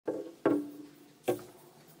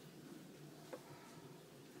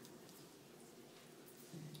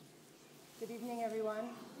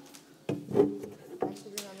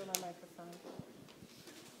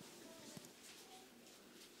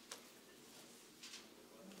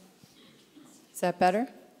that better?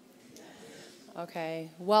 Okay,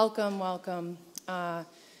 welcome.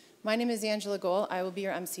 My name is Angela Gohl. I will be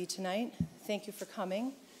your MC tonight. Thank you for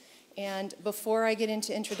coming. And before I get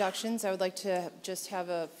into introductions, I would like to just have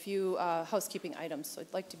a few housekeeping items, so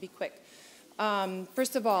I'd like to be quick.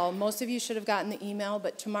 First of all, most of you should have gotten the email,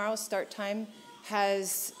 but tomorrow's start time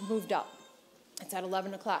has moved up. It's at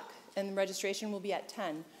 11 o'clock, and the registration will be at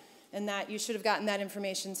 10. And that you should have gotten that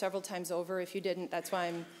information several times over. If you didn't, that's why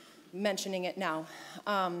I'm mentioning it now.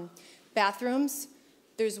 Bathrooms,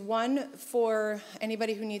 there's one for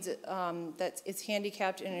anybody who needs it, that is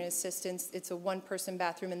handicapped and an assistance. It's a one-person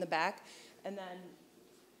bathroom in the back. And then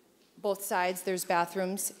both sides, there's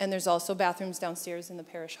bathrooms, and there's also bathrooms downstairs in the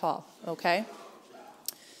parish hall, okay?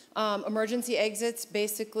 Emergency exits,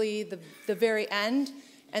 basically the very end,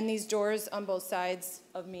 and these doors on both sides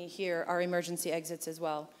of me here are emergency exits as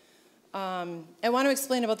well. I want to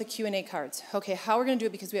explain about the Q&A cards. Okay, how we're going to do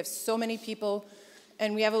it, because we have so many people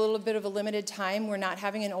and we have a little bit of a limited time. We're not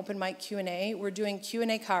having an open mic Q&A. We're doing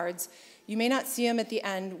Q&A cards. You may not see them at the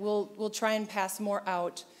end. We'll try and pass more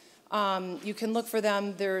out. You can look for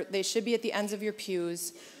them. They should be at the ends of your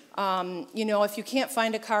pews. You know, if you can't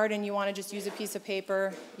find a card and you want to just use a piece of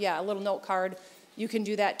paper, yeah, a little note card, you can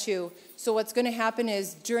do that too. So what's going to happen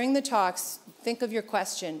is during the talks, think of your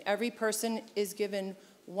question. Every person is given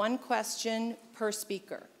one question per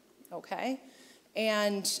speaker, okay?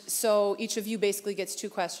 And so each of you basically gets two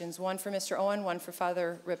questions, one for Mr. Owen, one for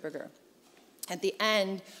Father Ripperger. At the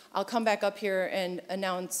end, I'll come back up here and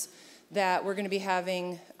announce that we're going to be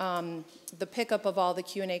having the pickup of all the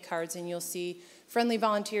Q&A cards, and you'll see friendly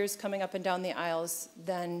volunteers coming up and down the aisles,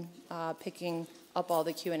 then picking up all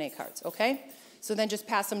the Q&A cards, okay? So then just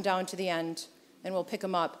pass them down to the end, and we'll pick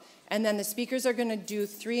them up. And then the speakers are going to do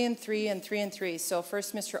 3 and 3 and 3 and 3. So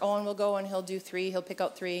first Mr. Owen will go and he'll do 3. He'll pick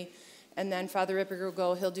out 3. And then Father Ripperger will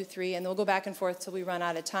go, he'll do 3. And they'll go back and forth till we run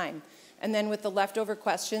out of time. And then with the leftover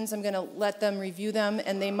questions, I'm going to let them review them,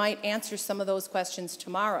 and they might answer some of those questions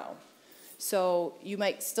tomorrow. So you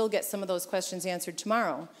might still get some of those questions answered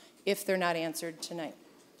tomorrow if they're not answered tonight,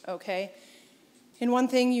 okay? And one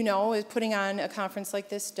thing you know is putting on a conference like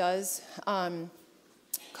this does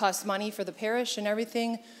cost money for the parish and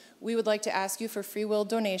everything. We would like to ask you for free will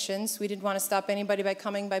donations. We didn't want to stop anybody by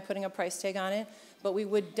coming by putting a price tag on it, but we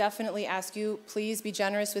would definitely ask you, please be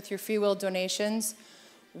generous with your free will donations.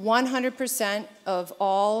 100% of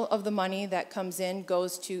all of the money that comes in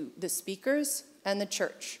goes to the speakers and the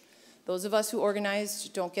church. Those of us who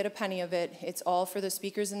organized don't get a penny of it. It's all for the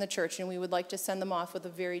speakers and the church, and we would like to send them off with a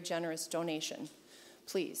very generous donation,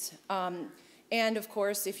 please. And of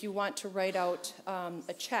course, if you want to write out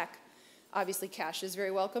a check, obviously cash is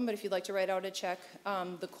very welcome, but if you'd like to write out a check,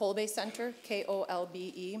 the Kolbe Center,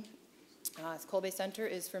 K-O-L-B-E, Kolbe Center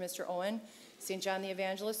is for Mr. Owen, St. John the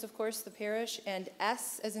Evangelist, of course, the parish, and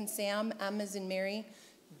S as in Sam, M as in Mary,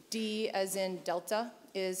 D as in Delta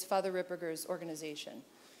is Father Ripperger's organization.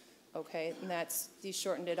 Okay, and he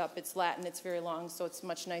shortened it up. It's Latin, it's very long, so it's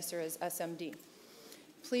much nicer as SMD.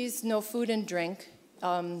 Please, no food and drink.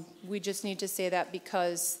 We just need to say that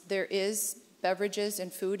because there is beverages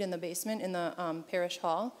and food in the basement in the parish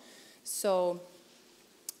hall. So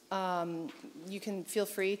you can feel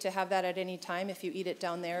free to have that at any time if you eat it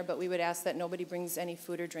down there, but we would ask that nobody brings any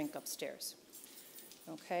food or drink upstairs.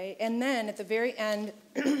 Okay, and then at the very end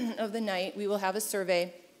of the night, we will have a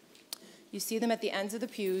survey. You see them at the ends of the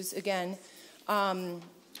pews. Again,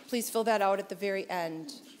 please fill that out at the very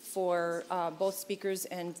end for both speakers,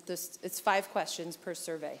 and it's 5 questions per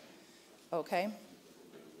survey. Okay?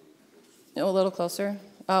 Oh, a little closer.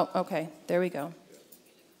 Oh, okay. There we go.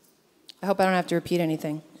 I hope I don't have to repeat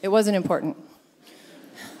anything. It wasn't important.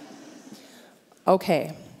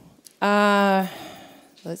 Okay.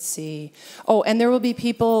 Let's see. Oh, and there will be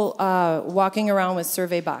people walking around with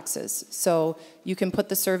survey boxes. So you can put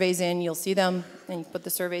the surveys in. You'll see them, and you put the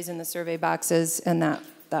surveys in the survey boxes, and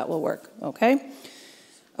that will work. Okay?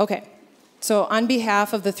 Okay. So on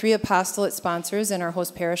behalf of the 3 apostolate sponsors and our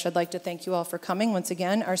host parish, I'd like to thank you all for coming once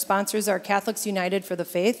again. Our sponsors are Catholics United for the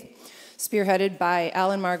Faith, spearheaded by Al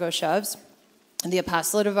and Margot Shoves, and the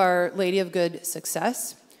Apostolate of Our Lady of Good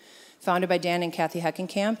Success, founded by Dan and Kathy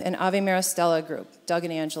Heckenkamp, and Ave Maristella Group, Doug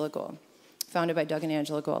and Angela Gohl, founded by Doug and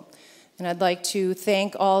Angela Gohl. And I'd like to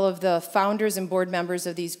thank all of the founders and board members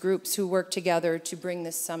of these groups who work together to bring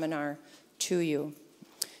this seminar to you.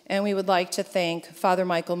 And we would like to thank Father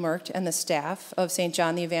Michael Merkt and the staff of St.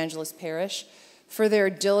 John the Evangelist Parish for their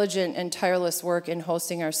diligent and tireless work in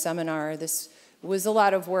hosting our seminar. This was a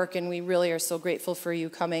lot of work, and we really are so grateful for you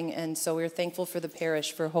coming, and so we're thankful for the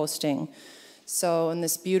parish for hosting. So in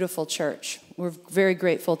this beautiful church, we're very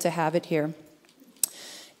grateful to have it here.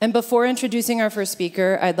 And before introducing our first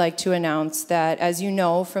speaker, I'd like to announce that, as you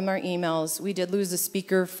know from our emails, we did lose a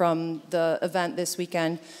speaker from the event this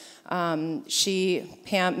weekend.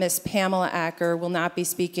 Miss Pamela Acker, will not be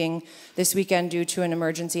speaking this weekend due to an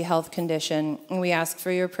emergency health condition, and we ask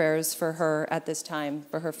for your prayers for her at this time,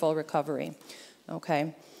 for her full recovery.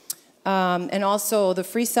 Okay. And also, the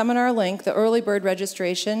free seminar link, the early bird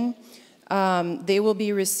registration, they will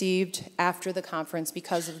be received after the conference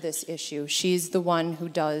because of this issue. She's the one who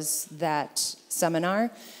does that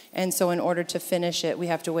seminar, and so in order to finish it, we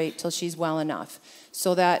have to wait till she's well enough.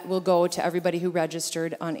 So that will go to everybody who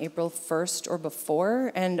registered on April 1st or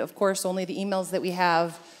before, and of course, only the emails that we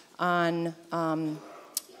have on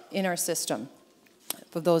in our system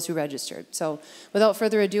for those who registered. So without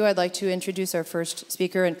further ado, I'd like to introduce our first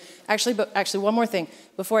speaker. And actually, one more thing.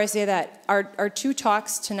 Before I say that, our two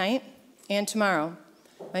talks tonight and tomorrow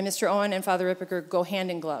by Mr. Owen and Father Rippiker go hand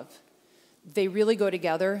in glove. They really go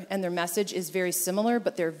together, and their message is very similar,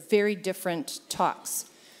 but they're very different talks.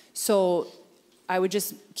 So I would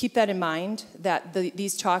just keep that in mind, that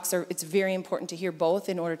these talks it's very important to hear both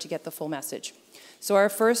in order to get the full message. So our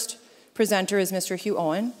first presenter is Mr. Hugh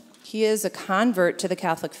Owen. He is a convert to the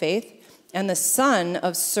Catholic faith and the son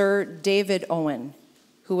of Sir David Owen,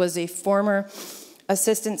 who was a former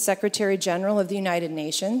Assistant Secretary General of the United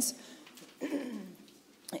Nations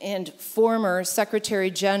and former Secretary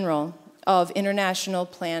General of International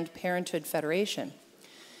Planned Parenthood Federation.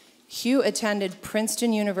 Hugh attended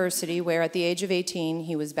Princeton University, where at the age of 18,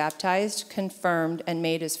 he was baptized, confirmed, and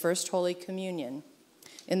made his first Holy Communion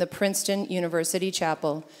in the Princeton University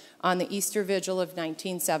Chapel on the Easter Vigil of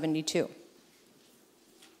 1972.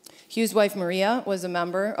 Hugh's wife, Maria, was a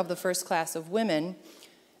member of the first class of women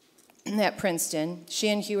at Princeton. She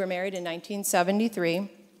and Hugh were married in 1973.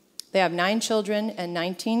 They have 9 children and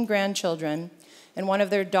 19 grandchildren, and one of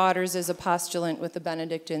their daughters is a postulant with the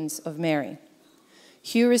Benedictines of Mary.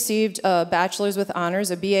 Hugh received a bachelor's with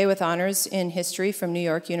honors, a BA with honors in history from New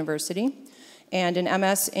York University, and an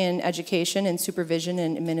MS in Education and Supervision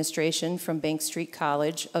and Administration from Bank Street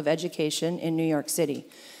College of Education in New York City.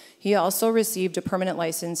 He also received a permanent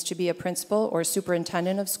license to be a principal or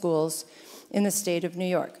superintendent of schools in the state of New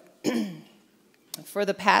York. For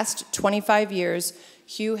the past 25 years,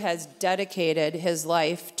 Hugh has dedicated his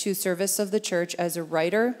life to service of the church as a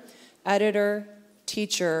writer, editor,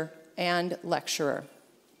 teacher, and lecturer.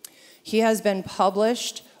 He has been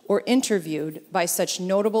published or interviewed by such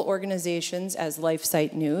notable organizations as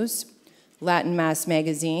LifeSite News, Latin Mass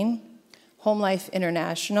Magazine, Human Life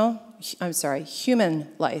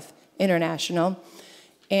International,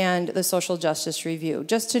 and the Social Justice Review,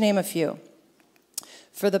 just to name a few.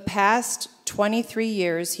 For the past 23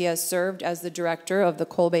 years, he has served as the director of the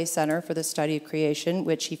Kolbe Center for the Study of Creation,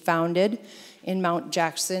 which he founded in Mount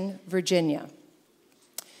Jackson, Virginia.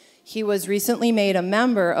 He was recently made a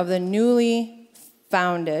member of the newly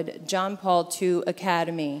founded John Paul II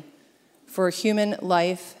Academy for Human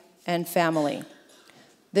Life and Family.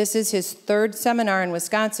 This is his 3rd seminar in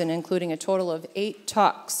Wisconsin, including a total of 8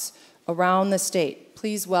 talks around the state.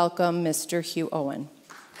 Please welcome Mr. Hugh Owen.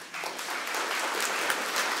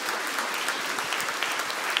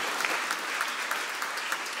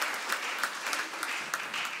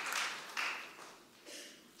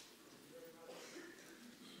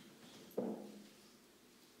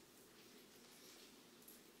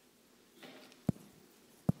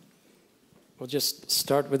 We'll just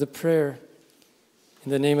start with a prayer.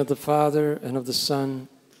 In the name of the Father, and of the Son,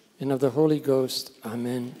 and of the Holy Ghost.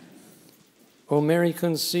 Amen. O Mary,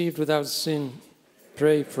 conceived without sin,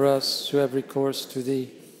 pray for us who have recourse to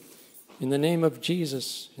thee. In the name of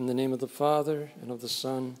Jesus, in the name of the Father, and of the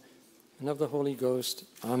Son, and of the Holy Ghost.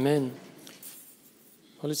 Amen.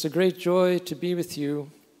 Well, it's a great joy to be with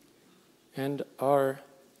you, and our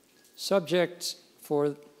subject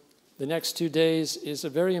for the next 2 days is a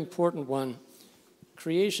very important one.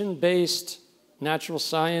 Creation-based natural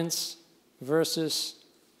science versus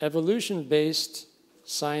evolution-based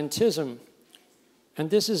scientism. And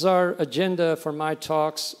this is our agenda for my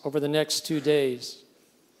talks over the next 2 days.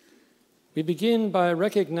 We begin by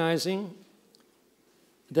recognizing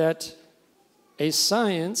that a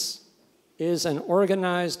science is an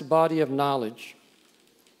organized body of knowledge,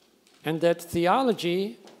 and that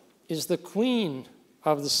theology is the queen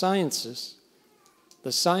of the sciences,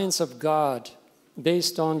 the science of God,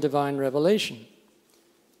 based on divine revelation.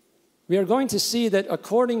 We are going to see that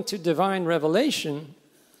according to divine revelation,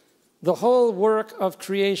 the whole work of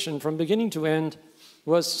creation from beginning to end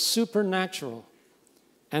was supernatural,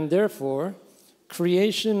 and therefore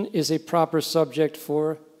creation is a proper subject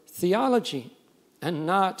for theology and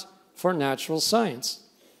not for natural science.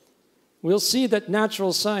 we'll see that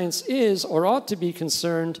natural science is or ought to be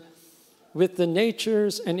concerned with the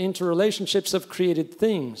natures and interrelationships of created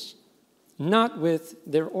things, not with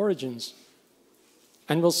their origins.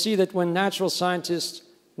 And we'll see that when natural scientists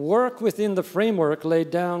work within the framework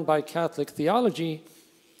laid down by Catholic theology,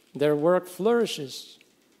 their work flourishes.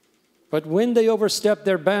 But when they overstep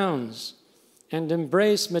their bounds and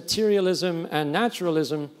embrace materialism and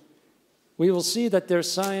naturalism, we will see that their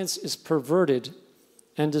science is perverted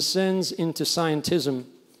and descends into scientism,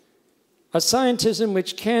 a scientism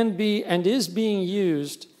which can be and is being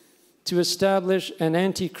used to establish an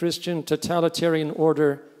anti-Christian totalitarian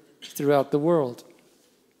order throughout the world.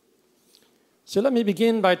 So let me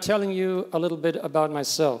begin by telling you a little bit about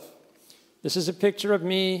myself. This is a picture of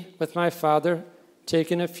me with my father,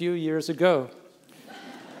 taken a few years ago.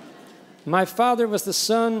 My father was the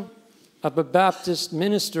son of a Baptist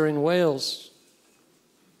minister in Wales.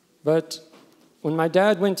 But when my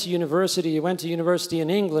dad went to university, he went to university in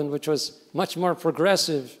England, which was much more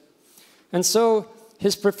progressive. And so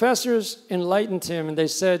his professors enlightened him, and they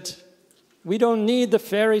said, "We don't need the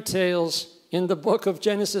fairy tales in the book of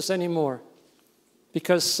Genesis anymore,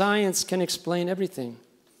 because science can explain everything.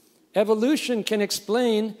 Evolution can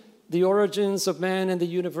explain the origins of man and the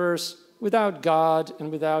universe without God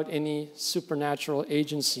and without any supernatural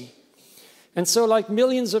agency." And so, like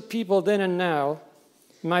millions of people then and now,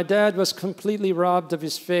 my dad was completely robbed of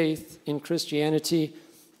his faith in Christianity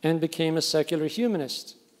and became a secular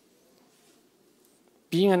humanist.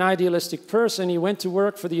 Being an idealistic person, he went to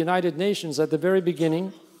work for the United Nations at the very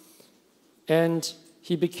beginning, and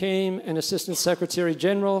he became an Assistant Secretary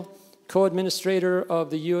General, co-administrator of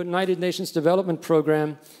the United Nations Development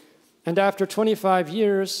Program, and after 25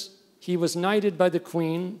 years, he was knighted by the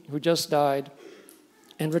Queen, who just died,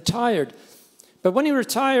 and retired. But when he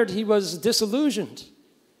retired, he was disillusioned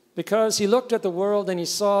because he looked at the world and he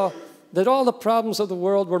saw that all the problems of the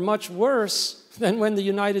world were much worse than when the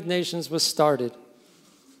United Nations was started.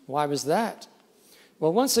 Why was that?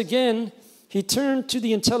 Well, once again, he turned to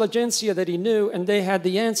the intelligentsia that he knew, and they had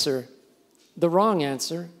the answer, the wrong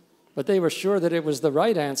answer, but they were sure that it was the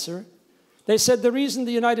right answer. They said the reason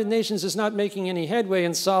the United Nations is not making any headway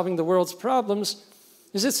in solving the world's problems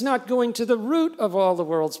is it's not going to the root of all the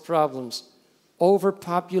world's problems,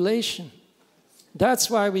 overpopulation. That's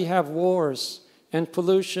why we have wars and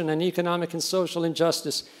pollution and economic and social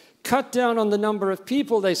injustice. Cut down on the number of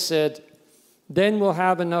people, they said, then we'll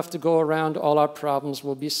have enough to go around, all our problems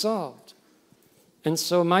will be solved. And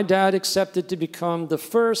so my dad accepted to become the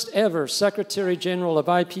first ever Secretary General of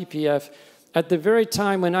IPPF at the very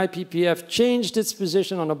time when IPPF changed its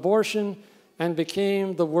position on abortion and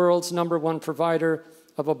became the world's #1 provider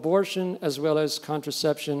of abortion as well as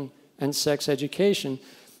contraception and sex education.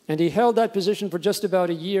 And he held that position for just about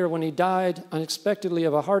a year when he died unexpectedly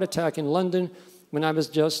of a heart attack in London when I was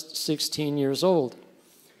just 16 years old.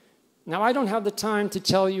 Now, I don't have the time to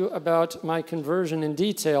tell you about my conversion in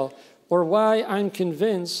detail or why I'm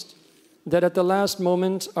convinced that at the last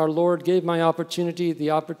moment our Lord gave my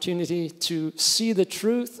the opportunity to see the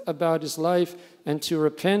truth about his life and to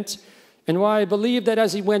repent, and why I believe that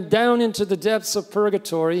as he went down into the depths of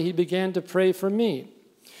purgatory, he began to pray for me.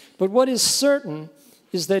 But what is certain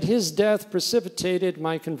is that his death precipitated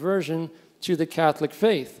my conversion to the Catholic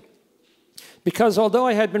faith. Because although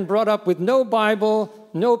I had been brought up with no Bible,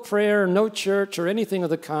 no prayer, no church, or anything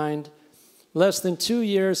of the kind, less than 2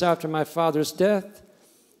 years after my father's death,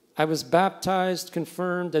 I was baptized,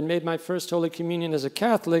 confirmed, and made my first Holy Communion as a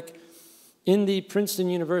Catholic in the Princeton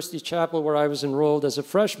University Chapel where I was enrolled as a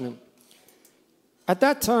freshman. At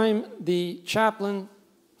that time, the chaplain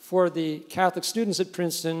for the Catholic students at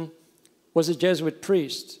Princeton was a Jesuit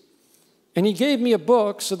priest. And he gave me a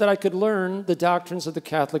book so that I could learn the doctrines of the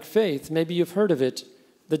Catholic faith. Maybe you've heard of it,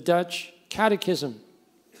 the Dutch Catechism.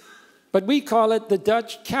 But we call it the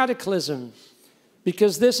Dutch Cataclysm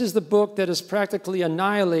because this is the book that has practically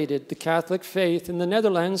annihilated the Catholic faith in the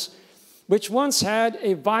Netherlands, which once had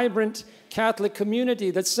a vibrant Catholic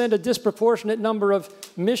community that sent a disproportionate number of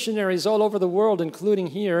missionaries all over the world, including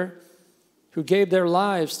here, who gave their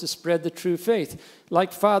lives to spread the true faith,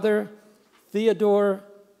 like Father Theodore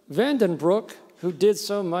Vandenbroek, who did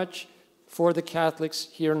so much for the Catholics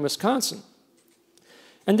here in Wisconsin.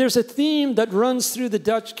 And there's a theme that runs through the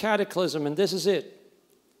Dutch Cataclysm, and this is it.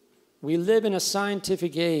 We live in a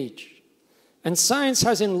scientific age, and science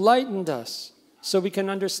has enlightened us so we can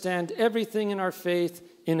understand everything in our faith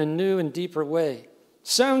in a new and deeper way.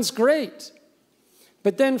 Sounds great.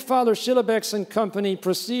 But then Father Schillebeeckx and company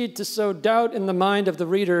proceed to sow doubt in the mind of the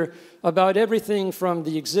reader about everything from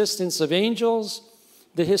the existence of angels,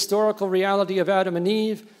 the historical reality of Adam and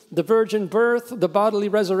Eve, the virgin birth, the bodily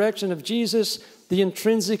resurrection of Jesus, the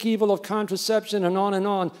intrinsic evil of contraception, and on and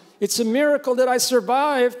on. It's a miracle that I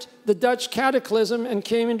survived the Dutch cataclysm and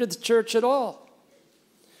came into the church at all.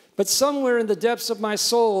 But somewhere in the depths of my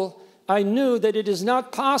soul, I knew that it is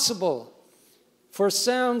not possible for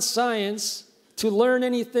sound science to learn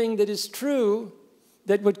anything that is true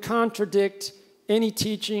that would contradict any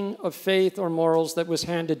teaching of faith or morals that was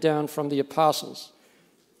handed down from the apostles.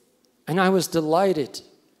 And I was delighted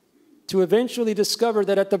to eventually discover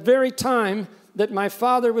that at the very time that my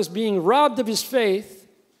father was being robbed of his faith,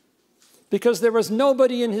 because there was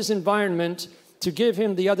nobody in his environment to give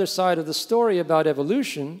him the other side of the story about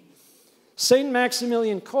evolution, St.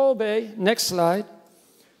 Maximilian Kolbe, next slide,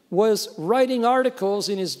 was writing articles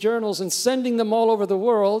in his journals and sending them all over the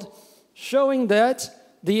world, showing that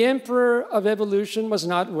the emperor of evolution was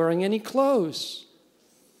not wearing any clothes,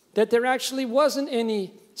 that there actually wasn't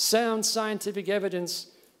any sound scientific evidence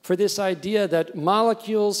for this idea that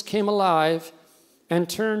molecules came alive and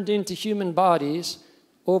turned into human bodies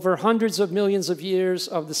over hundreds of millions of years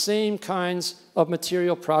of the same kinds of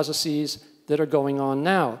material processes that are going on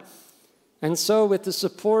now. And so with the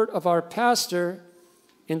support of our pastor,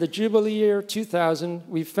 in the Jubilee year 2000,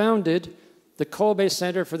 we founded the Kolbe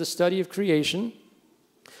Center for the Study of Creation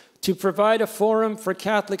to provide a forum for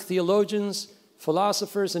Catholic theologians,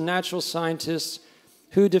 philosophers, and natural scientists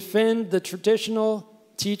who defend the traditional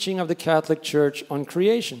teaching of the Catholic Church on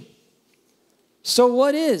creation. So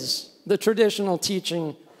what is the traditional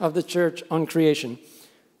teaching of the Church on creation?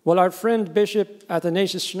 Well, our friend Bishop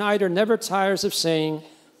Athanasius Schneider never tires of saying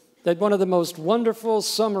that one of the most wonderful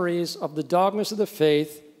summaries of the dogmas of the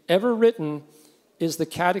faith ever written is the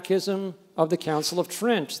Catechism of the Council of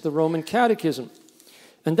Trent, the Roman Catechism.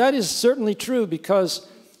 And that is certainly true because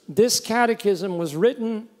this catechism was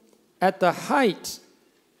written at the height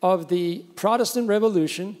of the Protestant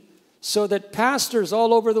Revolution so that pastors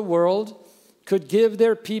all over the world could give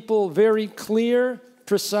their people very clear,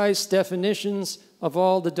 precise definitions of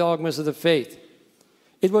all the dogmas of the faith.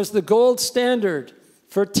 It was the gold standard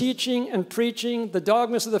for teaching and preaching the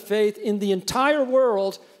dogmas of the faith in the entire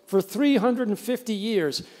world for 350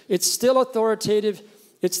 years. It's still authoritative.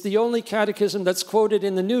 It's the only catechism that's quoted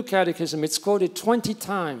in the New Catechism. It's quoted 20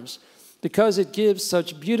 times because it gives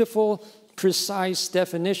such beautiful, precise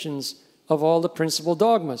definitions of all the principal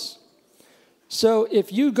dogmas. So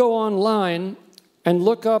if you go online and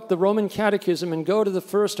look up the Roman Catechism and go to the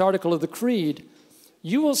first article of the Creed,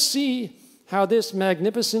 you will see how this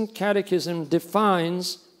magnificent catechism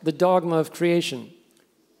defines the dogma of creation.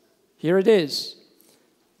 Here it is.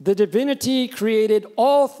 The divinity created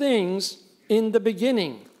all things in the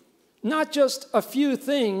beginning, not just a few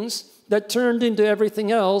things that turned into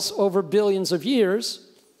everything else over billions of years.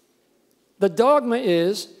 The dogma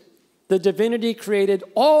is the divinity created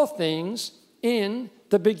all things in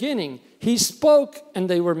the beginning. He spoke and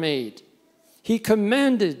they were made. He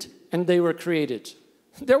commanded and they were created.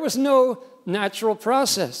 There was no natural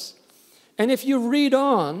process. And if you read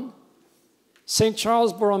on, St.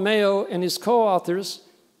 Charles Borromeo and his co-authors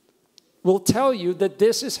will tell you that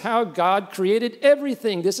this is how God created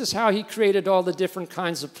everything. This is how he created all the different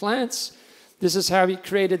kinds of plants. This is how he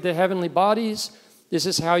created the heavenly bodies. This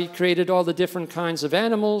is how he created all the different kinds of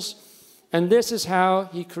animals. And this is how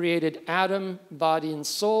he created Adam, body and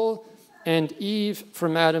soul, and Eve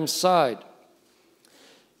from Adam's side.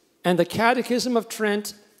 And the Catechism of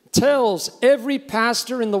Trent tells every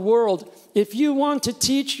pastor in the world, if you want to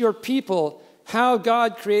teach your people how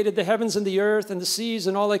God created the heavens and the earth and the seas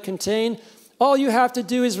and all they contain, all you have to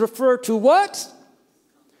do is refer to what?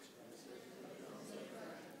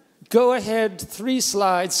 Go ahead 3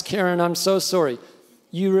 slides, Karen, I'm so sorry.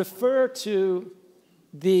 You refer to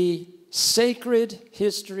the sacred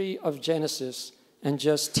history of Genesis and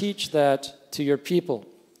just teach that to your people.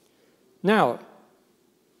 Now,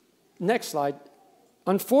 next slide.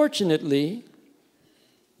 Unfortunately,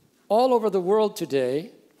 all over the world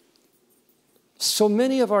today, so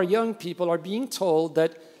many of our young people are being told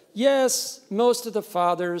that, yes, most of the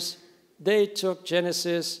fathers, they took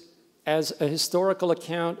Genesis as a historical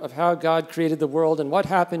account of how God created the world and what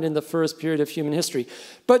happened in the first period of human history.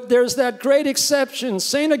 But there's that great exception,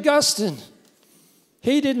 St. Augustine.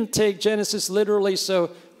 He didn't take Genesis literally, so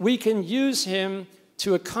we can use him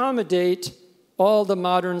to accommodate all the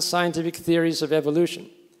modern scientific theories of evolution.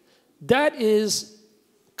 That is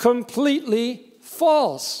completely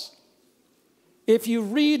false. If you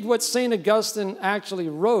read what St. Augustine actually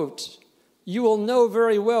wrote, you will know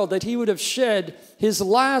very well that he would have shed his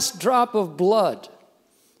last drop of blood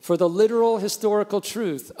for the literal historical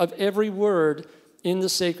truth of every word in the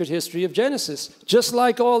sacred history of Genesis, just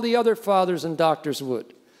like all the other fathers and doctors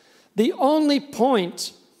would. The only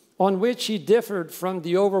point on which he differed from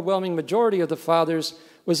the overwhelming majority of the fathers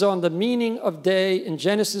was on the meaning of day in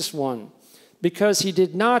Genesis 1, because he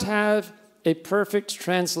did not have a perfect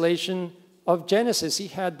translation of Genesis. He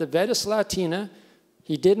had the Vetus Latina.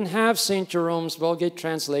 He didn't have St. Jerome's Vulgate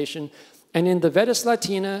translation. And in the Vetus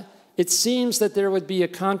Latina, it seems that there would be a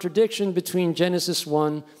contradiction between Genesis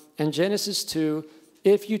 1 and Genesis 2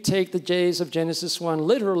 if you take the days of Genesis 1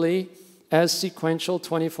 literally as sequential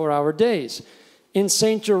 24-hour days. In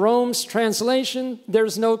St. Jerome's translation,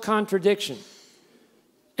 there's no contradiction.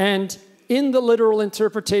 And in the literal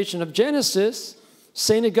interpretation of Genesis,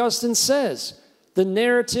 St. Augustine says, the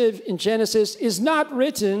narrative in Genesis is not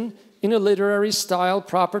written in a literary style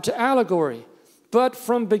proper to allegory, but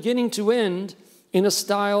from beginning to end in a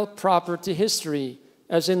style proper to history,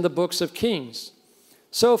 as in the books of Kings.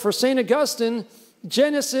 So for St. Augustine,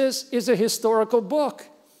 Genesis is a historical book.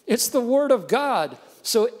 It's the Word of God.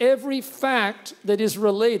 So every fact that is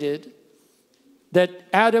related, that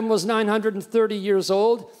Adam was 930 years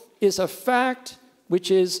old, is a fact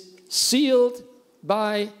which is sealed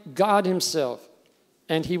by God himself.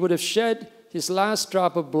 And he would have shed his last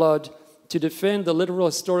drop of blood to defend the literal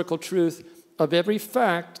historical truth of every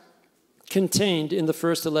fact contained in the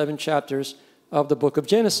first 11 chapters of the book of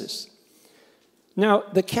Genesis. Now,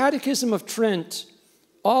 the Catechism of Trent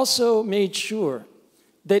also made sure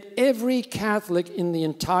that every Catholic in the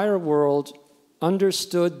entire world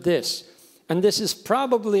understood this. And this is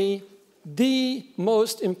probably the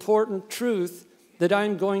most important truth that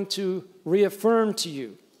I'm going to reaffirm to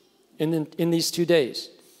you in these 2 days.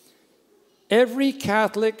 Every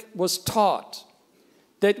Catholic was taught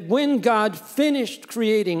that when God finished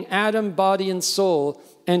creating Adam, body and soul,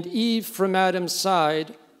 and Eve from Adam's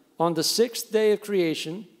side on the 6th day of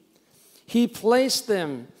creation, he placed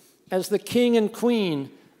them as the king and queen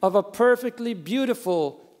of a perfectly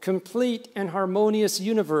beautiful, complete, and harmonious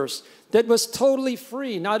universe that was totally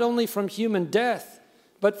free, not only from human death,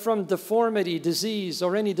 but from deformity, disease,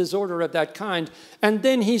 or any disorder of that kind. And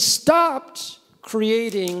then he stopped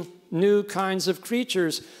creating new kinds of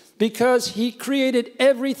creatures because he created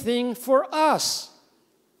everything for us.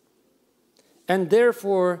 And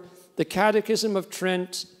therefore, the Catechism of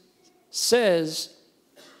Trent says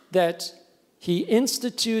that he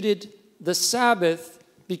instituted the Sabbath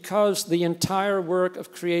because the entire work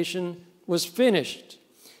of creation was finished.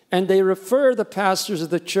 And they refer the pastors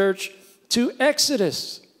of the church to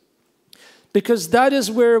Exodus, because that is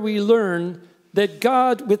where we learn that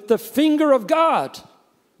God, with the finger of God,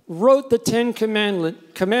 wrote the 10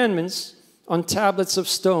 commandments on tablets of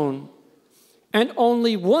stone. And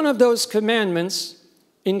only one of those commandments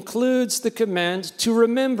includes the command to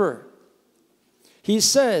remember. He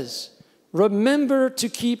says, remember to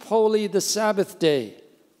keep holy the Sabbath day.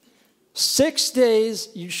 6 days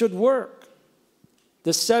you should work.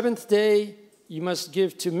 The 7th day you must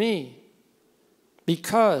give to me.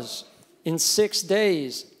 Because in 6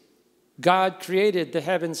 days God created the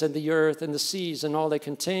heavens and the earth and the seas and all they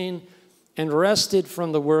contain, and rested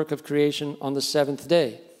from the work of creation on the 7th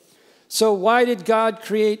day. So why did God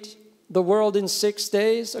create the world in 6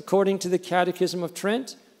 days, according to the Catechism of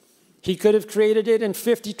Trent? He could have created it in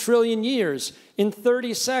 50 trillion years, in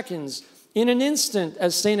 30 seconds, in an instant,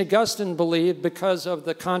 as St. Augustine believed, because of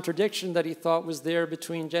the contradiction that he thought was there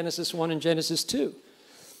between Genesis 1 and Genesis 2.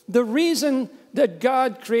 The reason that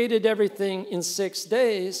God created everything in 6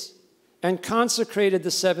 days and consecrated the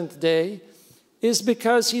 7th day is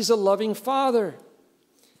because he's a loving Father.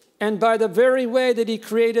 And by the very way that he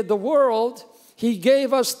created the world, he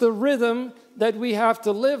gave us the rhythm that we have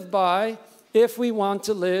to live by if we want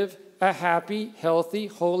to live a happy, healthy,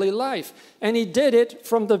 holy life. And he did it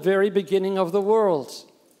from the very beginning of the world.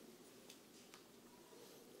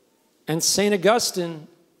 And St. Augustine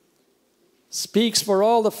speaks for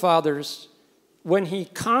all the fathers when he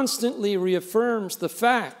constantly reaffirms the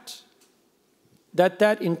fact that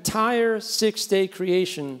that entire 6-day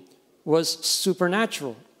creation was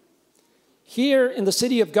supernatural. Here in the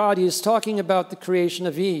city of God, he is talking about the creation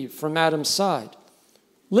of Eve from Adam's side.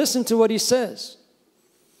 Listen to what he says.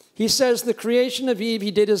 He says the creation of Eve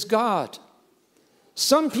he did as God.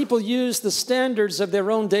 Some people use the standards of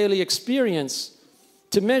their own daily experience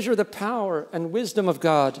to measure the power and wisdom of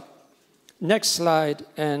God. Next slide,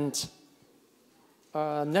 and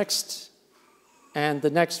next, and the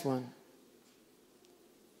next one.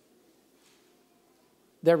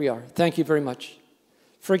 There we are. Thank you very much.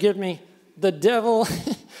 Forgive me. The devil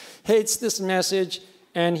hates this message,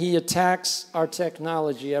 and he attacks our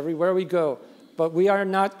technology everywhere we go. But we are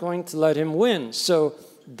not going to let him win, so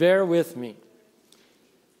bear with me.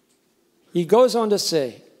 He goes on to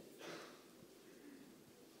say,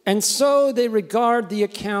 And so they regard the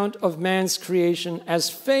account of man's creation as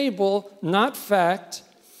fable, not fact.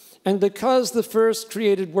 And because the first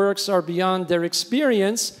created works are beyond their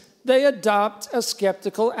experience, they adopt a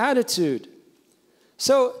skeptical attitude.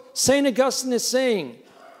 So St. Augustine is saying,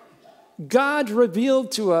 God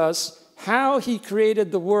revealed to us how he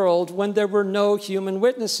created the world when there were no human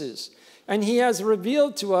witnesses. And he has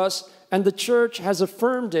revealed to us, and the church has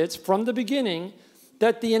affirmed it from the beginning,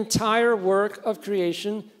 that the entire work of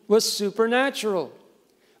creation was supernatural.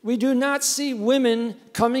 We do not see women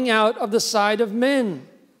coming out of the side of men.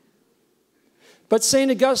 But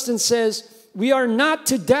St. Augustine says, we are not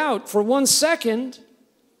to doubt for 1 second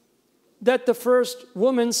that the first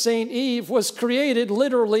woman, St. Eve, was created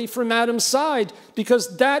literally from Adam's side,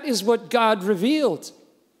 because that is what God revealed.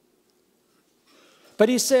 But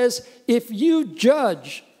he says, if you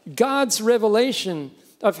judge God's revelation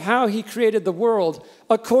of how he created the world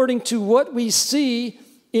according to what we see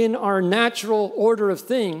in our natural order of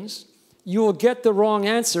things, you will get the wrong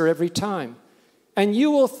answer every time. And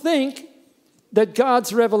you will think that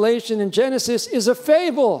God's revelation in Genesis is a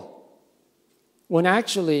fable, when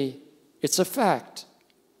actually it's a fact.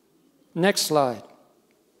 Next slide.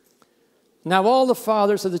 Now all the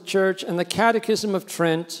fathers of the church and the Catechism of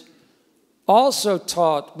Trent also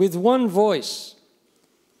taught with one voice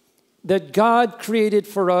that God created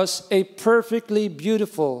for us a perfectly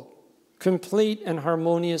beautiful, complete, and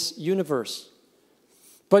harmonious universe.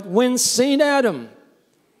 But when St. Adam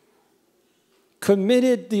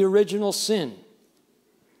committed the original sin,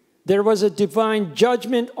 there was a divine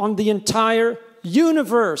judgment on the entire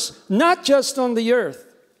universe, not just on the earth.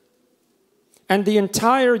 And the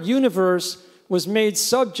entire universe was made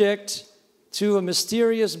subject to a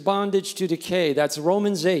mysterious bondage to decay. That's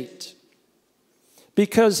Romans 8.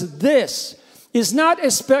 Because this is not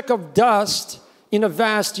a speck of dust in a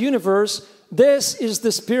vast universe. This is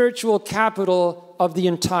the spiritual capital of the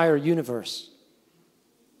entire universe.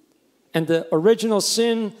 And the original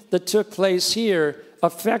sin that took place here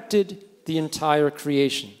affected the entire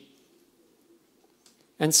creation.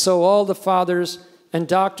 And so all the fathers and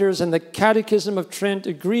doctors and the Catechism of Trent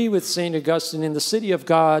agree with St. Augustine in the City of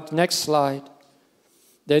God, next slide,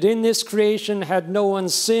 that in this creation had no one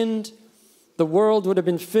sinned, the world would have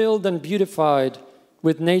been filled and beautified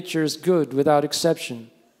with nature's good without exception.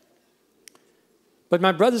 But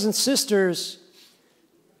my brothers and sisters,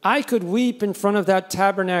 I could weep in front of that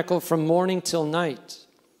tabernacle from morning till night,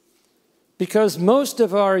 because most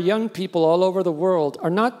of our young people all over the world are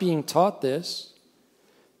not being taught this.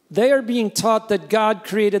 They are being taught that God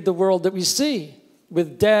created the world that we see,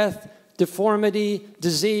 with death, deformity,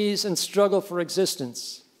 disease, and struggle for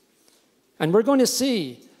existence. And we're going to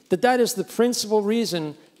see that that is the principal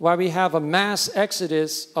reason why we have a mass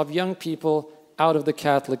exodus of young people out of the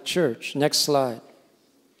Catholic Church. Next slide.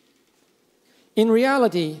 In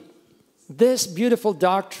reality, this beautiful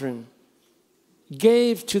doctrine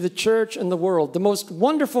gave to the church and the world the most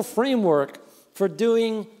wonderful framework for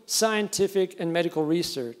doing scientific and medical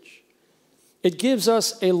research. It gives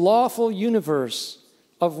us a lawful universe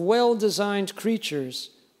of well-designed creatures,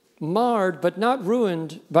 marred but not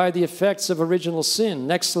ruined by the effects of original sin.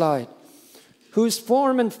 Next slide. Whose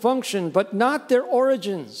form and function, but not their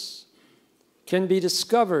origins, can be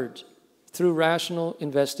discovered through rational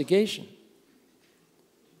investigation.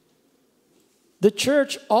 The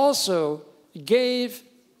church also gave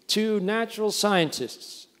to natural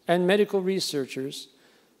scientists and medical researchers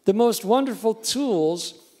the most wonderful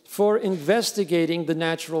tools for investigating the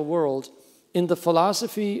natural world in the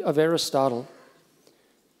philosophy of Aristotle.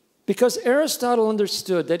 Because Aristotle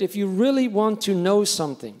understood that if you really want to know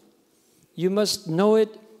something, you must know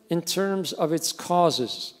it in terms of its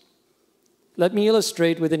causes. Let me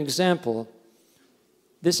illustrate with an example.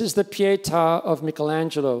 This is the Pietà of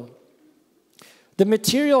Michelangelo. The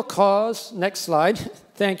material cause, next slide.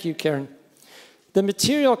 Thank you, Karen. The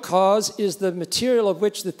material cause is the material of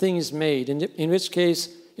which the thing is made, in this case,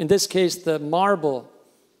 the marble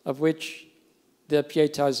of which the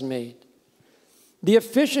Pietà is made. The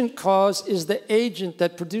efficient cause is the agent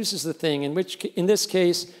that produces the thing, in this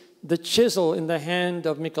case, the chisel in the hand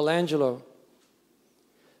of Michelangelo.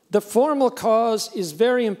 The formal cause is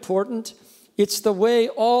very important. It's the way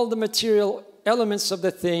all the material elements of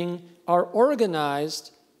the thing are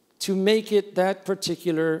organized to make it that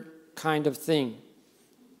particular kind of thing.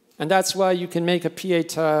 And that's why you can make a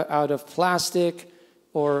Pietà out of plastic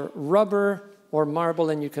or rubber or marble,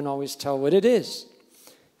 and you can always tell what it is.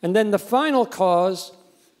 And then the final cause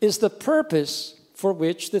is the purpose for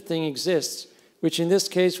which the thing exists, which in this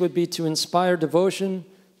case would be to inspire devotion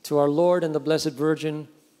to our Lord and the Blessed Virgin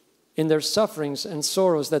in their sufferings and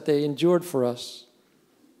sorrows that they endured for us.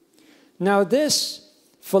 Now, this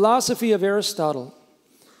philosophy of Aristotle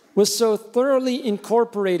was so thoroughly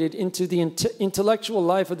incorporated into the intellectual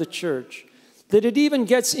life of the church that it even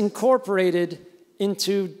gets incorporated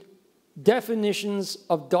into definitions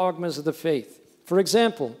of dogmas of the faith. For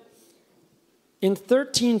example, in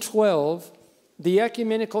 1312, the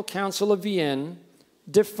Ecumenical Council of Vienne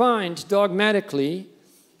defined dogmatically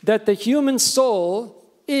that the human soul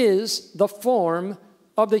is the form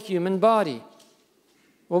of the human body.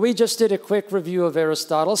 Well, we just did a quick review of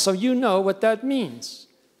Aristotle, so you know what that means.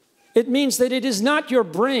 It means that it is not your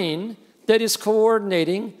brain that is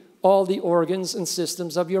coordinating all the organs and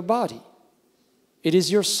systems of your body. It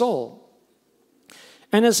is your soul.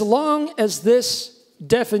 And as long as this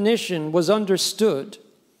definition was understood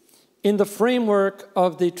in the framework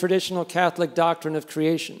of the traditional Catholic doctrine of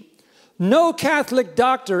creation, no Catholic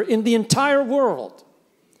doctor in the entire world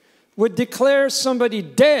would declare somebody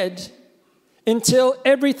dead until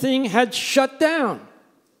everything had shut down,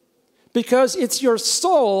 because it's your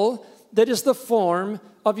soul that is the form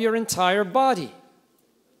of your entire body.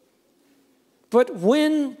 But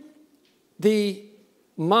when the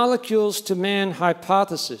molecules to man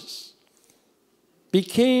hypothesis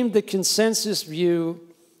became the consensus view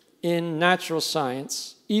in natural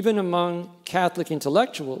science, even among Catholic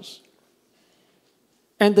intellectuals,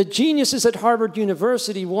 and the geniuses at Harvard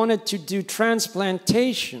University wanted to do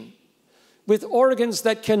transplantation with organs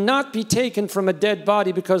that cannot be taken from a dead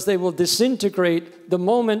body because they will disintegrate the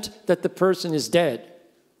moment that the person is dead,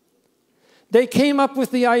 they came up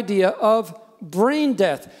with the idea of brain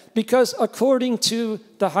death, because according to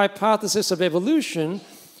the hypothesis of evolution,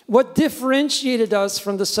 what differentiated us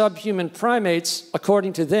from the subhuman primates,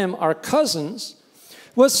 according to them, our cousins,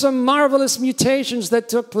 was some marvelous mutations that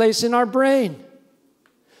took place in our brain.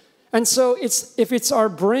 And so if it's our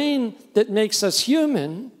brain that makes us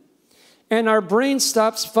human, and our brain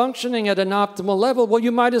stops functioning at an optimal level, well,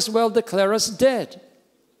 you might as well declare us dead.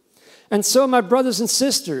 And so, my brothers and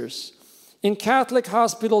sisters, in Catholic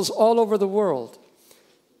hospitals all over the world,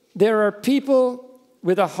 there are people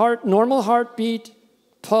with a normal heartbeat,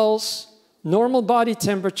 pulse, normal body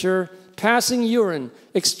temperature, passing urine,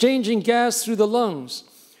 exchanging gas through the lungs,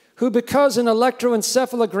 who, because an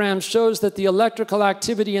electroencephalogram shows that the electrical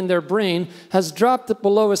activity in their brain has dropped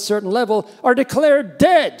below a certain level, are declared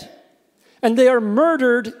dead. And they are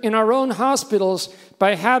murdered in our own hospitals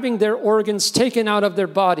by having their organs taken out of their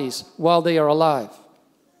bodies while they are alive.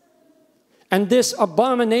 And this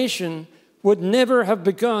abomination would never have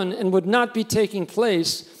begun and would not be taking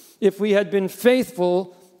place if we had been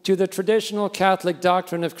faithful to the traditional Catholic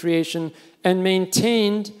doctrine of creation and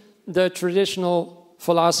maintained the traditional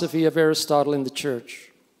philosophy of Aristotle in the church.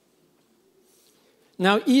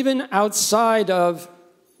 Now, even outside of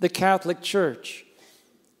the Catholic Church,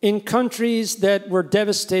 in countries that were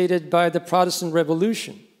devastated by the Protestant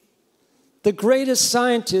Revolution, the greatest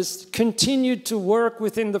scientists continued to work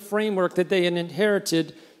within the framework that they had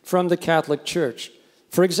inherited from the Catholic Church.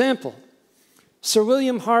 For example, Sir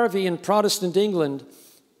William Harvey in Protestant England,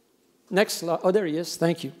 next slide, oh, there he is,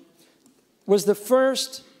 thank you, was the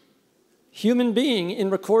first human being in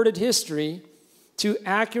recorded history to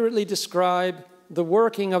accurately describe the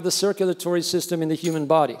working of the circulatory system in the human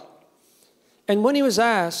body. And when he was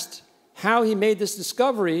asked how he made this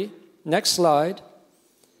discovery, next slide,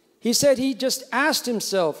 he said he just asked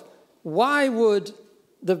himself, why would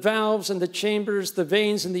the valves and the chambers, the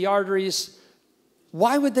veins and the arteries,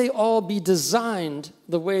 why would they all be designed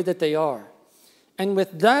the way that they are? And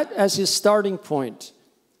with that as his starting point,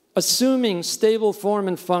 assuming stable form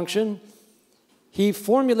and function, he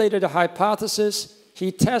formulated a hypothesis,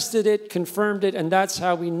 he tested it, confirmed it, and that's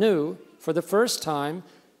how we knew, for the first time,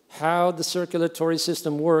 how the circulatory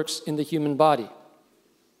system works in the human body.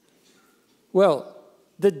 Well,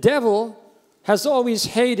 the devil has always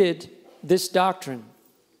hated this doctrine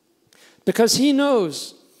because he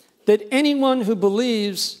knows that anyone who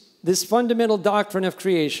believes this fundamental doctrine of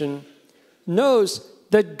creation knows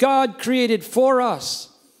that God created for us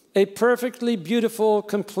a perfectly beautiful,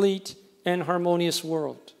 complete, and harmonious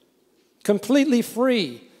world, completely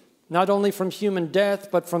free, not only from human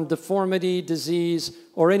death, but from deformity, disease,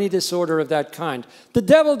 or any disorder of that kind. The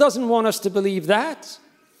devil doesn't want us to believe that.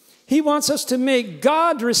 He wants us to make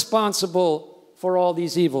God responsible for all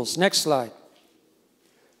these evils. Next slide.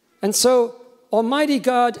 And so, Almighty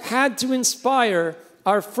God had to inspire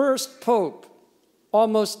our first Pope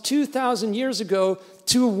almost 2,000 years ago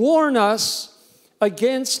to warn us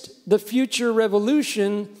against the future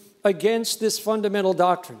revolution against this fundamental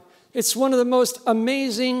doctrine. It's one of the most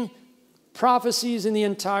amazing prophecies in the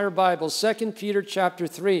entire Bible, 2 Peter chapter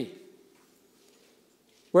 3.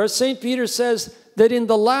 where St. Peter says that in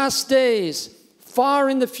the last days, far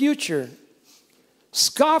in the future,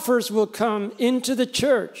 scoffers will come into the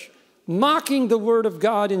church, mocking the word of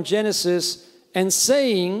God in Genesis and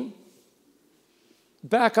saying,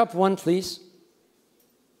 back up one, please,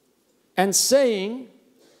 and saying,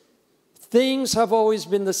 things have always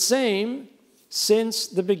been the same since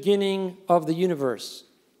the beginning of the universe.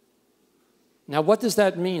 Now, what does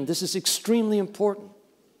that mean? This is extremely important.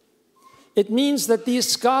 It means that these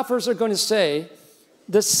scoffers are going to say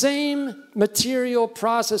the same material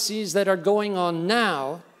processes that are going on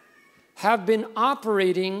now have been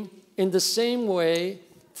operating in the same way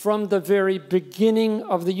from the very beginning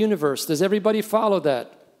of the universe. Does everybody follow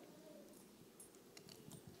that?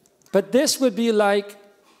 But this would be like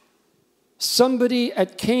somebody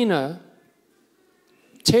at Cana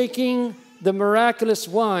taking the miraculous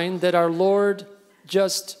wine that our Lord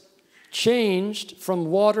just changed from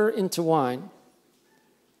water into wine.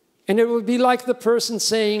 And it would be like the person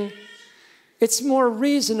saying, it's more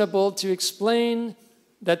reasonable to explain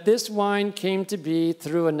that this wine came to be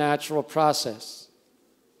through a natural process.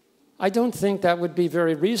 I don't think that would be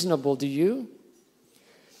very reasonable, do you?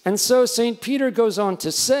 And so St. Peter goes on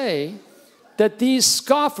to say that these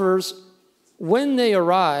scoffers, when they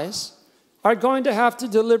arise, are going to have to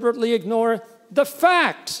deliberately ignore the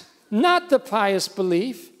fact, not the pious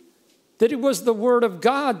belief, that it was the Word of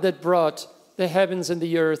God that brought the heavens and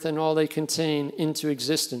the earth and all they contain into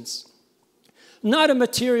existence. Not a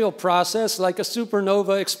material process like a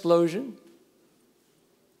supernova explosion.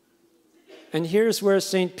 And here's where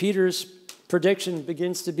St. Peter's prediction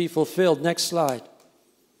begins to be fulfilled. Next slide.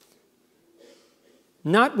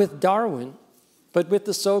 Not with Darwin, but with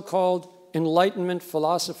the so-called Enlightenment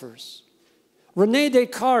philosophers. René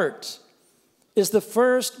Descartes is the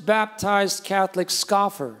first baptized Catholic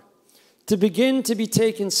scoffer to begin to be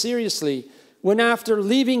taken seriously when, after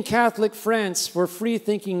leaving Catholic France for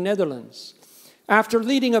free-thinking Netherlands, after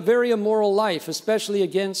leading a very immoral life, especially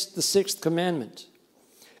against the Sixth Commandment,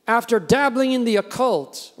 after dabbling in the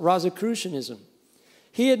occult, Rosicrucianism,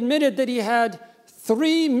 he admitted that he had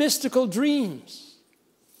 3 mystical dreams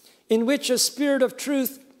in which a spirit of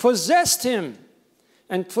truth possessed him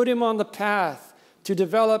and put him on the path to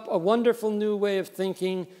develop a wonderful new way of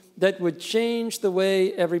thinking that would change the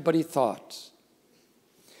way everybody thought.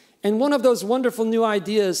 And one of those wonderful new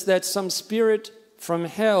ideas that some spirit from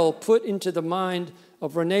hell put into the mind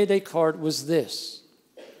of René Descartes was this: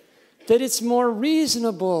 that it's more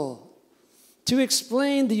reasonable to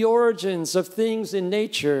explain the origins of things in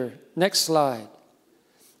nature, next slide,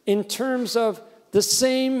 in terms of the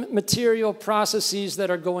same material processes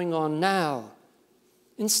that are going on now,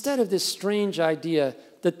 instead of this strange idea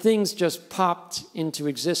that things just popped into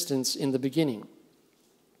existence in the beginning.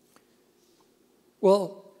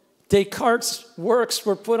 Well, Descartes' works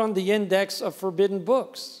were put on the index of forbidden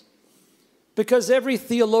books because every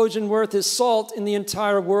theologian worth his salt in the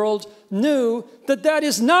entire world knew that that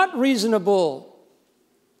is not reasonable.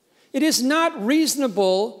 It is not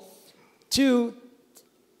reasonable to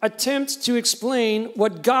attempt to explain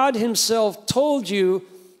what God himself told you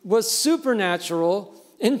was supernatural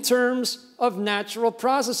in terms of natural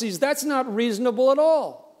processes. That's not reasonable at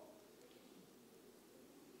all.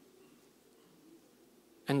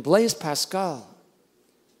 And Blaise Pascal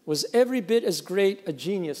was every bit as great a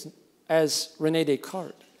genius as René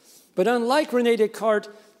Descartes. But unlike René Descartes,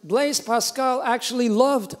 Blaise Pascal actually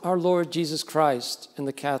loved our Lord Jesus Christ and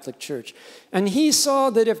the Catholic Church. And he saw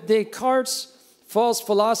that if Descartes' false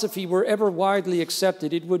philosophy were ever widely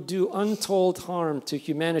accepted, it would do untold harm to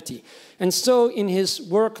humanity. And so in his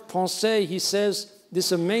work, Pensée, he says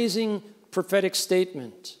this amazing prophetic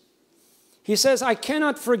statement. He says, I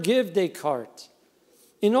cannot forgive Descartes.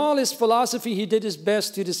 In all his philosophy, he did his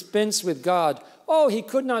best to dispense with God. Oh, he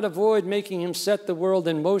could not avoid making him set the world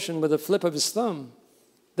in motion with a flip of his thumb.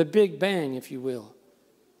 The Big Bang, if you will.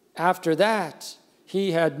 After that,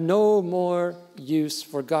 he had no more use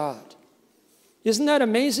for God. Isn't that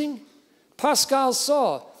amazing? Pascal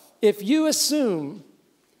saw, if you assume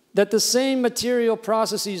that the same material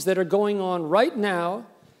processes that are going on right now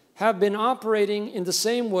have been operating in the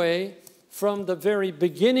same way from the very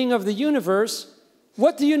beginning of the universe,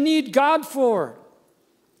 what do you need God for?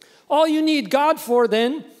 All you need God for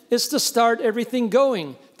then is to start everything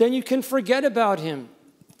going. Then you can forget about him.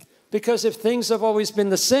 Because if things have always been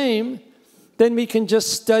the same, then we can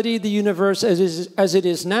just study the universe as it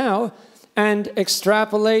is now and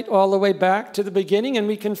extrapolate all the way back to the beginning, and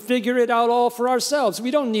we can figure it out all for ourselves. We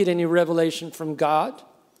don't need any revelation from God.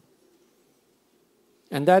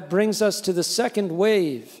 And that brings us to the second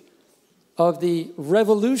wave of the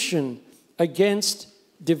revolution against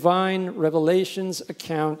divine revelation's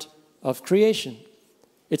account of creation.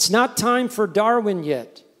 It's not time for Darwin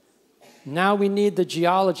yet. Now we need the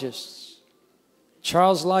geologists.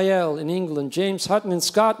 Charles Lyell in England, James Hutton in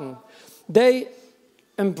Scotland. They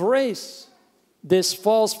embrace this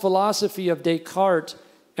false philosophy of Descartes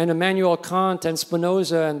and Immanuel Kant and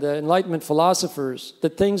Spinoza and the Enlightenment philosophers,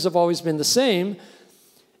 that things have always been the same,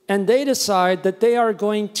 and they decide that they are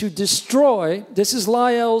going to destroy, this is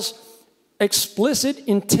Lyell's explicit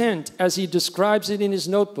intent as he describes it in his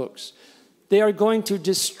notebooks, they are going to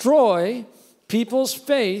destroy people's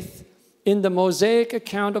faith in the Mosaic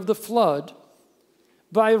account of the flood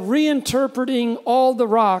by reinterpreting all the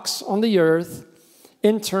rocks on the earth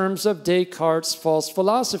in terms of Descartes' false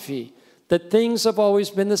philosophy, that things have always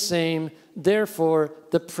been the same, therefore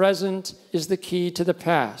the present is the key to the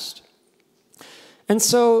past. And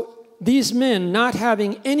so these men, not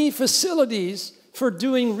having any facilities for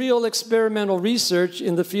doing real experimental research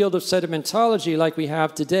in the field of sedimentology like we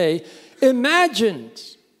have today, imagined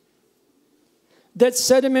that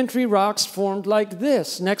sedimentary rocks formed like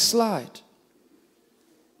this. Next slide.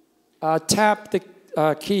 Tap the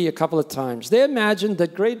key a couple of times. They imagined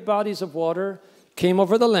that great bodies of water came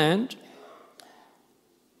over the land,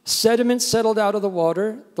 sediment settled out of the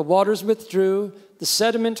waters withdrew, the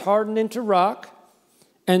sediment hardened into rock,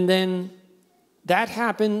 and then that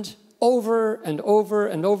happened over and over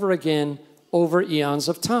and over again over eons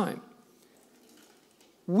of time.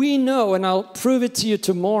 We know, and I'll prove it to you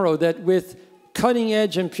tomorrow, that with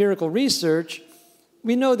cutting-edge empirical research,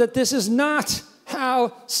 we know that this is not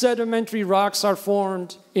how sedimentary rocks are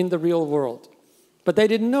formed in the real world. But they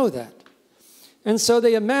didn't know that. And so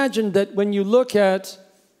they imagined that when you look at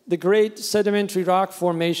the great sedimentary rock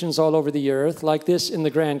formations all over the earth, like this in the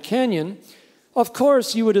Grand Canyon, of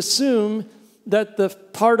course you would assume that the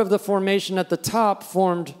part of the formation at the top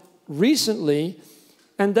formed recently,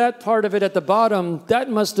 and that part of it at the bottom, that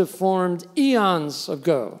must have formed eons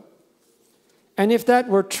ago. And if that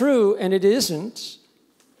were true, and it isn't,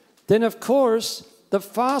 then of course the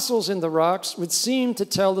fossils in the rocks would seem to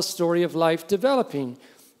tell the story of life developing,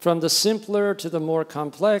 from the simpler to the more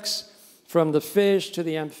complex, from the fish to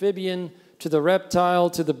the amphibian, to the reptile,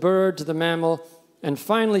 to the bird, to the mammal, and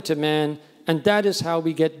finally to man, and that is how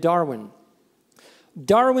we get Darwin.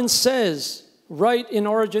 Darwin says, right in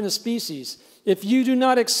Origin of Species, if you do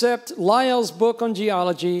not accept Lyell's book on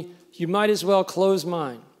geology, you might as well close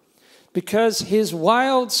mine. Because his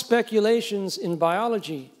wild speculations in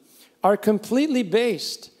biology are completely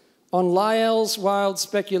based on Lyell's wild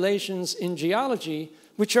speculations in geology,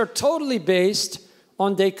 which are totally based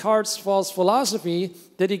on Descartes' false philosophy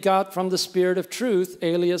that he got from the Spirit of Truth,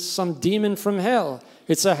 alias some demon from hell.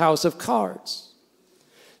 It's a house of cards.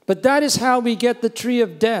 But that is how we get the tree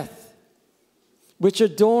of death, which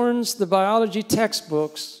adorns the biology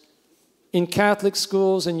textbooks in Catholic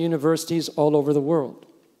schools and universities all over the world.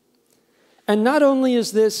 And not only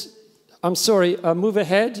is this, move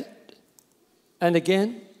ahead, and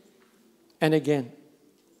again, and again.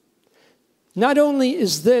 Not only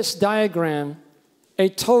is this diagram a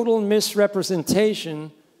total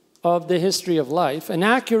misrepresentation of the history of life, an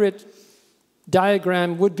accurate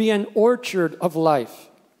diagram would be an orchard of life.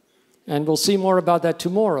 And we'll see more about that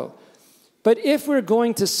tomorrow. But if we're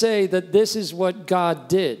going to say that this is what God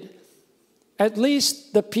did, at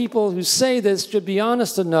least the people who say this should be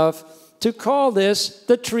honest enough to call this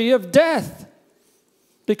the tree of death.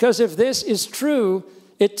 Because if this is true,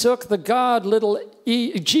 it took the God little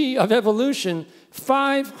g of evolution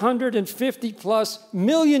 550 plus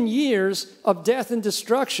million years of death and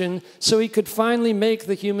destruction so he could finally make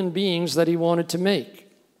the human beings that he wanted to make.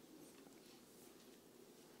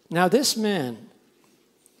 Now this man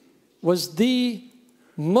was the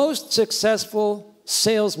most successful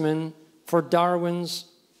salesman for Darwin's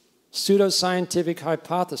pseudoscientific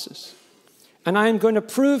hypothesis. And I am going to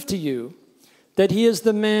prove to you that he is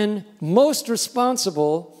the man most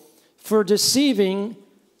responsible for deceiving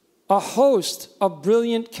a host of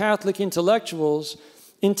brilliant Catholic intellectuals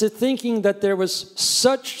into thinking that there was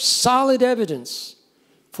such solid evidence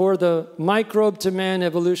for the microbe-to-man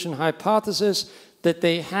evolution hypothesis that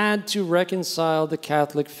they had to reconcile the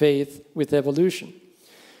Catholic faith with evolution.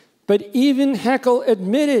 But even Haeckel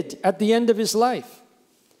admitted at the end of his life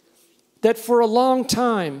that for a long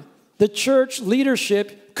time, the church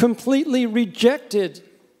leadership completely rejected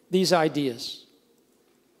these ideas.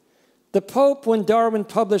 The Pope, when Darwin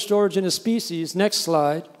published Origin of Species, next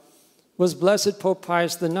slide, was Blessed Pope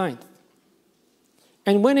Pius IX.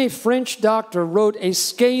 And when a French doctor wrote a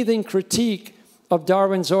scathing critique of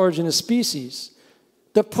Darwin's Origin of Species,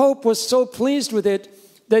 the Pope was so pleased with it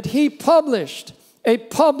that he published a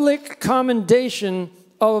public commendation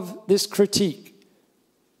of this critique.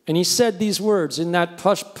 And he said these words in that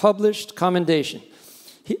published commendation.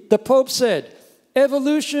 The Pope said,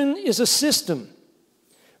 evolution is a system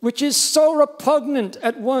which is so repugnant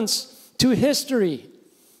at once to history,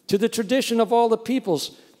 to the tradition of all the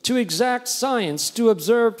peoples, to exact science, to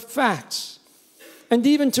observed facts, and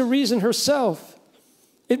even to reason herself.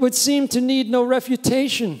 It would seem to need no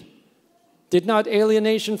refutation, did not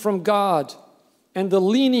alienation from God and the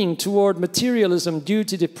leaning toward materialism due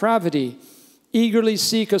to depravity eagerly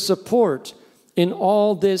seek a support in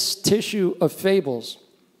all this tissue of fables.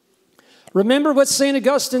 Remember what St.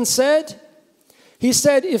 Augustine said? He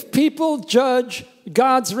said, if people judge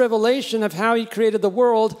God's revelation of how he created the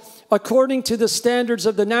world according to the standards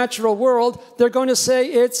of the natural world, they're going to say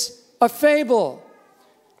it's a fable.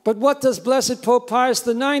 But what does Blessed Pope Pius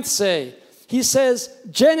IX say? He says,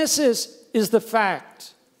 Genesis is the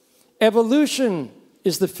fact. Evolution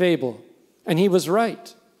is the fable. And he was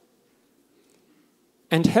right.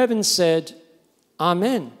 And heaven said,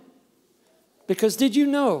 Amen. Because did you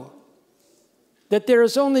know that there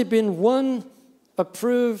has only been one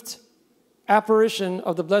approved apparition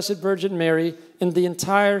of the Blessed Virgin Mary in the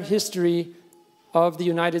entire history of the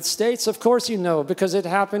United States? Of course you know, because it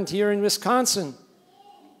happened here in Wisconsin.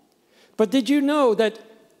 But did you know that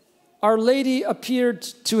Our Lady appeared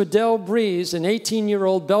to Adele Breeze, an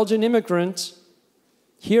 18-year-old Belgian immigrant,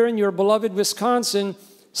 here in your beloved Wisconsin,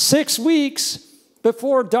 6 weeks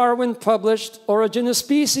before Darwin published Origin of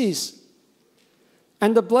Species?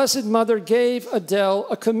 And the Blessed Mother gave Adele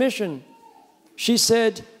a commission. She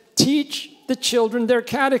said, teach the children their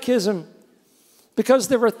catechism, because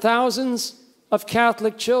there were thousands of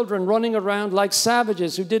Catholic children running around like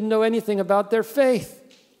savages who didn't know anything about their faith.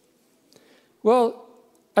 Well,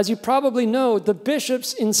 as you probably know, the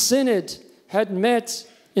bishops in Synod had met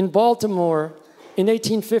in Baltimore in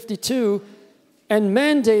 1852 and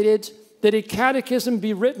mandated that a catechism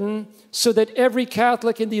be written so that every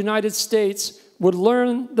Catholic in the United States would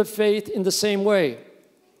learn the faith in the same way.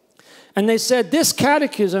 And they said this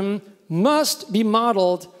catechism must be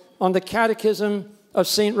modeled on the catechism of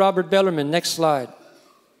St. Robert Bellarmine. Next slide.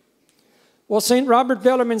 Well, St. Robert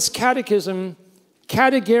Bellarmine's catechism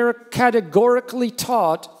categorically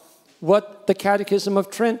taught what the Catechism of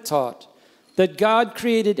Trent taught, that God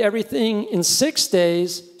created everything in 6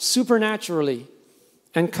 days supernaturally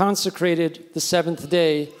and consecrated the seventh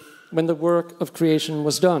day when the work of creation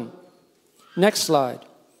was done. Next slide.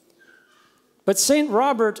 But St.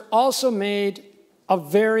 Robert also made a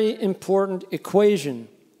very important equation.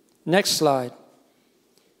 Next slide.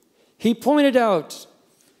 He pointed out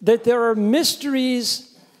that there are mysteries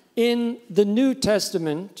in the New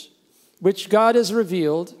Testament which God has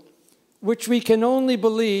revealed, which we can only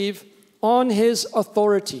believe on his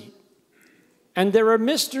authority. And there are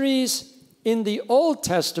mysteries in the Old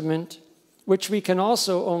Testament which we can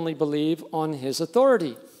also only believe on his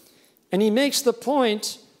authority. And he makes the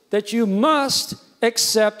point that you must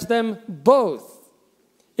accept them both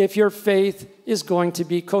if your faith is going to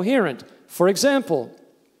be coherent. For example,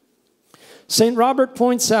 St. Robert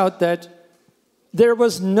points out that there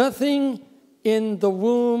was nothing in the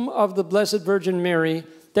womb of the Blessed Virgin Mary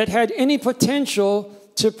that had any potential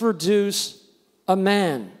to produce a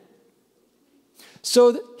man.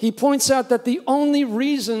 So he points out that the only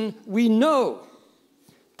reason we know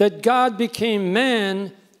that God became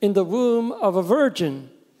man in the womb of a virgin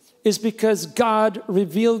is because God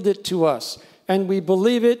revealed it to us, and we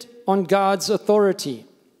believe it on God's authority.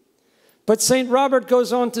 But St. Robert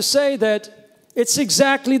goes on to say that it's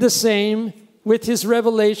exactly the same with his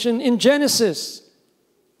revelation in Genesis.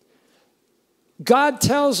 God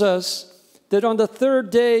tells us that on the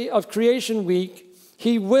third day of creation week,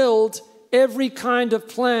 he willed every kind of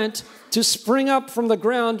plant to spring up from the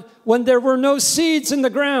ground when there were no seeds in the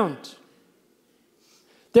ground.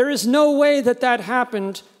 There is no way that that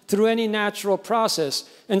happened through any natural process.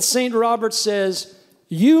 And St. Robert says,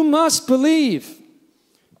 you must believe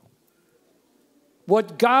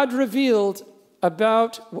what God revealed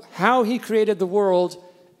about how he created the world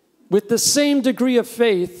with the same degree of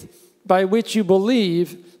faith by which you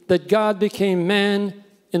believe that God became man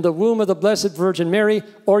in the womb of the Blessed Virgin Mary,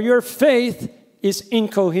 or your faith is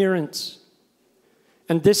incoherent.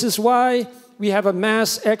 And this is why we have a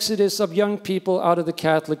mass exodus of young people out of the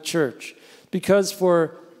Catholic Church, because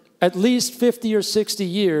for at least 50 or 60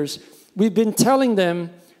 years, we've been telling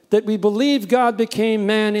them that we believe God became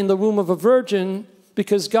man in the womb of a virgin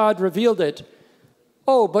because God revealed it.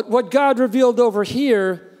 Oh, but what God revealed over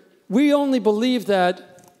here, we only believe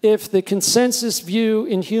that if the consensus view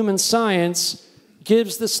in human science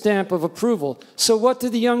gives the stamp of approval. So what do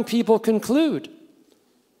the young people conclude?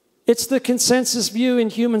 It's the consensus view in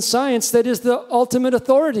human science that is the ultimate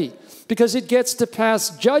authority, because it gets to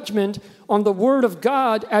pass judgment on the Word of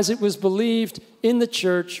God as it was believed in the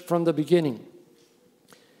church from the beginning.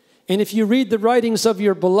 And if you read the writings of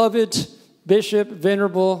your beloved Bishop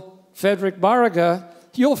Venerable Frederick Baraga,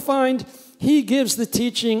 you'll find he gives the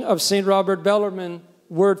teaching of St. Robert Bellarmine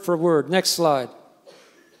word for word. Next slide.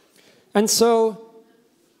 And so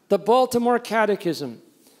the Baltimore Catechism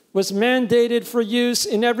was mandated for use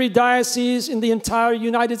in every diocese in the entire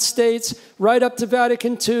United States, right up to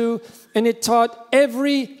Vatican II, and it taught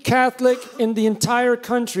every Catholic in the entire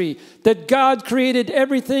country that God created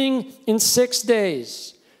everything in 6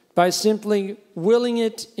 days by simply willing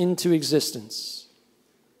it into existence.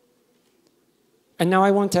 And now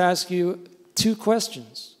I want to ask you 2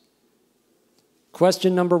 questions.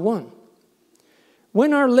 Question number 1.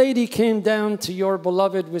 When Our Lady came down to your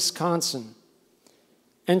beloved Wisconsin,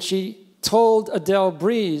 and she told Adele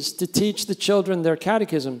Breeze to teach the children their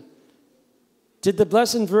catechism, did the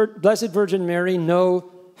Blessed Virgin Mary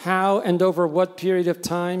know how and over what period of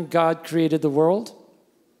time God created the world?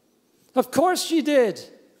 Of course she did.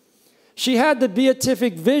 She had the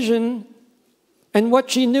beatific vision, and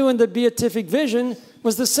what she knew in the beatific vision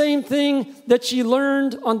was the same thing that she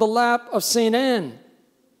learned on the lap of St. Anne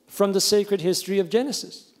from the sacred history of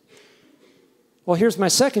Genesis. Well, here's my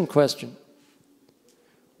second question.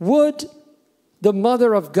 Would the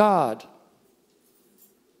Mother of God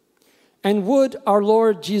and would our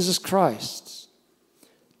Lord Jesus Christ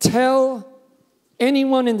tell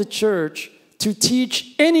anyone in the church to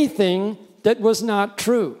teach anything that was not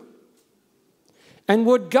true? And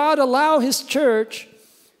would God allow His church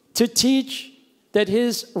to teach that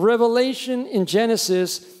His revelation in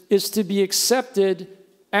Genesis is to be accepted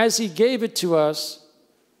as He gave it to us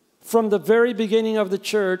from the very beginning of the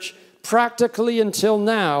church, practically until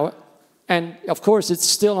now, and of course it's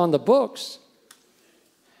still on the books?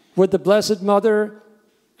 Would the Blessed Mother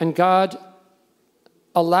and God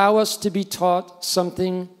allow us to be taught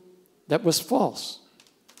something that was false?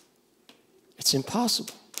 It's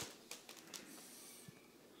impossible.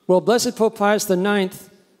 Well, Blessed Pope Pius IX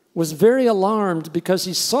was very alarmed because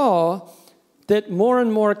he saw that more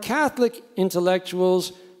and more Catholic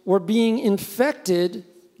intellectuals were being infected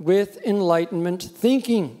with Enlightenment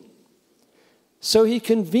thinking. So he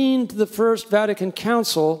convened the First Vatican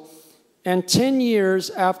Council, and 10 years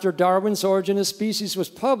after Darwin's Origin of Species was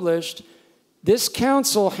published, this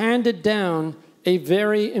council handed down a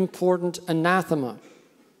very important anathema.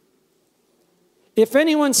 If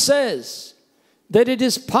anyone says that it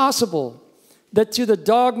is possible that to the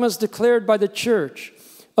dogmas declared by the Church,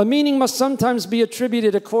 a meaning must sometimes be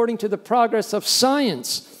attributed according to the progress of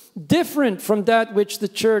science, different from that which the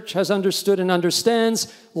Church has understood and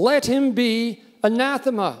understands, let him be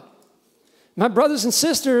anathema. My brothers and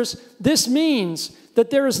sisters, this means that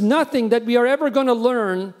there is nothing that we are ever going to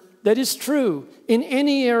learn that is true in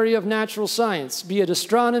any area of natural science, be it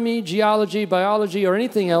astronomy, geology, biology, or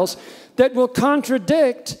anything else, that will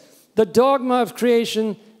contradict the dogma of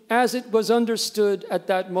creation as it was understood at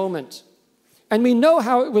that moment. And we know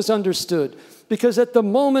how it was understood, because at the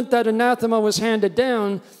moment that anathema was handed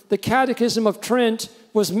down, the Catechism of Trent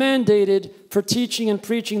was mandated for teaching and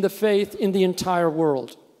preaching the faith in the entire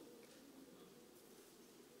world.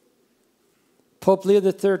 Pope Leo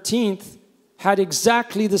XIII had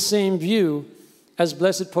exactly the same view as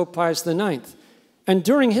Blessed Pope Pius IX. And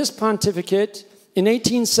during his pontificate in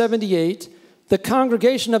 1878, the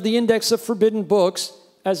Congregation of the Index of Forbidden Books,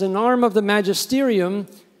 as an arm of the magisterium,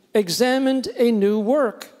 examined a new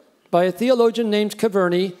work by a theologian named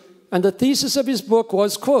Caverni, and the thesis of his book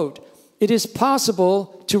was, quote, "It is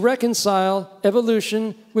possible to reconcile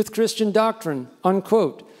evolution with Christian doctrine,"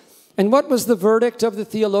 unquote. And what was the verdict of the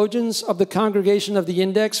theologians of the Congregation of the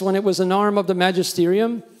Index when it was an arm of the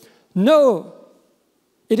magisterium? No,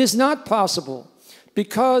 it is not possible,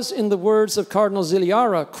 because in the words of Cardinal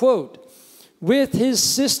Ziliara, quote, "With his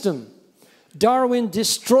system, Darwin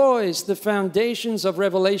destroys the foundations of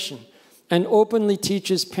revelation and openly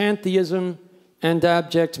teaches pantheism and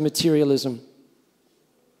abject materialism."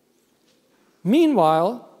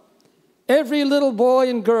 Meanwhile, every little boy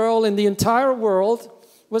and girl in the entire world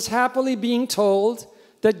was happily being told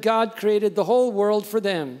that God created the whole world for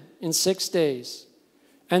them in 6 days,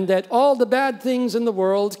 and that all the bad things in the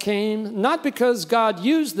world came not because God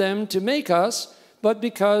used them to make us, but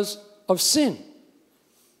because of sin.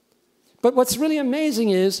 But what's really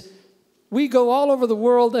amazing is we go all over the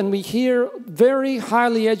world and we hear very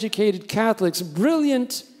highly educated Catholics,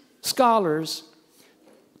 brilliant scholars,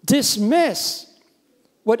 dismiss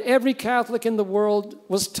what every Catholic in the world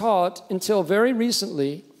was taught until very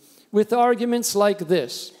recently, with arguments like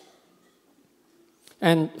this.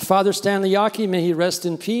 And Father Stanley Yaki, may he rest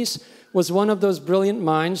in peace, was one of those brilliant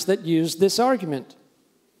minds that used this argument.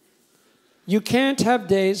 You can't have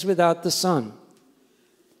days without the sun.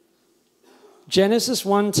 Genesis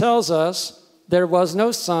 1 tells us there was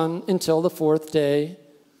no sun until the fourth day.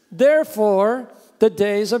 Therefore, the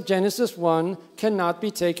days of Genesis 1 cannot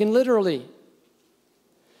be taken literally.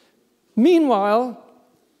 Meanwhile,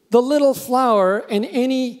 the little flower and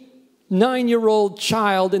any 9-year-old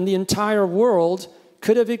child in the entire world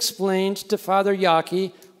could have explained to Father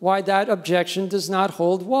Yaki why that objection does not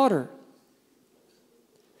hold water.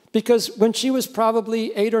 Because when she was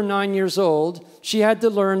probably 8 or 9 years old, she had to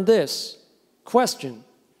learn this. Question: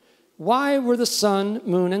 why were the sun,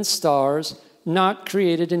 moon, and stars not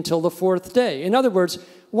created until the fourth day? In other words,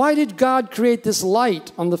 why did God create this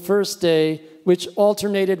light on the first day, which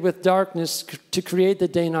alternated with darkness to create the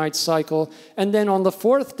day-night cycle, and then on the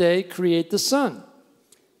fourth day create the sun?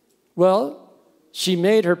 Well, she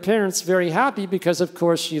made her parents very happy because, of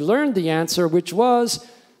course, she learned the answer, which was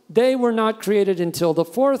they were not created until the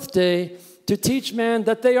fourth day to teach man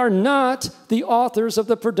that they are not the authors of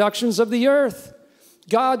the productions of the earth.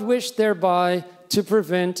 God wished thereby to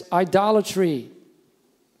prevent idolatry.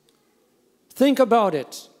 Think about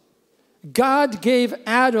it. God gave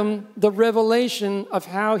Adam the revelation of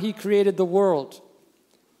how he created the world.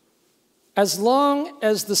 As long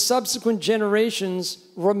as the subsequent generations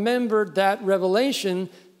remembered that revelation,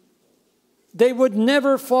 they would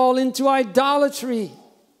never fall into idolatry.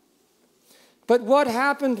 But what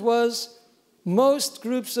happened was most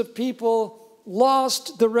groups of people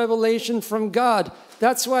lost the revelation from God.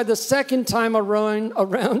 That's why the second time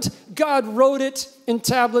around, God wrote it in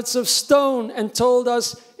tablets of stone and told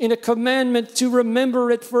us in a commandment to remember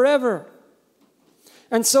it forever.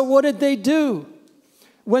 And so what did they do?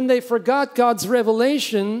 When they forgot God's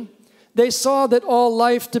revelation, they saw that all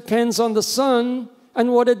life depends on the sun.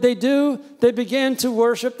 And what did they do? They began to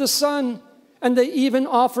worship the sun. And they even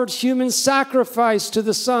offered human sacrifice to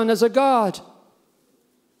the sun as a god.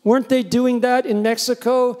 Weren't they doing that in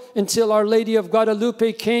Mexico until Our Lady of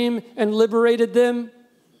Guadalupe came and liberated them?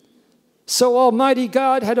 So Almighty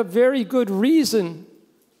God had a very good reason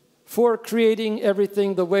for creating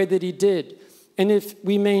everything the way that he did. And if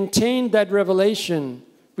we maintained that revelation,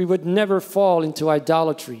 we would never fall into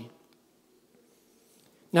idolatry.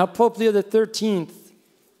 Now, Pope Leo XIII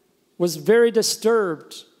was very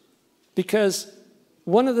disturbed because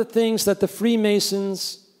one of the things that the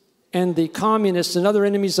Freemasons and the communists and other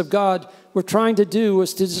enemies of God were trying to do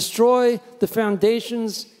was to destroy the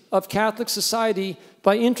foundations of Catholic society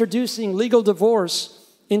by introducing legal divorce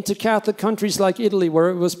into Catholic countries like Italy, where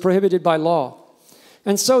it was prohibited by law.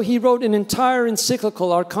 And so he wrote an entire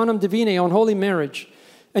encyclical, Arcanum Divinae, on holy marriage.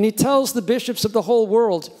 And he tells the bishops of the whole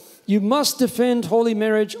world, you must defend holy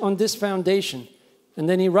marriage on this foundation. And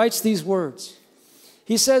then he writes these words.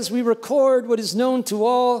 He says, we record what is known to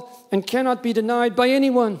all and cannot be denied by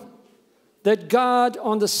anyone, that God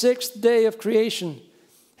on the sixth day of creation,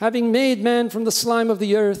 having made man from the slime of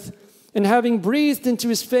the earth, and having breathed into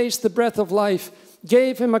his face the breath of life,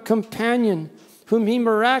 gave him a companion whom he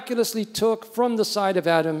miraculously took from the side of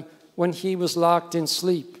Adam when he was locked in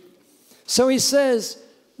sleep. So he says,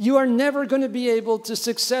 you are never going to be able to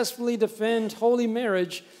successfully defend holy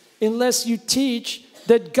marriage unless you teach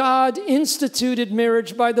that God instituted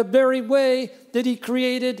marriage by the very way that he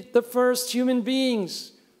created the first human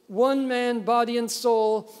beings. One man, body and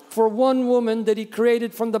soul, for one woman that he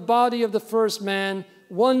created from the body of the first man,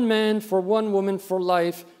 one man for one woman for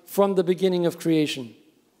life from the beginning of creation.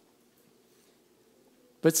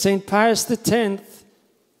 But St. Pius X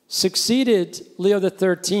succeeded Leo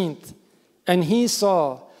XIII, and he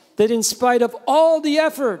saw that in spite of all the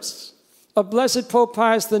efforts of Blessed Pope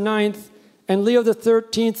Pius IX and Leo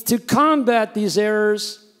XIII to combat these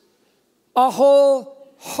errors, a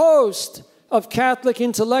whole host of Catholic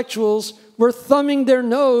intellectuals were thumbing their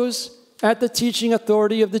nose at the teaching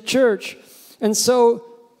authority of the Church. And so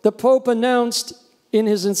the Pope announced in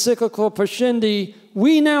his encyclical Pascendi,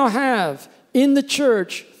 we now have in the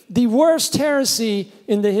Church the worst heresy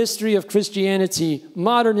in the history of Christianity,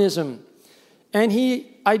 modernism. And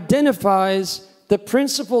he identifies the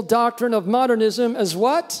principal doctrine of modernism as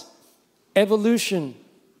what? Evolution.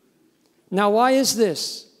 Now, why is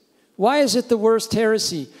this? Why is it the worst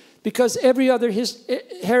heresy? Because every other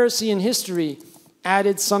heresy in history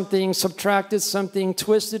added something, subtracted something,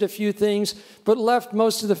 twisted a few things, but left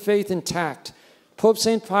most of the faith intact. Pope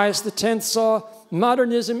St. Pius X saw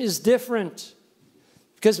modernism is different.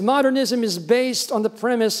 Because modernism is based on the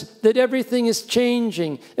premise that everything is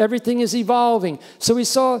changing, everything is evolving. So he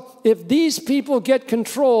saw if these people get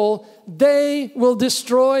control, they will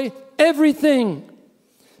destroy everything.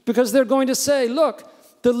 Because they're going to say, look,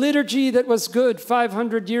 the liturgy that was good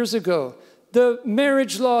 500 years ago, the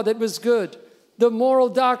marriage law that was good, the moral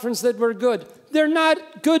doctrines that were good, they're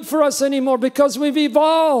not good for us anymore because we've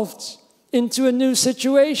evolved into a new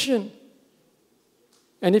situation.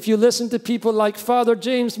 And if you listen to people like Father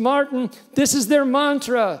James Martin, this is their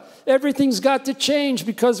mantra. Everything's got to change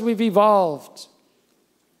because we've evolved.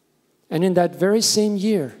 And in that very same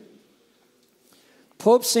year,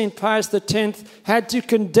 Pope St. Pius X had to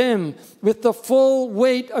condemn with the full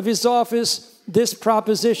weight of his office this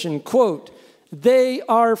proposition, quote, "They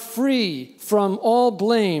are free from all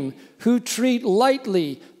blame who treat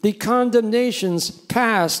lightly the condemnations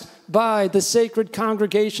passed by the Sacred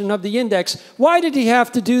Congregation of the Index." Why did he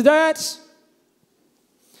have to do that?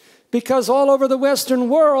 Because all over the Western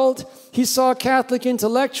world, he saw Catholic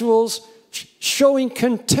intellectuals showing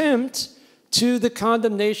contempt to the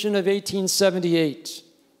condemnation of 1878.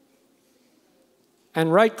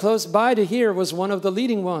 And right close by to here was one of the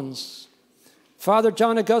leading ones, Father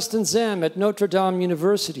John Augustine Zem at Notre Dame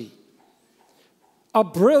University. A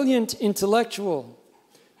brilliant intellectual,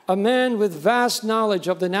 a man with vast knowledge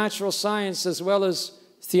of the natural science as well as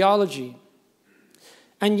theology,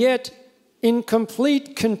 and yet in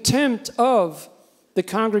complete contempt of the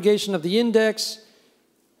Congregation of the Index.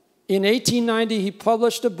 In 1890, he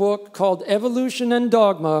published a book called Evolution and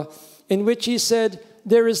Dogma, in which he said,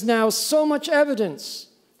 there is now so much evidence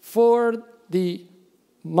for the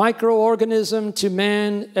microorganism to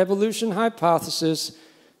man evolution hypothesis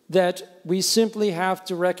that we simply have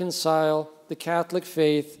to reconcile the Catholic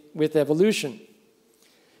faith with evolution.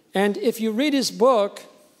 And if you read his book,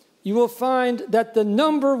 you will find that the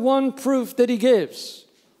number one proof that he gives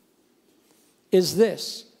is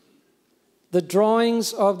this: the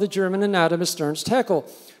drawings of the German anatomist Ernst Haeckel,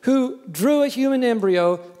 who drew a human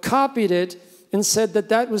embryo, copied it, and said that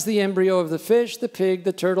that was the embryo of the fish, the pig,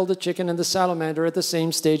 the turtle, the chicken, and the salamander at the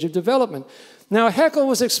same stage of development. Now, Haeckel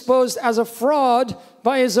was exposed as a fraud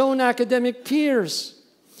by his own academic peers.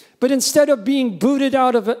 But instead of being booted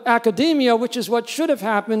out of academia, which is what should have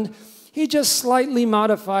happened, he just slightly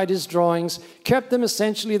modified his drawings, kept them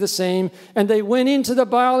essentially the same, and they went into the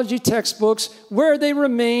biology textbooks where they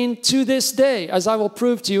remain to this day, as I will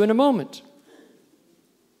prove to you in a moment.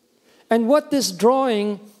 And what these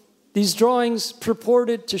drawings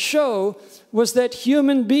purported to show was that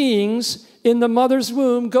human beings in the mother's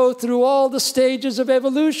womb go through all the stages of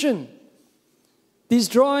evolution. These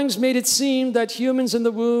drawings made it seem that humans in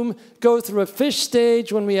the womb go through a fish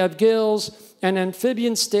stage when we have gills, an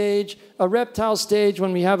amphibian stage, a reptile stage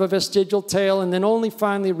when we have a vestigial tail, and then only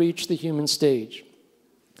finally reach the human stage.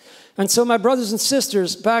 And so, my brothers and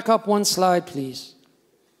sisters, back up one slide, please.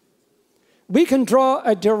 We can draw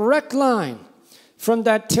a direct line from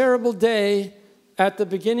that terrible day at the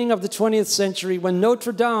beginning of the 20th century when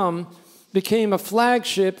Notre Dame became a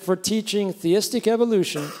flagship for teaching theistic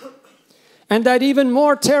evolution, and that even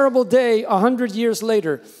more terrible day 100 years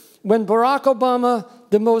later when Barack Obama,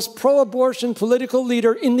 the most pro-abortion political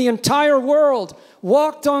leader in the entire world,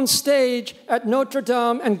 walked on stage at Notre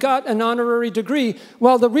Dame and got an honorary degree,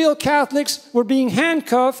 while the real Catholics were being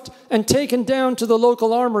handcuffed and taken down to the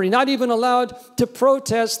local armory, not even allowed to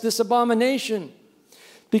protest this abomination.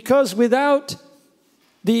 Because without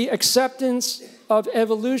the acceptance of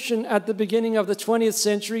evolution at the beginning of the 20th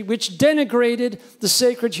century, which denigrated the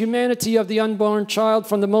sacred humanity of the unborn child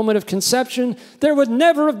from the moment of conception, there would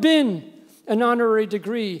never have been an honorary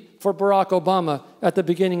degree for Barack Obama at the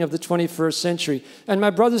beginning of the 21st century. And my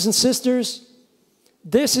brothers and sisters,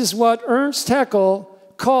 this is what Ernst Haeckel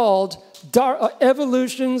called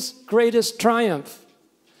evolution's greatest triumph.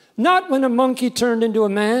 Not when a monkey turned into a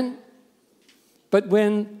man, but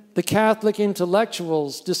when the Catholic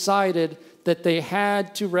intellectuals decided that they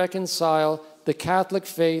had to reconcile the Catholic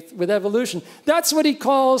faith with evolution. That's what he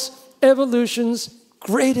calls evolution's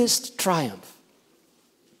greatest triumph.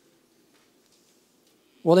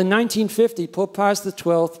 Well, in 1950, Pope Pius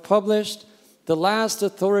XII published the last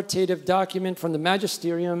authoritative document from the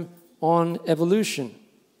Magisterium on evolution.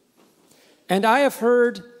 And I have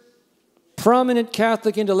heard prominent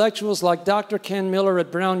Catholic intellectuals like Dr. Ken Miller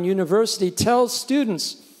at Brown University tell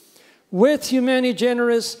students, with Humani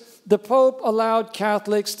Generis, the Pope allowed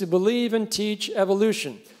Catholics to believe and teach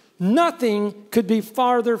evolution. Nothing could be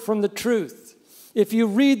farther from the truth. If you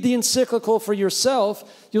read the encyclical for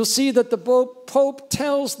yourself, you'll see that the Pope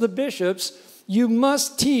tells the bishops, you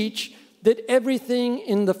must teach that everything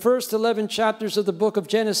in the first 11 chapters of the book of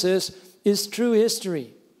Genesis is true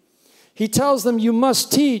history. He tells them you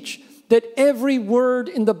must teach that every word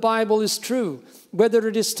in the Bible is true, whether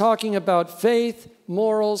it is talking about faith,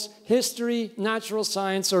 morals, history, natural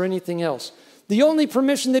science, or anything else. The only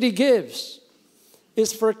permission that he gives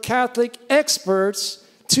is for Catholic experts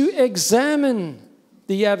to examine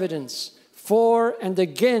the evidence for and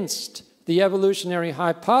against the evolutionary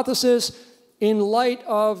hypothesis in light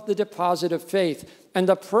of the deposit of faith. And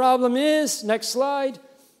the problem is, next slide,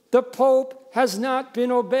 the Pope has not been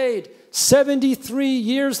obeyed. 73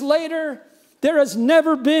 years later, there has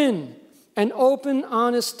never been an open,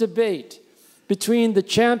 honest debate between the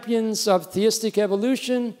champions of theistic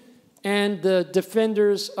evolution and the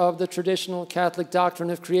defenders of the traditional Catholic doctrine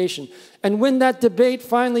of creation. And when that debate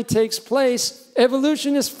finally takes place,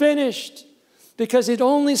 evolution is finished because it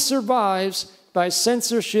only survives by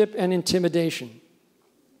censorship and intimidation.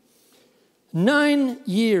 9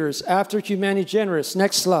 years after Humani Generis,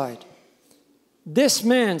 next slide, this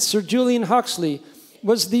man, Sir Julian Huxley,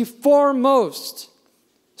 was the foremost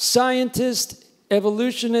scientist,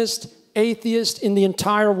 evolutionist, atheist in the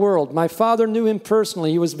entire world. My father knew him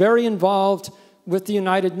personally. He was very involved with the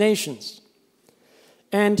United Nations.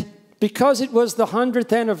 And because it was the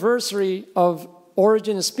 100th anniversary of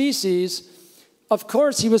Origin of Species, of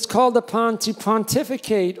course, he was called upon to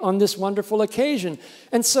pontificate on this wonderful occasion.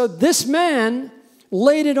 And so this man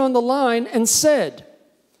laid it on the line and said,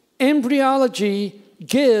 embryology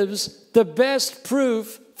gives the best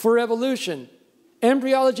proof for evolution.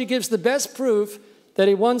 Embryology gives the best proof that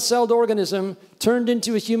a one-celled organism turned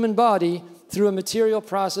into a human body through a material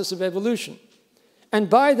process of evolution. And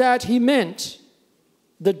by that, he meant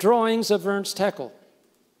the drawings of Ernst Haeckel.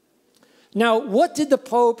 Now, what did the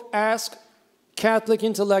Pope ask Catholic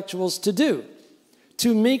intellectuals to do?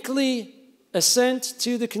 To meekly assent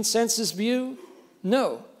to the consensus view?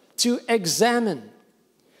 No, to examine.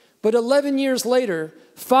 But 11 years later,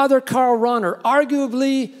 Father Karl Rahner,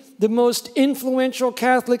 arguably the most influential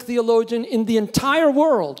Catholic theologian in the entire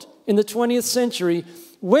world in the 20th century,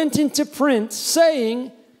 went into print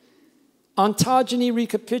saying, ontogeny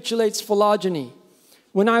recapitulates phylogeny.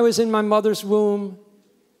 When I was in my mother's womb,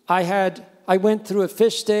 I went through a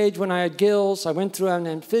fish stage when I had gills. I went through an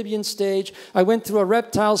amphibian stage. I went through a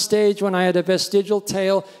reptile stage when I had a vestigial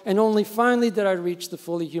tail. And only finally did I reach the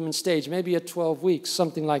fully human stage, maybe at 12 weeks,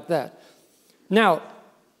 something like that. Now,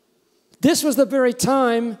 this was the very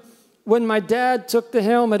time when my dad took the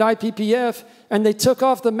helm at IPPF and they took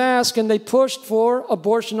off the mask and they pushed for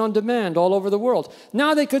abortion on demand all over the world.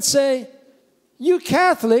 Now they could say, you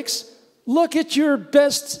Catholics, look at your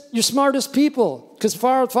best, your smartest people, because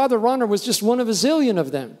Father Rahner was just one of a zillion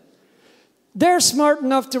of them. They're smart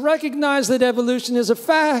enough to recognize that evolution is a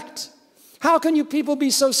fact. How can you people be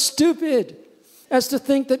so stupid as to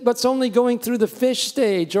think that what's only going through the fish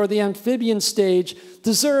stage or the amphibian stage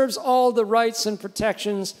deserves all the rights and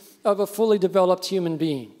protections of a fully developed human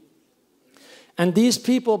being? And these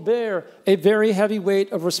people bear a very heavy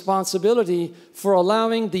weight of responsibility for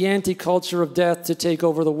allowing the anti-culture of death to take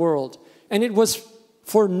over the world. And it was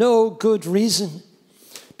for no good reason.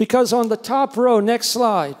 Because on the top row, next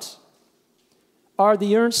slide, are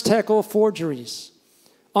the Ernst Haeckel forgeries.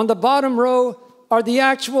 On the bottom row are the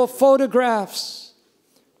actual photographs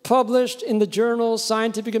published in the journal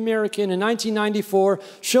Scientific American in 1994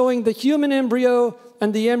 showing the human embryo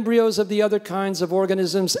and the embryos of the other kinds of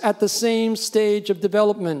organisms at the same stage of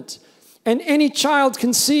development. And any child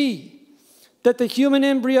can see that the human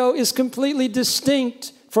embryo is completely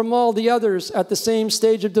distinct from all the others at the same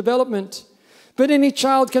stage of development. But any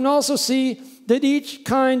child can also see that each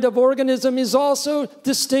kind of organism is also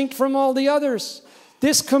distinct from all the others.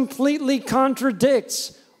 This completely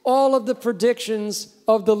contradicts all of the predictions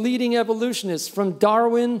of the leading evolutionists, from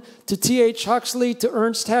Darwin to T.H. Huxley to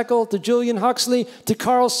Ernst Haeckel to Julian Huxley to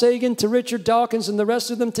Carl Sagan to Richard Dawkins and the rest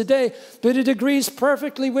of them today. But it agrees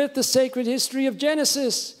perfectly with the sacred history of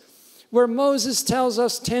Genesis, where Moses tells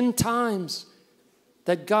us 10 times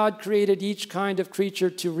that God created each kind of creature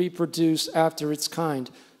to reproduce after its kind.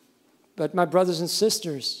 But my brothers and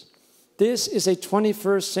sisters, this is a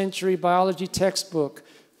 21st century biology textbook.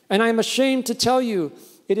 And I'm ashamed to tell you,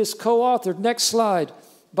 it is co-authored, next slide,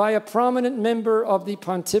 by a prominent member of the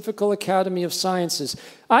Pontifical Academy of Sciences.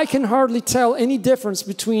 I can hardly tell any difference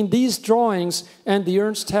between these drawings and the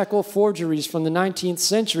Ernst Haeckel forgeries from the 19th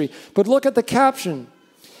century. But look at the caption.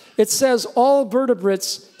 It says, all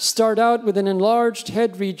vertebrates start out with an enlarged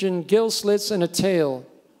head region, gill slits, and a tail.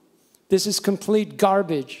 This is complete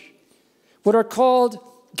garbage. What are called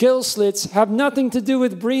gill slits have nothing to do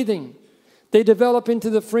with breathing. They develop into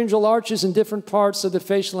the pharyngeal arches in different parts of the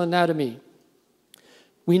facial anatomy.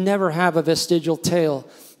 We never have a vestigial tail.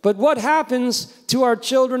 But what happens to our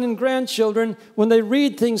children and grandchildren when they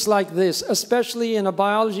read things like this, especially in a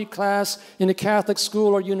biology class in a Catholic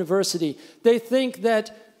school or university? They think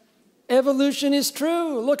that evolution is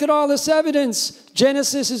true. Look at all this evidence.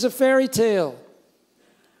 Genesis is a fairy tale.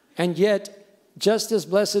 And yet, just as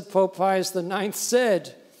Blessed Pope Pius IX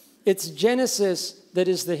said, it's Genesis that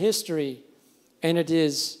is the history, and it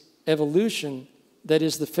is evolution that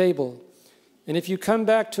is the fable. And if you come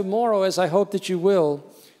back tomorrow, as I hope that you will,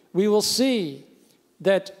 we will see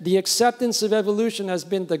that the acceptance of evolution has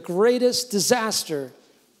been the greatest disaster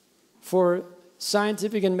for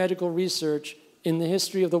scientific and medical research in the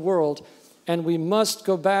history of the world. And we must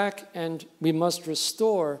go back and we must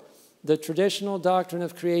restore the traditional doctrine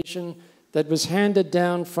of creation that was handed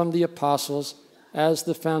down from the apostles as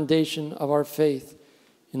the foundation of our faith.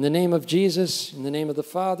 In the name of Jesus, in the name of the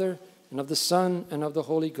Father, and of the Son, and of the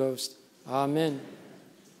Holy Ghost. Amen.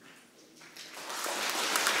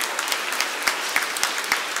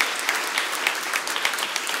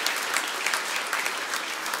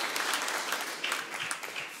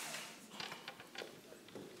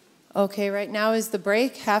 Okay, right now is the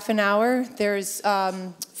break, half an hour. There's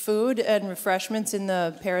food and refreshments in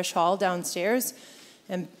the parish hall downstairs,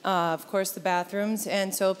 and of course the bathrooms.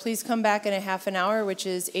 And so please come back in a half an hour, which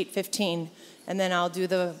is 8:15, and then I'll do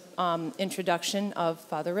the introduction of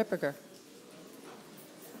Father Ripperger.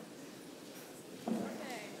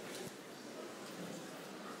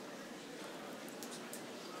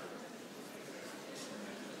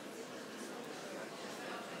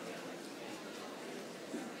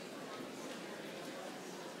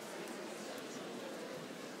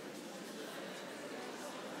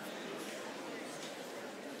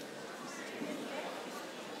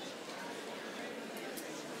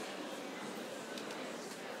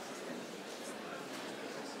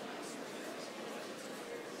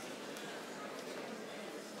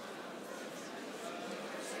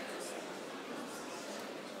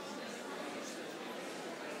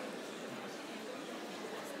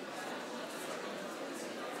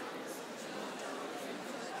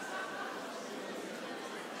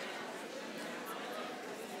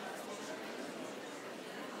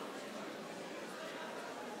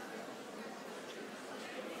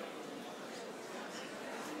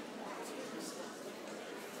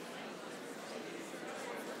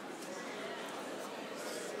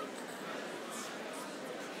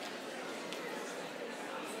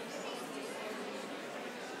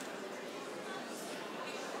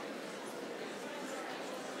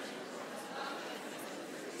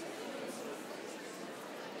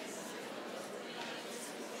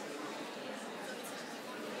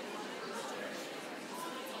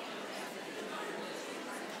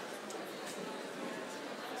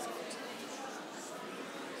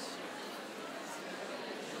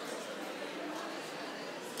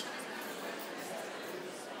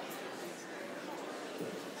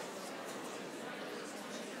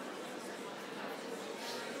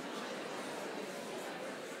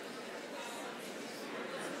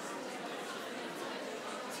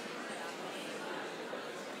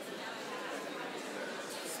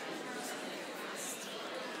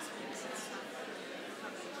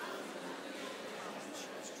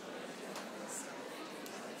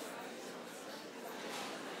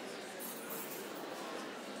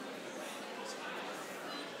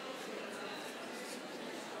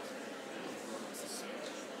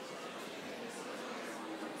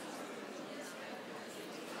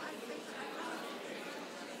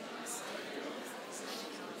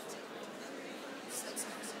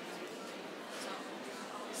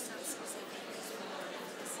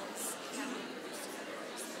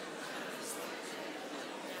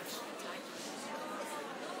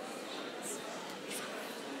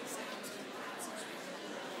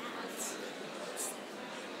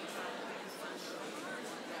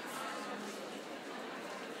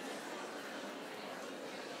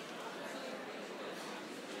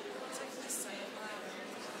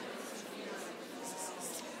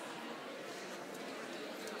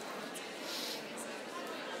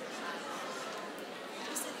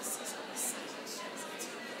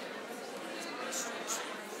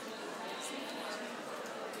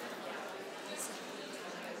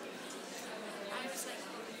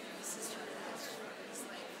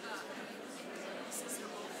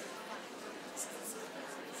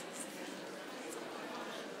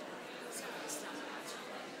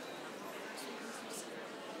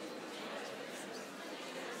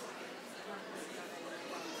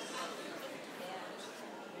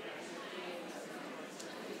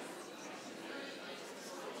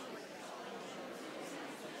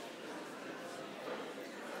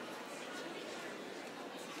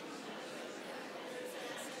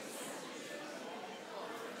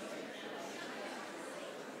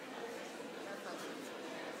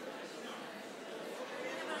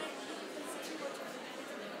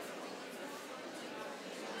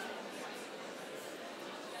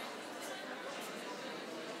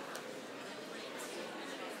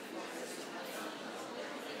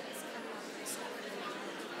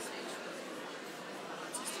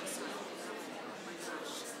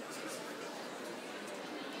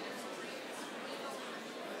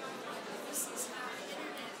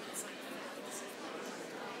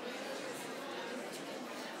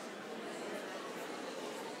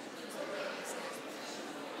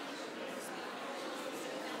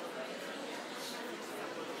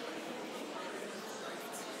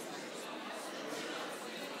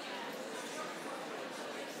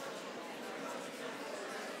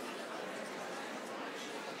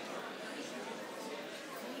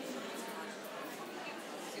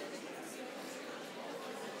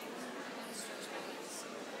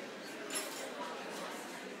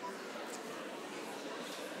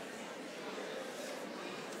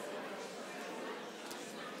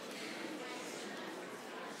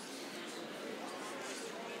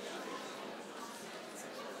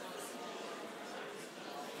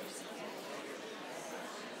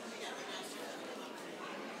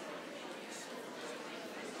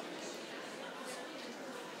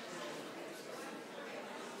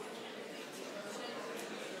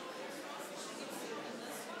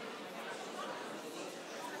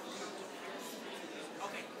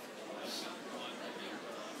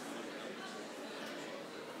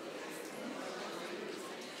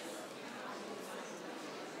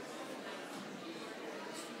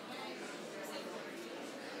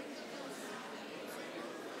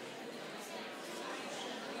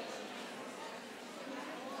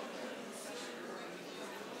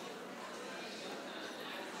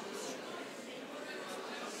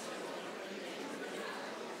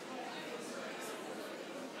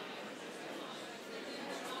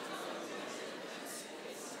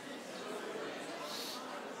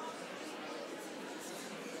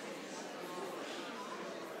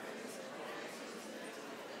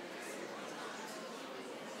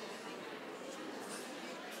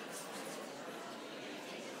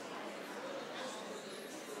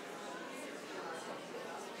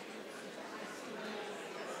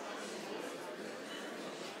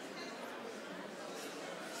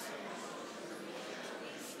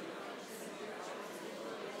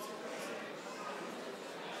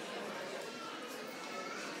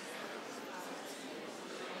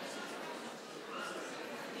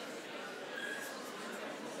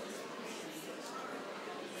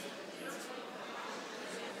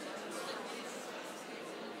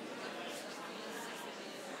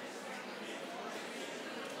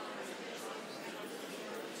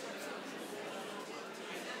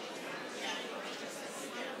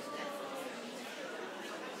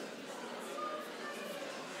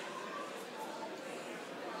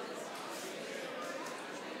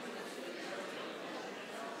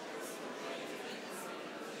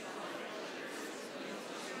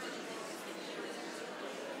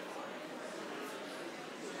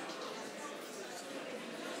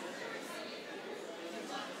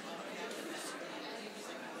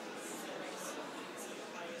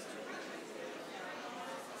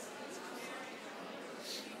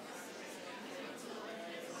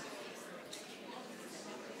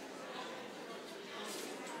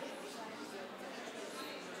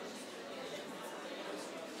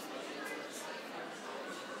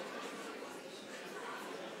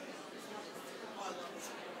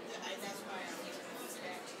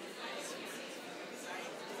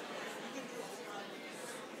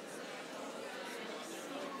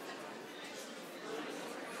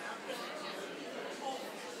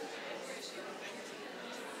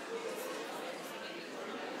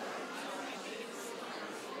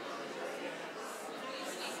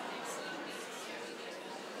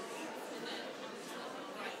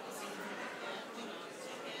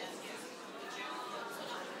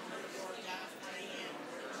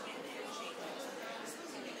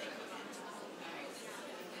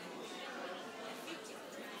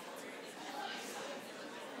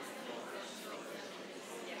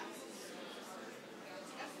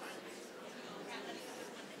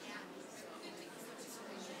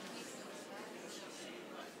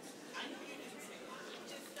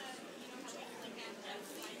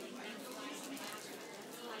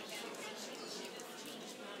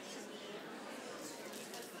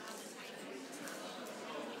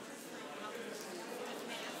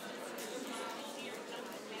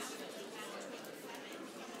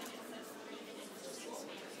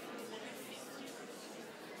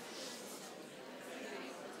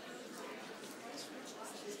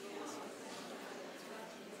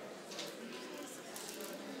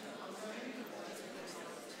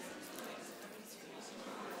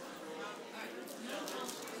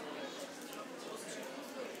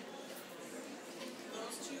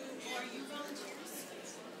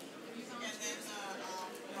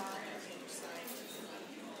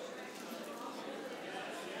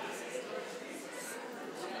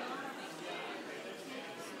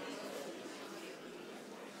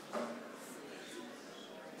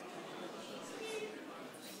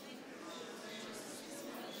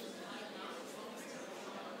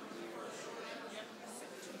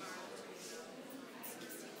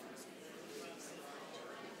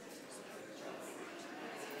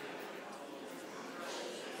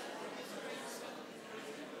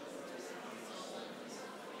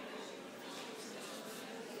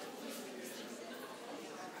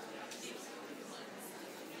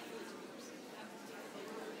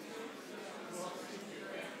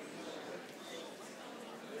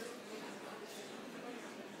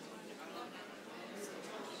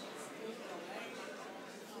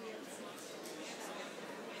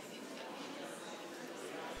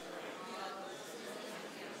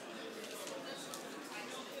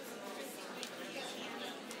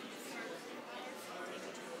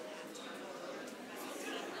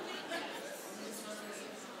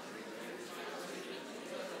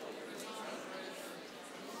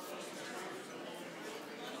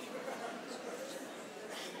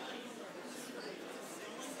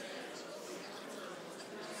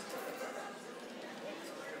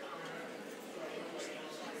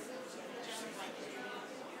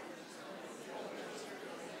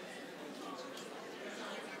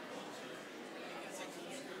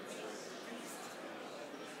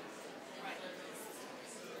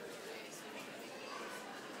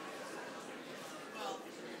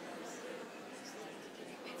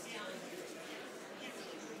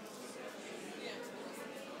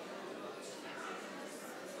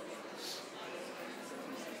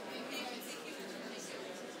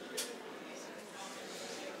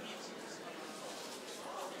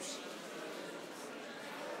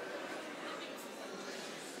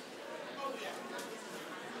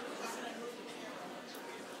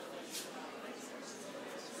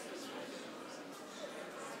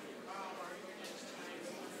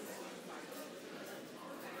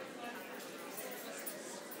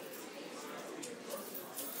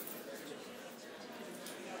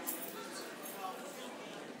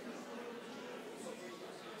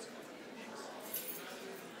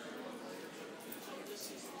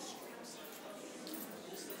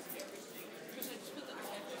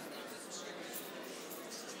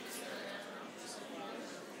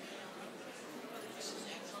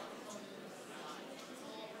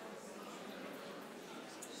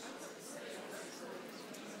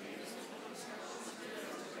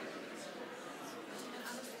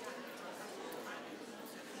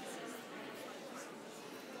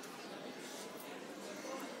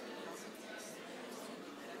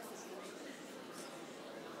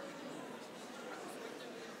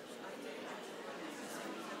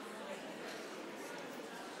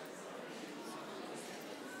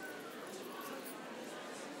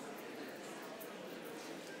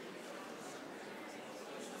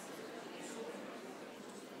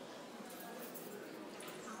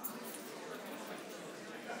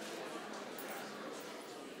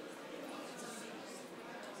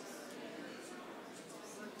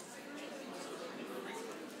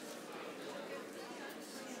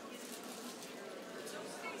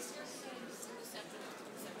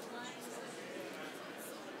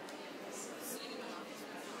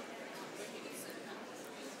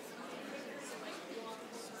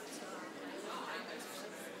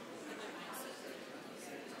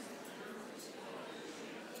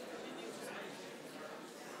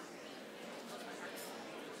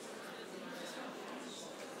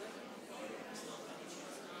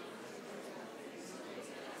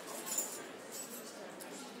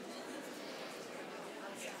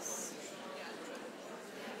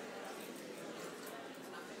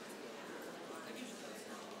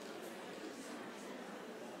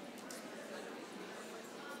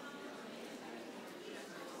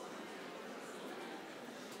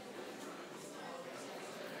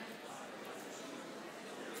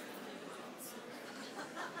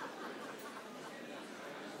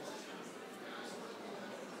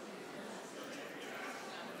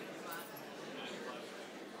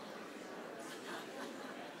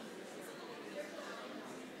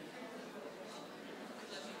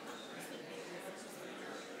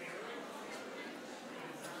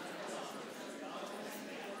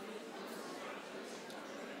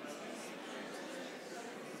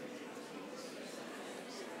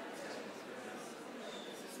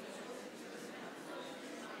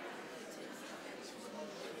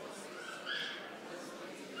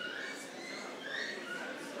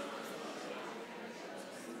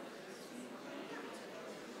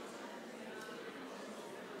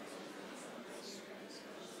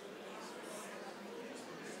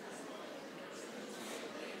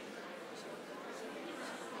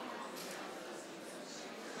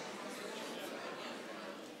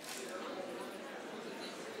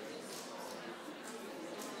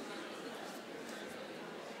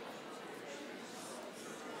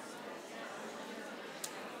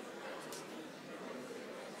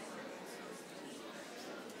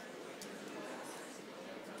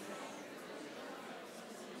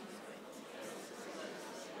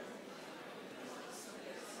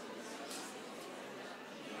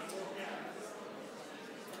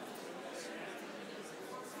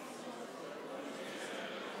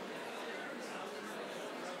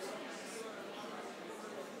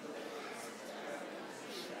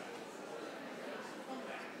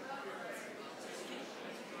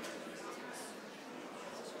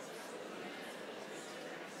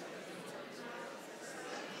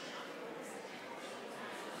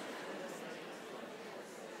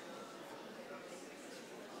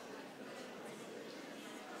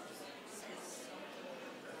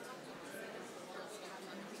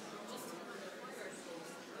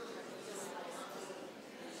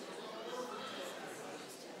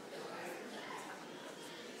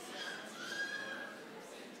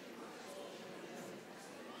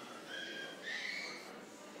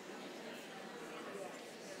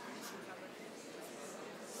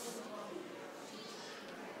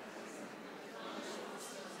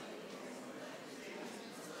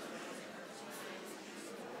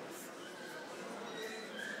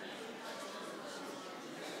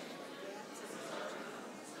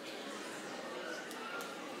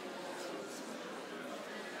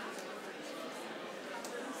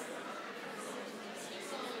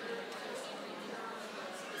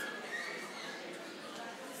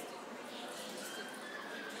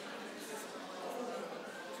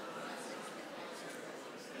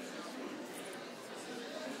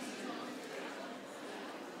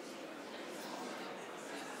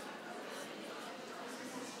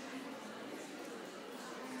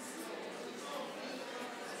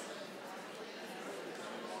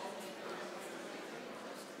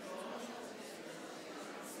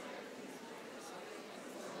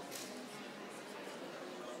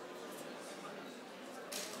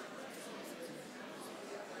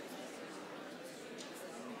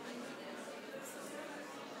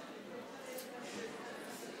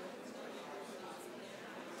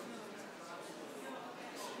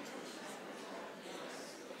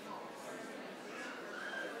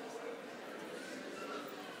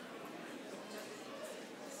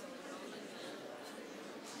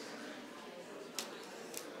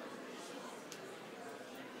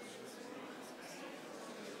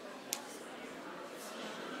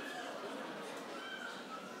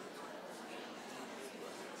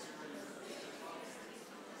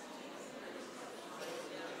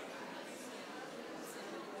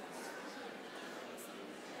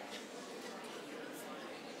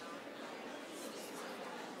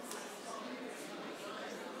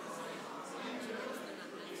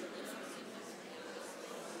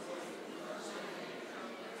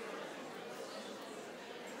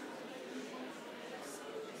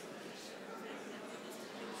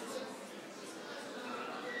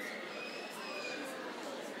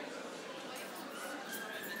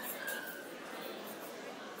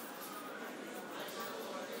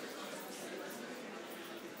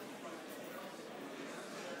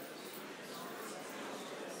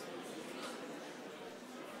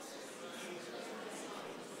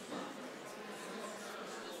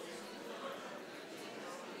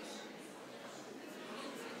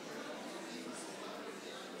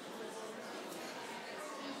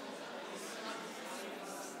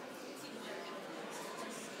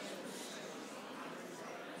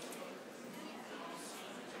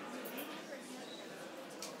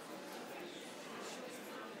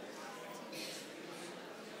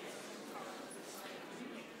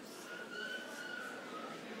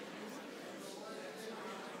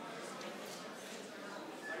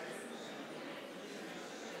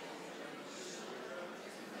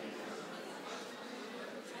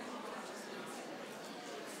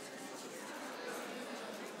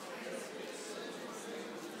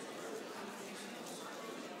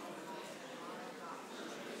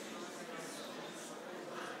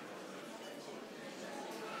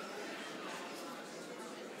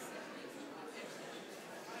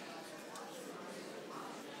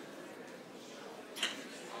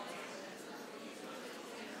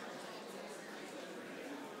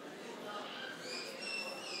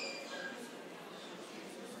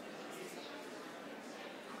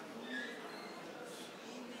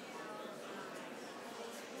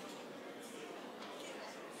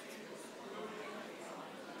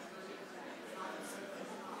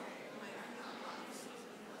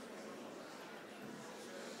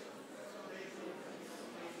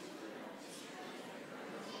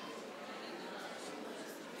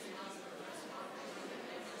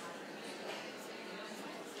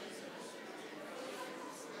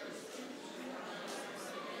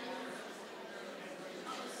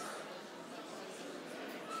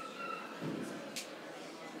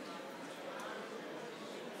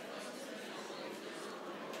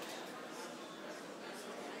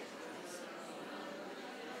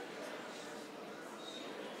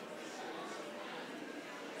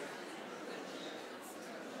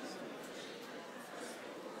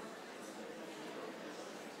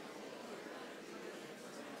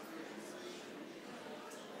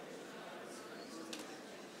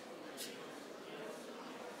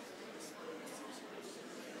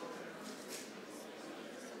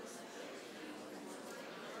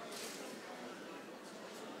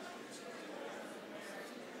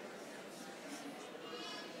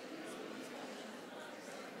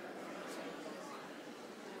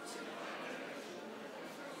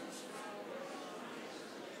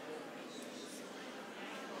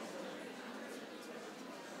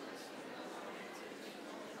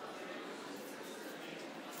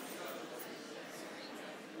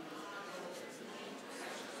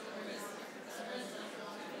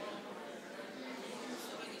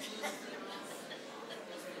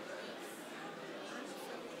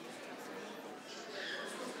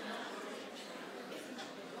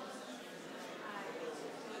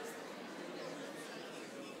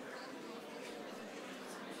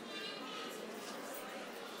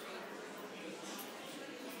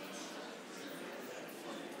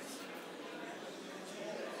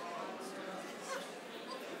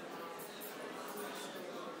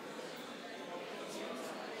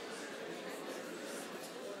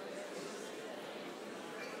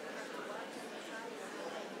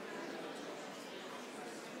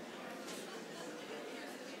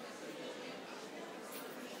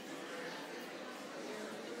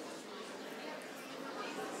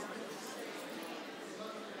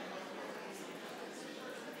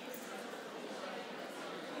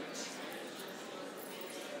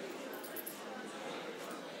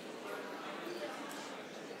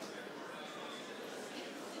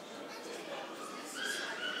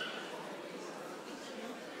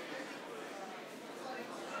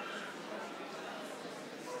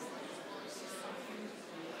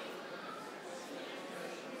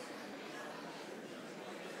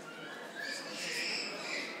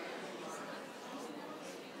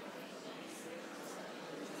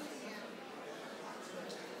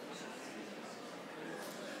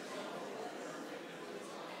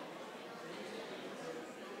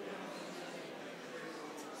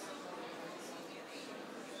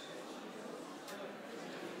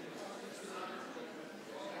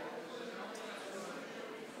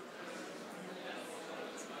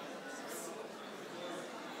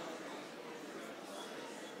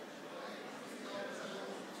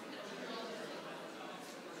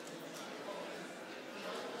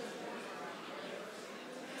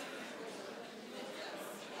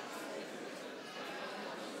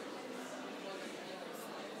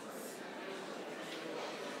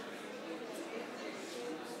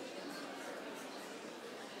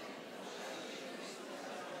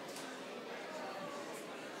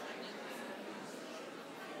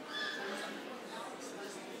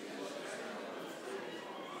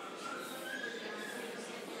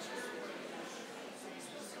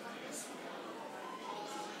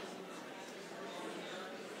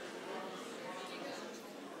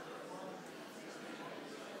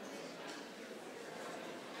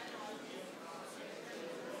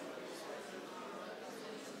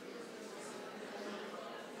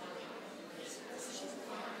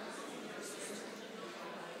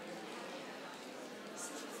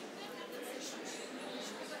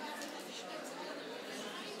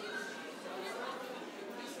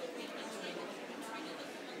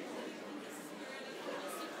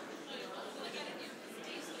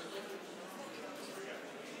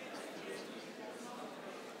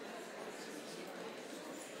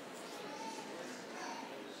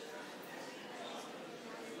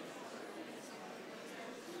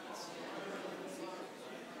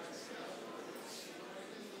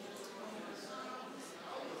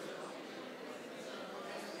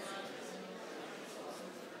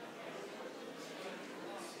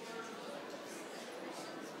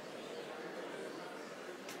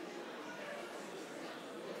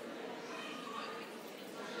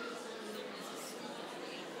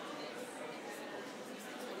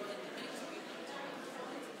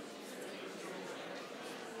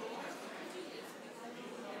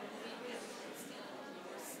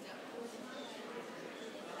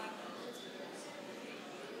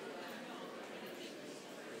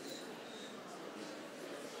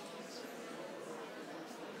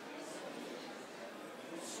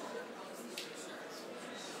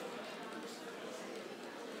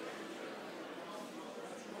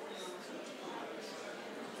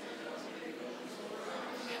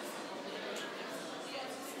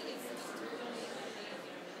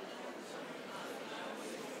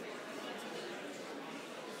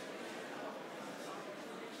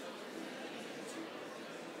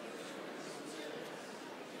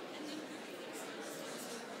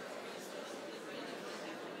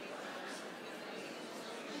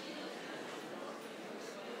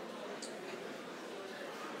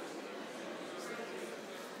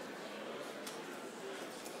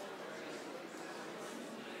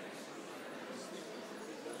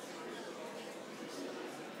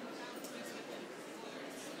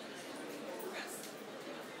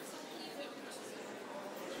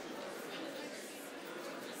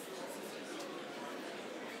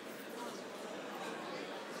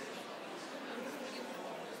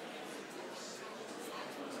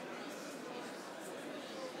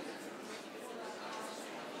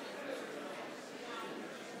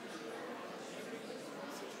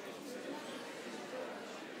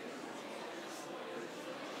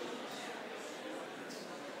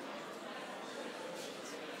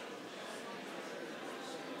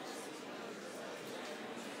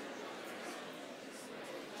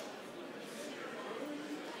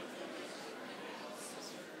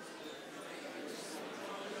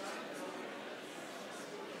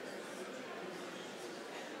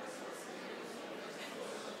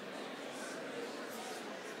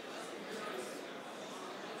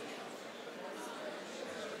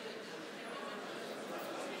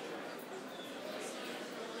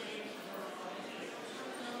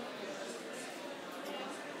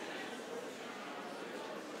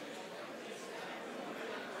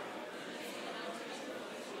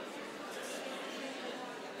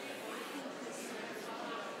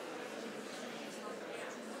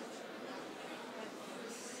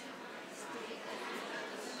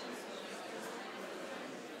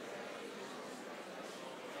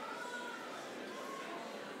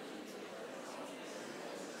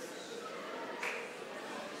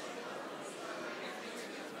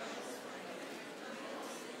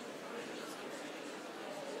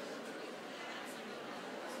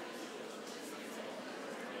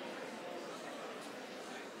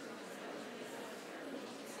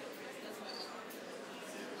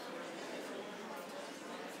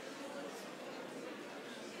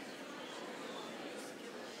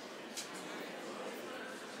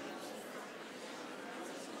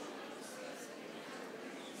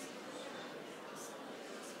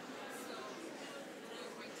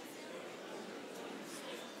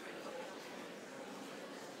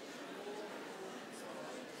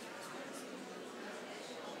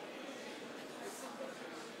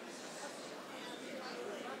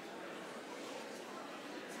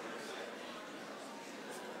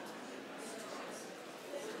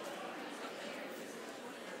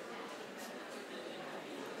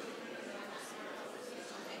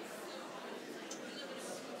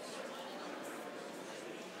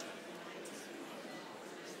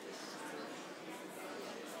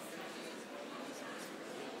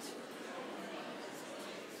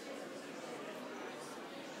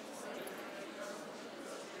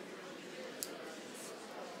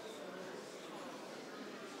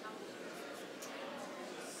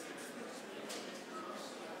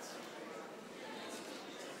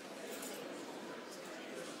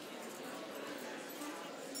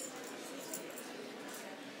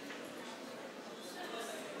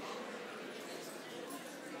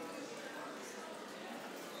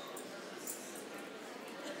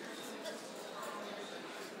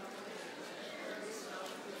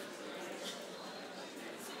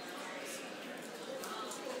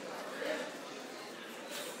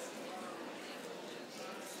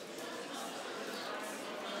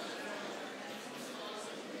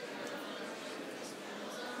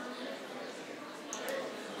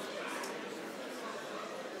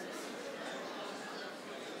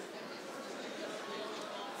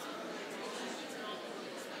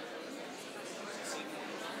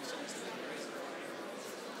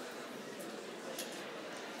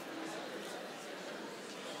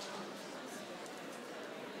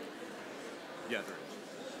 Yeah, there is.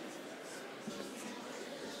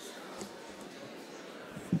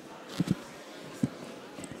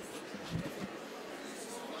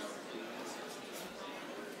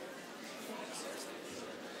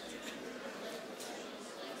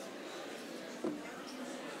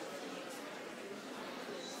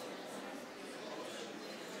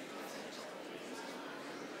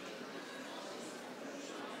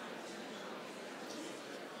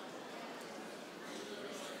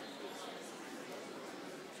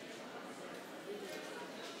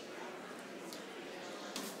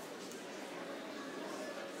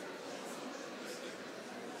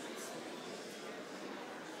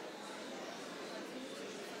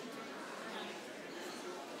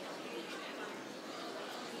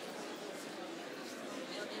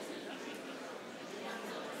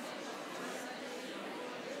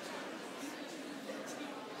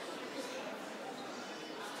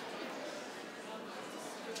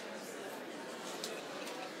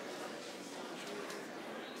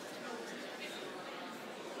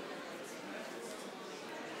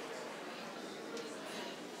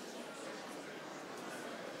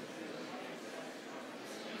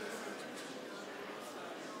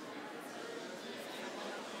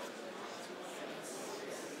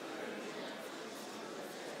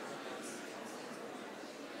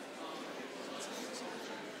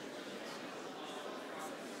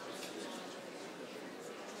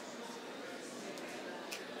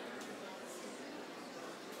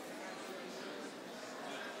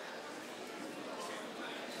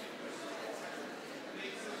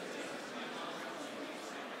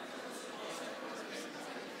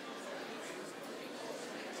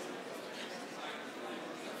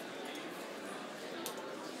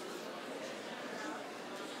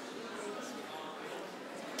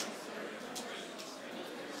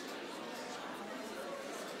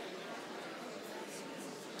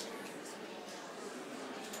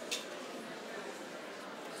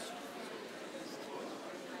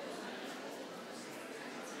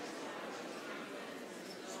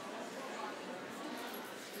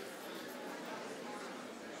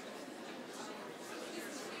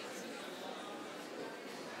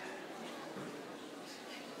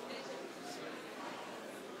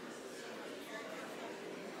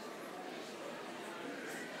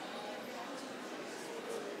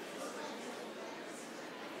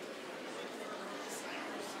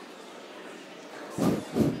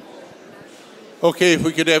 Okay, if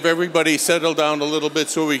we could have everybody settle down a little bit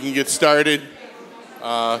so we can get started.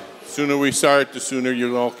 Sooner we start, the sooner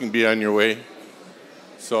you all can be on your way.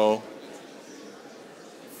 So.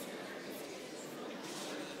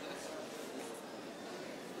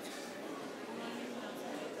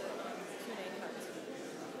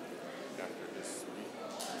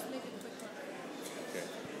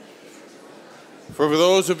 For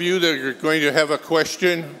those of you that are going to have a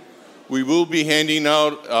question, we will be handing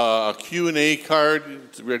out a Q&A card,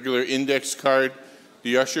 it's a regular index card.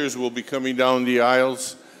 The ushers will be coming down the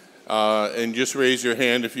aisles, and just raise your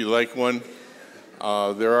hand if you like one.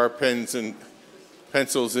 There are pens and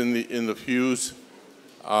pencils in the pews.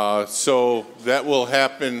 So that will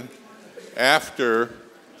happen after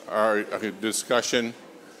our discussion.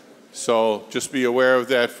 So just be aware of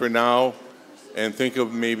that for now, and think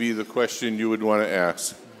of maybe the question you would want to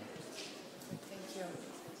ask.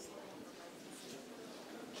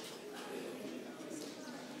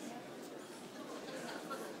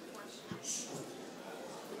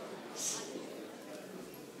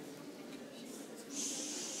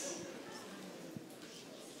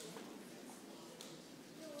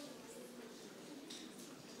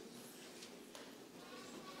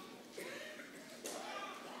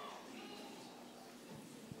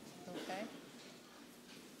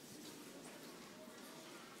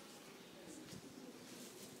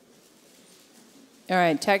 All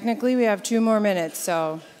right, technically we have 2 more minutes,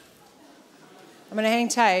 so I'm going to hang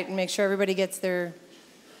tight and make sure everybody gets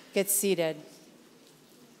seated.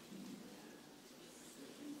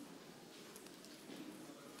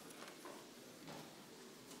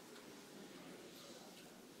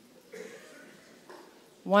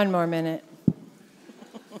 One more minute.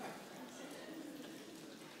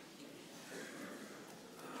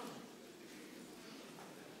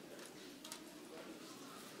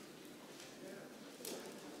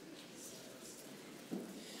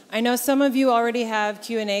 I know some of you already have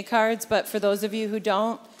Q&A cards, but for those of you who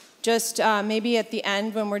don't, just maybe at the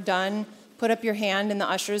end when we're done, put up your hand and the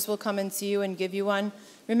ushers will come and see you and give you one.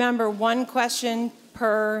 Remember, 1 question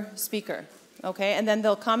per speaker, okay? And then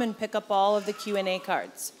they'll come and pick up all of the Q&A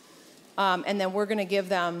cards. And then we're going to give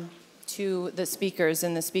them to the speakers,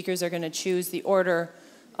 and the speakers are going to choose the order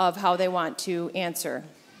of how they want to answer.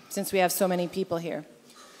 since we have so many people here.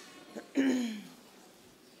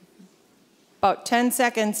 About 10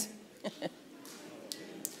 seconds.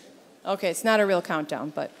 Okay, it's not a real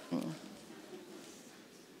countdown, but...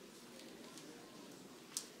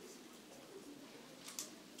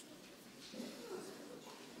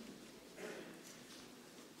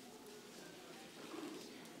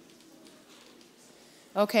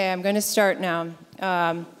 Okay, I'm going to start now.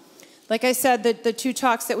 Like I said, the two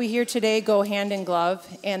talks that we hear today go hand in glove,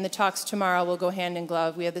 and the talks tomorrow will go hand in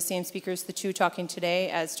glove. We have the same speakers, the two talking today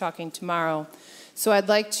as talking tomorrow. So I'd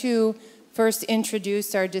like to first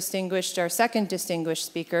introduce our second distinguished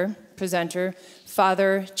speaker, presenter,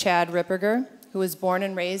 Father Chad Ripperger, who was born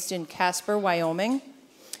and raised in Casper, Wyoming.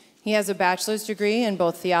 He has a bachelor's degree in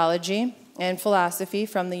both theology and philosophy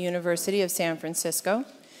from the University of San Francisco.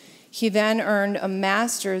 He then earned a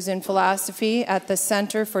master's in philosophy at the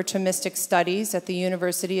Center for Thomistic Studies at the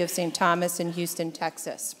University of St. Thomas in Houston,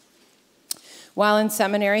 Texas. While in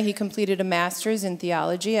seminary, he completed a master's in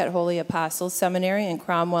theology at Holy Apostles Seminary in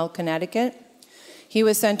Cromwell, Connecticut. He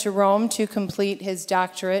was sent to Rome to complete his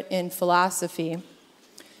doctorate in philosophy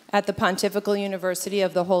at the Pontifical University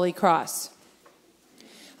of the Holy Cross.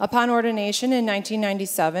 Upon ordination in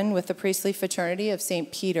 1997 with the priestly fraternity of St.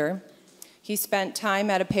 Peter, he spent time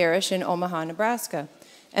at a parish in Omaha, Nebraska,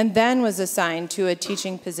 and then was assigned to a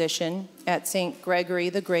teaching position at St. Gregory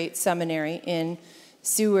the Great Seminary in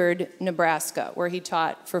Seward, Nebraska, where he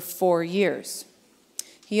taught for 4 years.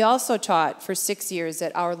 He also taught for 6 years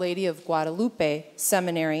at Our Lady of Guadalupe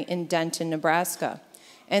Seminary in Denton, Nebraska,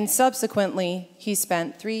 and subsequently he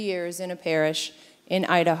spent 3 years in a parish in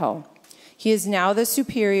Idaho. He is now the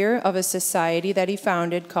superior of a society that he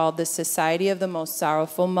founded called the Society of the Most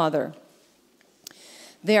Sorrowful Mother.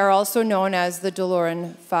 They are also known as the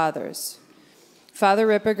Doloran Fathers. Father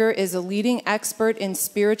Ripperger is a leading expert in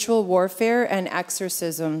spiritual warfare and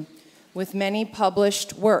exorcism, with many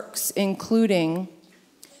published works, including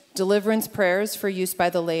Deliverance Prayers for Use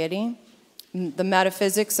by the Laity, The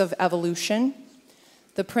Metaphysics of Evolution,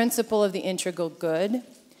 The Principle of the Integral Good,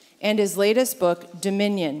 and his latest book,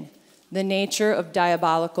 Dominion, The Nature of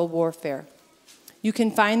Diabolical Warfare. You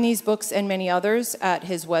can find these books and many others at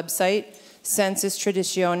his website,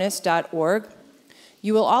 sensustraditionis.org.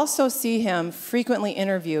 You will also see him frequently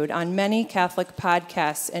interviewed on many Catholic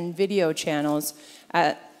podcasts and video channels,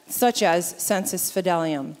 such as Sensus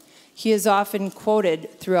Fidelium. He is often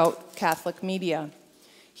quoted throughout Catholic media.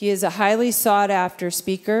 He is a highly sought-after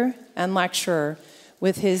speaker and lecturer,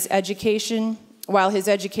 with his education, while his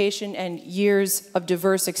education and years of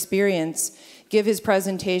diverse experience give his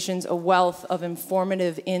presentations a wealth of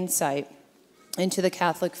informative insight into the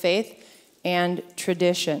Catholic faith and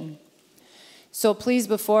tradition. So please,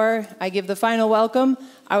 before I give the final welcome,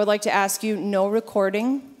 I would like to ask you no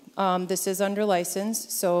recording. This is under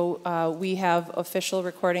license, so we have official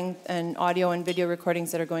recording and audio and video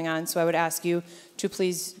recordings that are going on, so I would ask you to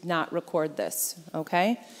please not record this,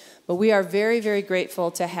 okay? But we are very, very grateful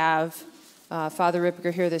to have Father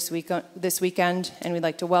Ripperger here this weekend, and we'd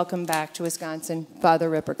like to welcome back to Wisconsin, Father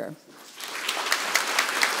Ripperger.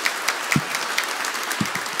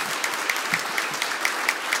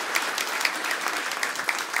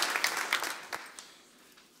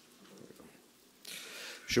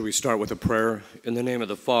 Should we start with a prayer? In the name of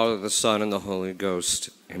the Father, the Son, and the Holy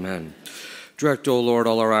Ghost. Amen. Direct, O Lord,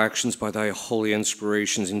 all our actions by thy holy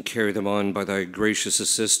inspirations, and carry them on by thy gracious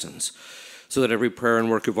assistance, so that every prayer and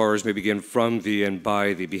work of ours may begin from thee and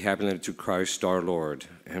by thee, be happily through Christ our Lord.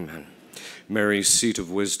 Amen. Mary, seat of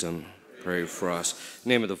wisdom, pray for us. In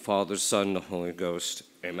the name of the Father, Son, and the Holy Ghost.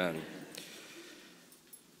 Amen.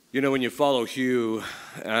 You know, when you follow Hugh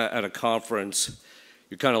at a conference,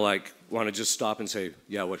 you kind of like want to just stop and say,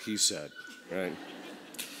 yeah, what he said, right?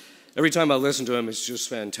 Every time I listen to him, it's just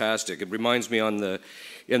fantastic. It reminds me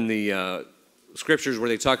in the scriptures where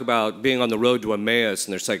they talk about being on the road to Emmaus,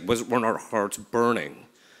 and it's like, weren't our hearts burning,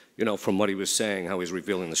 you know, from what he was saying, how he's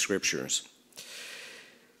revealing the scriptures.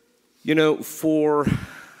 You know, for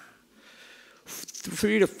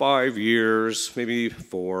 3 to 5 years, maybe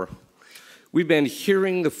 4, we've been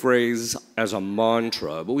hearing the phrase as a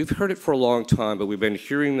mantra, but we've heard it for a long time, but we've been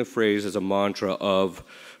hearing the phrase as a mantra of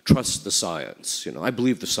trust the science. You know, I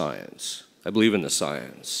believe the science. I believe in the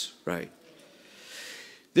science, right?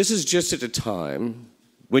 This is just at a time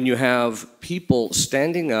when you have people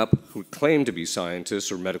standing up who claim to be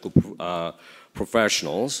scientists or medical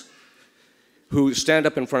professionals who stand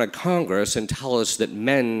up in front of Congress and tell us that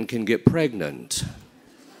men can get pregnant.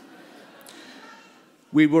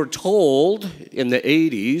 We were told in the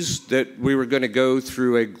 80s that we were going to go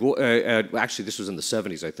through actually this was in the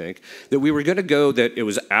 70s, I think, that we were going to go, that it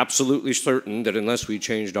was absolutely certain that unless we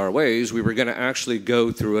changed our ways, we were going to actually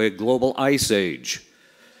go through a global ice age.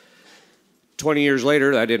 20 years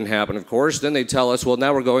later, that didn't happen, of course. Then they tell us, well,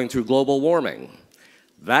 now we're going through global warming.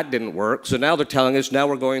 That didn't work. So now they're telling us now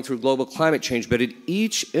we're going through global climate change. But at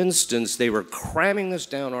each instance, they were cramming this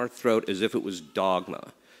down our throat as if it was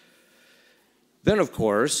dogma. Then, of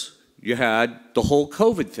course, you had the whole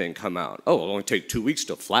COVID thing come out. Oh, it'll only take 2 weeks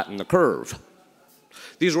to flatten the curve.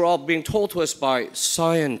 These were all being told to us by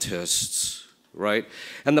scientists, right?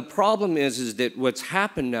 And the problem is that what's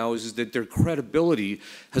happened now is that their credibility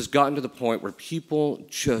has gotten to the point where people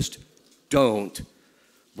just don't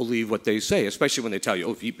believe what they say, especially when they tell you,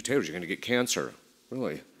 oh, if you eat potatoes, you're going to get cancer.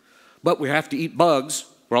 Really? But we have to eat bugs.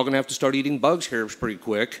 We're all going to have to start eating bugs here pretty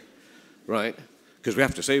quick, right? Because we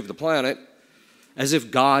have to save the planet. As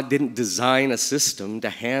if God didn't design a system to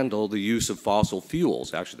handle the use of fossil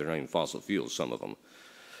fuels. Actually, they're not even fossil fuels, some of them.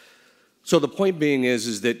 So the point being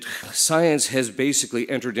is that science has basically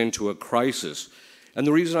entered into a crisis. And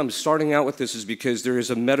the reason I'm starting out with this is because there is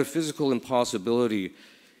a metaphysical impossibility,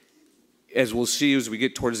 as we'll see as we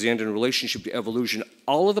get towards the end in relationship to evolution.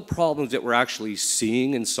 All of the problems that we're actually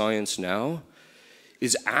seeing in science now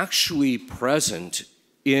is actually present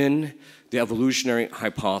in the evolutionary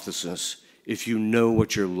hypothesis, if you know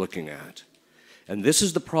what you're looking at. And this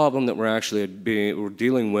is the problem that we're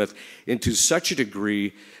dealing with, and to such a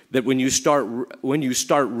degree that when you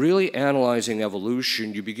start really analyzing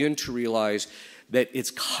evolution, you begin to realize that it's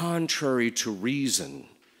contrary to reason.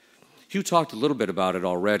 Hugh talked a little bit about it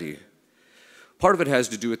already. Part of it has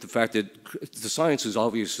to do with the fact that the science is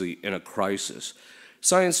obviously in a crisis.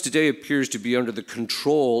 Science today appears to be under the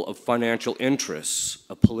control of financial interests,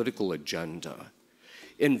 a political agenda.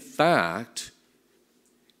 In fact,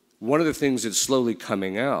 one of the things that's slowly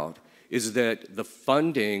coming out is that the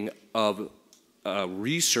funding of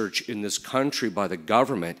research in this country by the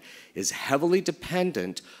government is heavily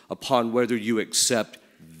dependent upon whether you accept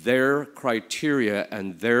their criteria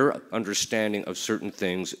and their understanding of certain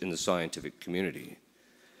things in the scientific community.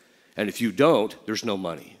 And if you don't, there's no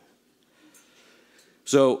money.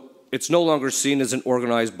 So it's no longer seen as an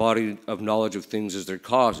organized body of knowledge of things as their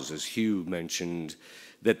causes, as Hugh mentioned,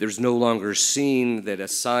 that there's no longer seen that a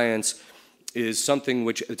science is something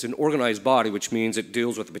which, it's an organized body, which means it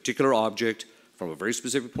deals with a particular object from a very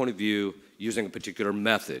specific point of view using a particular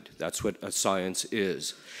method. That's what a science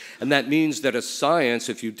is. And that means that a science,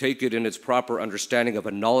 if you take it in its proper understanding of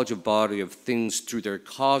a knowledge of body of things through their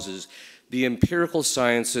causes, the empirical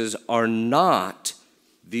sciences are not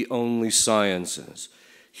the only sciences.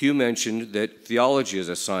 Hugh mentioned that theology is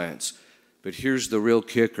a science, but here's the real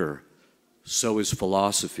kicker. So is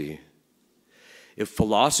philosophy. If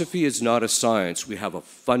philosophy is not a science, we have a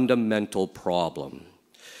fundamental problem.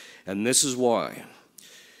 And this is why.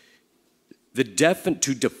 To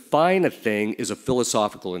define a thing is a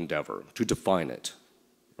philosophical endeavor, to define it,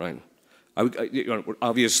 right?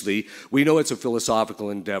 Obviously, we know it's a philosophical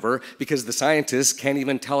endeavor because the scientists can't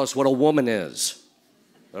even tell us what a woman is.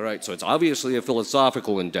 All right, so it's obviously a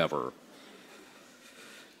philosophical endeavor.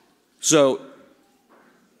 So,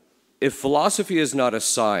 if philosophy is not a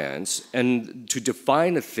science, and to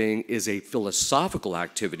define a thing is a philosophical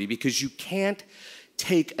activity, because you can't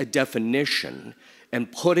take a definition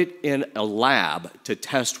and put it in a lab to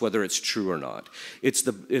test whether it's true or not. It's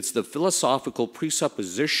the philosophical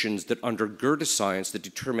presuppositions that undergird a science that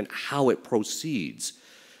determine how it proceeds.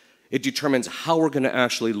 It determines how we're going to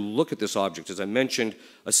actually look at this object. As I mentioned,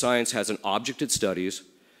 a science has an object it studies.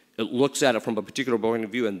 It looks at it from a particular point of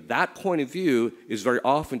view, and that point of view is very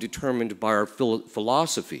often determined by our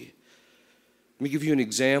philosophy. Let me give you an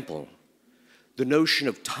example. The notion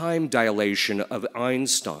of time dilation of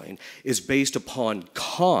Einstein is based upon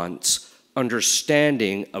Kant's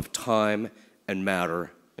understanding of time and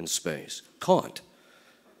matter and space. Kant.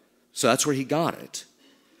 So that's where he got it.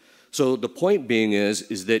 So the point being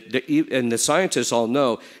is that, and the scientists all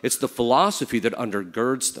know, it's the philosophy that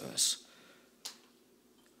undergirds this.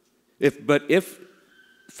 But if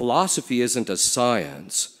philosophy isn't a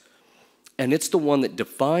science, and it's the one that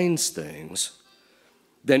defines things,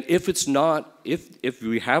 then if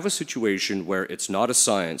we have a situation where it's not a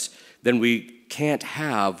science, then we can't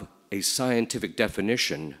have a scientific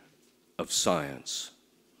definition of science.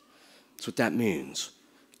 That's what that means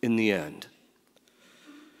in the end.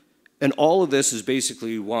 And all of this is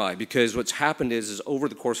basically why, because what's happened is over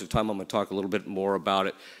the course of time, I'm going to talk a little bit more about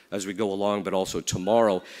it as we go along, but also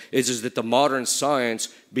tomorrow, is that the modern science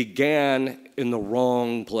began in the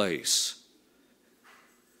wrong place.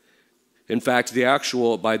 In fact, the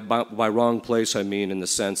actual, by wrong place, I mean in the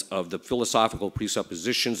sense of the philosophical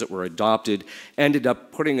presuppositions that were adopted ended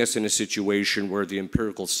up putting us in a situation where the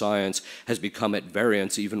empirical science has become at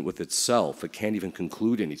variance even with itself. It can't even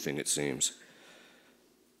conclude anything, it seems.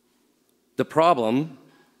 The problem,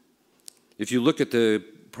 if you look at the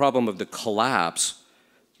problem of the collapse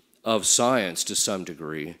of science to some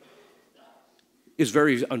degree, is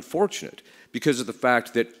very unfortunate because of the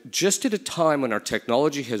fact that just at a time when our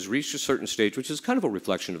technology has reached a certain stage, which is kind of a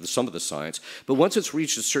reflection of some of the science, but once it's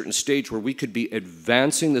reached a certain stage where we could be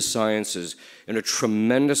advancing the sciences in a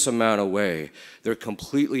tremendous amount of way, they're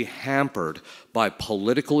completely hampered by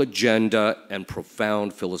political agenda and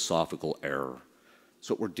profound philosophical error. That's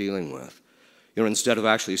what we're dealing with. You know, instead of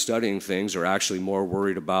actually studying things, they're actually more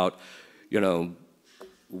worried about, you know,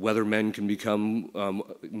 whether men can become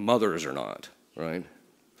mothers or not, right?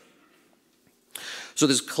 So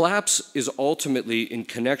this collapse is ultimately in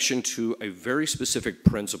connection to a very specific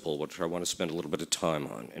principle, which I want to spend a little bit of time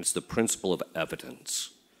on, and it's the principle of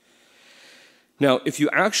evidence. Now, if you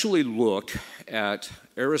actually look at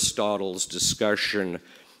Aristotle's discussion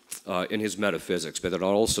in his Metaphysics, but then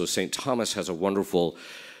also St. Thomas has a wonderful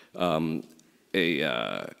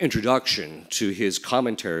introduction to his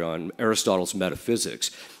commentary on Aristotle's Metaphysics.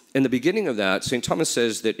 In the beginning of that, St. Thomas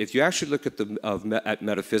says that if you actually look at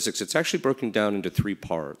metaphysics, it's actually broken down into three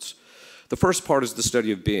parts. The first part is the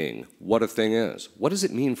study of being, what a thing is. What does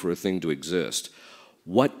it mean for a thing to exist?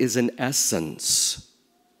 What is an essence?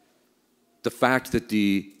 The fact that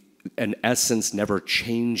an essence never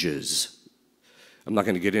changes. I'm not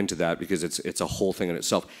going to get into that because it's a whole thing in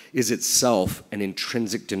itself. Is itself an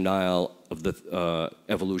intrinsic denial of the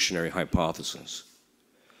evolutionary hypothesis?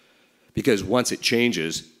 Because once it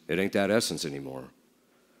changes, it ain't that essence anymore.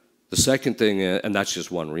 The second thing, and that's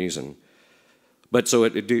just one reason, but so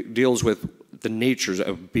it deals with the natures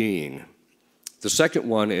of being. The second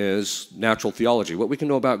one is natural theology, what we can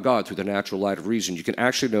know about God through the natural light of reason. You can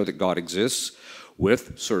actually know that God exists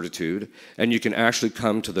with certitude, and you can actually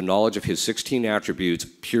come to the knowledge of his 16 attributes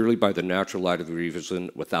purely by the natural light of reason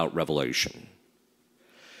without revelation.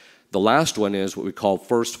 The last one is what we call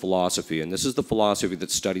first philosophy, and this is the philosophy that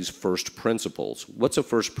studies first principles. What's a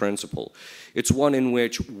first principle? It's one in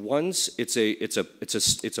which once it's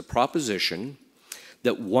a proposition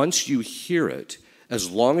that once you hear it, as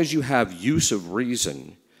long as you have use of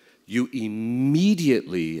reason, you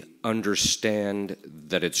immediately understand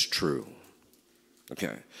that it's true.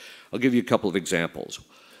 Okay, I'll give you a couple of examples.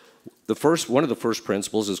 One of the first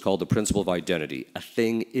principles is called the principle of identity. A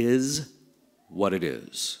thing is what it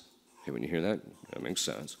is. Okay, when you hear that, that makes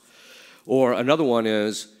sense. Or another one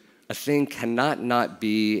is, a thing cannot not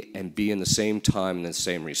be and be in the same time and in the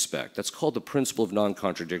same respect. That's called the principle of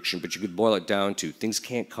non-contradiction, but you could boil it down to things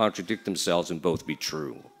can't contradict themselves and both be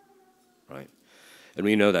true, right? And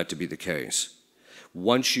we know that to be the case.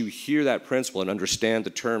 Once you hear that principle and understand the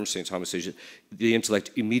term, St. Thomas says, the intellect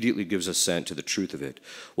immediately gives assent to the truth of it.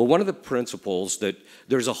 Well, one of the principles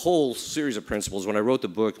there's a whole series of principles. When I wrote the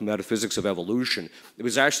book, Metaphysics of Evolution, it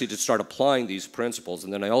was actually to start applying these principles.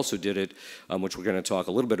 And then I also did it, which we're going to talk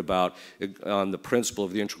a little bit about, on the principle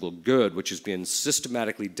of the integral good, which has been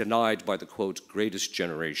systematically denied by the, quote, greatest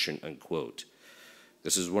generation, unquote.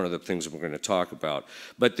 This is one of the things that we're going to talk about.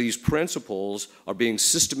 But these principles are being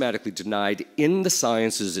systematically denied in the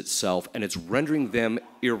sciences itself, and it's rendering them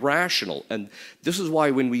irrational. And this is why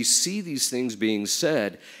when we see these things being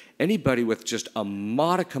said, anybody with just a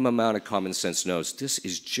modicum amount of common sense knows this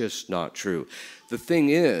is just not true. The thing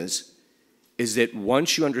is that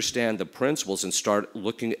once you understand the principles and start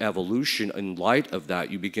looking at evolution in light of that,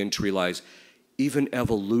 you begin to realize even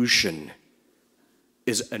evolution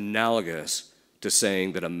is analogous to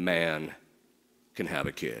saying that a man can have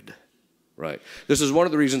a kid, right? This is one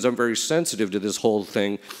of the reasons I'm very sensitive to this whole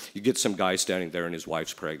thing. You get some guy standing there and his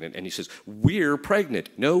wife's pregnant and he says, we're pregnant.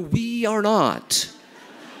 No, we are not.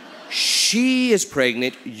 She is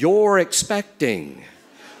pregnant, you're expecting.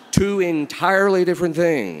 Two entirely different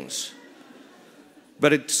things.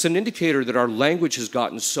 But it's an indicator that our language has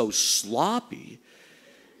gotten so sloppy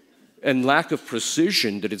and lack of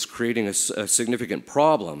precision that it's creating a significant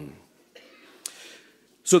problem.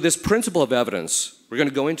 So this principle of evidence, we're going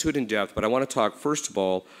to go into it in depth, but I want to talk first of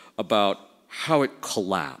all about how it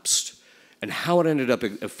collapsed and how it ended up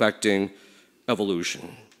affecting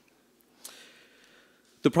evolution.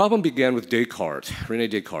 The problem began with Descartes, René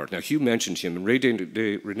Descartes. Now, Hugh mentioned him, and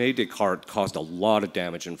René Descartes caused a lot of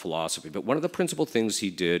damage in philosophy, but one of the principal things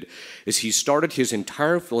he did is he started his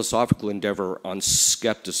entire philosophical endeavor on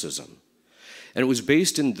skepticism. And it was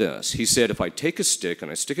based in this. He said, if I take a stick and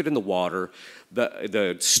I stick it in the water,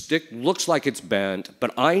 the stick looks like it's bent,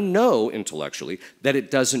 but I know intellectually that it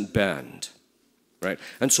doesn't bend, right?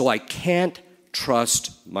 And so I can't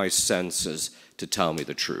trust my senses to tell me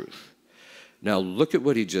the truth. Now look at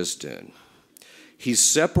what he just did. He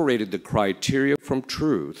separated the criteria from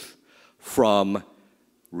truth from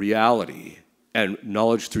reality and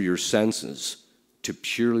knowledge through your senses to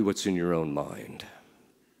purely what's in your own mind.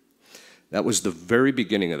 That was the very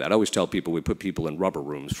beginning of that. I always tell people we put people in rubber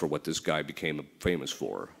rooms for what this guy became famous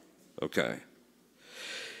for. Okay.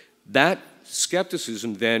 That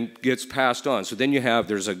skepticism then gets passed on. So then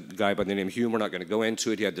there's a guy by the name of Hume, we're not going to go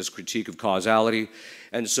into it. He had this critique of causality.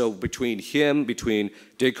 And so between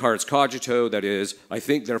Descartes' cogito, that is, I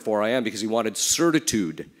think, therefore I am, because he wanted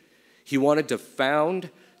certitude. He wanted to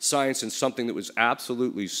found science in something that was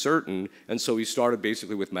absolutely certain, and so he started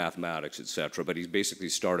basically with mathematics, etc. But he basically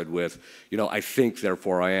started with, I think,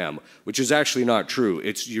 therefore I am, which is actually not true.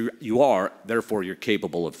 It's you are, therefore you're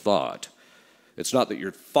capable of thought. It's not that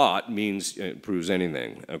your thought proves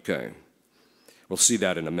anything. Okay, we'll see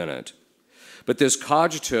that in a minute. But this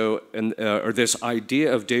cogito, or this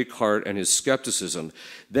idea of Descartes and his skepticism,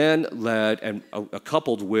 then led, and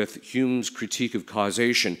coupled with Hume's critique of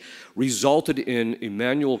causation, resulted in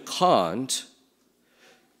Immanuel Kant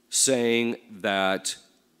saying that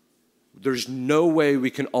there's no way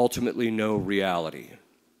we can ultimately know reality.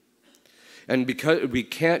 And because we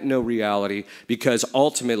can't know reality, because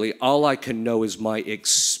ultimately all I can know is my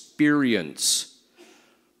experience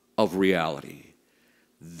of reality.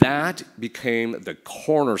 That became the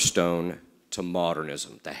cornerstone to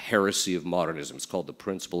modernism, the heresy of modernism. It's called the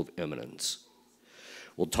principle of immanence.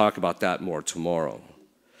 We'll talk about that more tomorrow.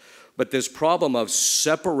 But this problem of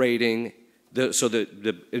separating,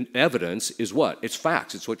 the evidence is what? It's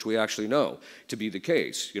facts. It's what we actually know to be the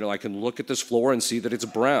case. I can look at this floor and see that it's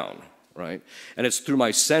brown, right? And it's through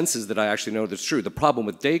my senses that I actually know that's true. The problem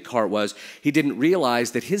with Descartes was he didn't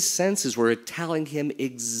realize that his senses were telling him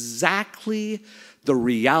exactly the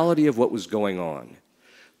reality of what was going on.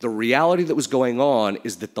 The reality that was going on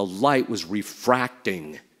is that the light was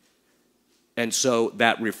refracting. And so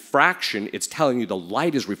that refraction, it's telling you the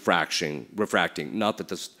light is refracting, not that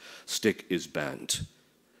the stick is bent.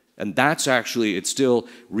 And that's actually, it's still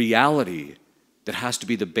reality that has to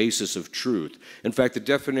be the basis of truth. In fact, the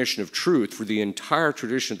definition of truth for the entire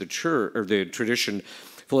tradition of the church, or the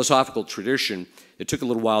philosophical tradition, it took a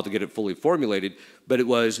little while to get it fully formulated, but it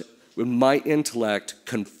was, when my intellect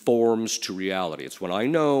conforms to reality. It's when I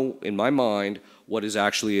know in my mind what is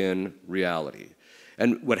actually in reality.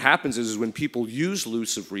 And what happens is when people use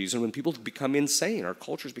elusive reason, when people become insane, our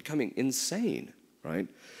culture is becoming insane, right?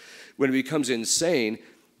 When it becomes insane,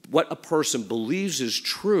 what a person believes is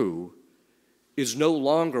true is no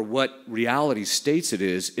longer what reality states it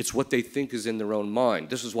is, it's what they think is in their own mind.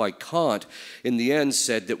 This is why Kant, in the end,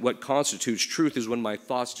 said that what constitutes truth is when my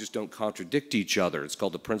thoughts just don't contradict each other. It's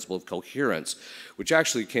called the principle of coherence, which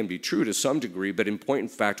actually can be true to some degree, but in point in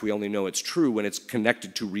fact, we only know it's true when it's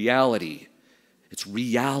connected to reality. It's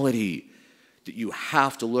reality that you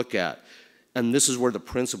have to look at. And this is where the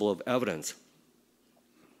principle of evidence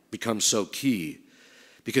becomes so key.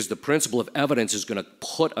 Because the principle of evidence is going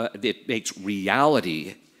to it makes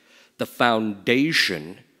reality the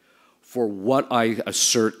foundation for what I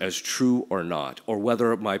assert as true or not, or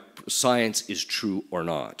whether my science is true or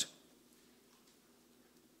not.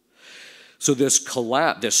 So this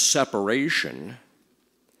separation,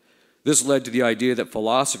 this led to the idea that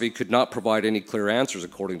philosophy could not provide any clear answers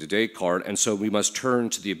according to Descartes, and so we must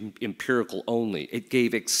turn to the empirical only. It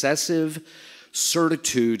gave excessive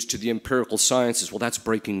certitude to the empirical sciences. Well, that's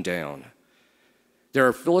breaking down. There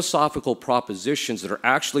are philosophical propositions that are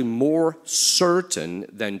actually more certain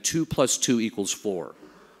than 2 + 2 = 4.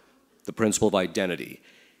 The principle of identity.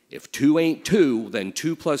 If 2 ain't 2, then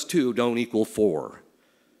 2 + 2 don't equal 4.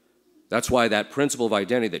 That's why that principle of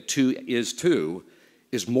identity, that 2 is 2,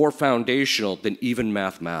 is more foundational than even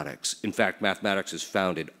mathematics. In fact, mathematics is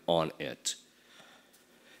founded on it.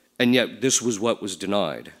 And yet, this was what was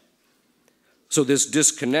denied. So this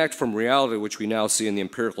disconnect from reality, which we now see in the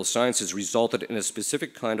empirical sciences, resulted in a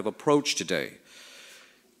specific kind of approach today,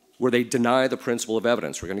 where they deny the principle of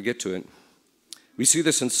evidence. We're going to get to it. We see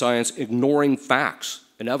this in science, ignoring facts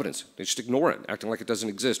and evidence. They just ignore it, acting like it doesn't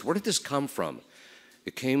exist. Where did this come from?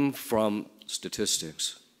 It came from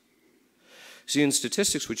statistics. See, in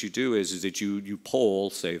statistics, what you do is that you poll,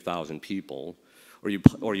 say, 1,000 people, or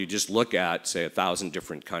you just look at, say, 1,000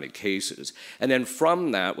 different kind of cases. And then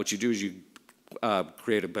from that, what you do is you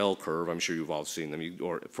create a bell curve. I'm sure you've all seen them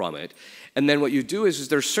or from it. And then what you do is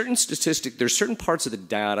there's certain there's certain parts of the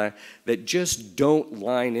data that just don't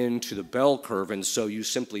line into the bell curve, and so you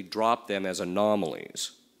simply drop them as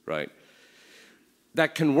anomalies, right?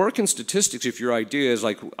 That can work in statistics if your idea is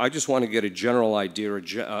like, I just want to get a general idea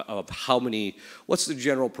of what's the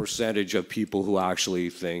general percentage of people who actually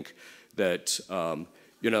think that,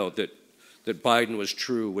 that Biden was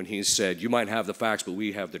true when he said, you might have the facts, but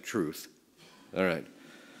we have the truth. All right.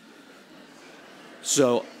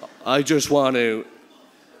 So I just want to,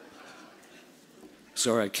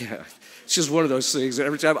 sorry, I can't. It's just one of those things that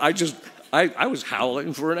every time I was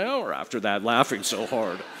howling for an hour after that, laughing so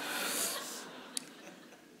hard.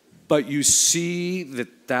 But you see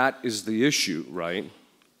that is the issue, right?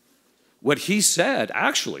 What he said,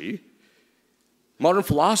 actually, modern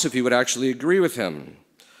philosophy would actually agree with him.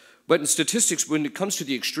 But in statistics, when it comes to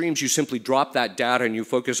the extremes, you simply drop that data and you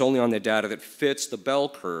focus only on the data that fits the bell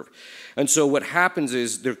curve. And so what happens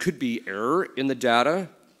is there could be error in the data.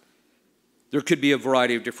 There could be a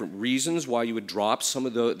variety of different reasons why you would drop some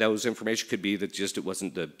of those information. Could be that just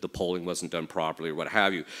the polling wasn't done properly or what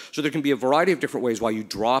have you. So there can be a variety of different ways why you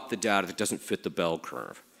drop the data that doesn't fit the bell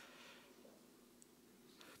curve.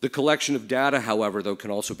 The collection of data, however, though,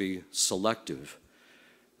 can also be selective.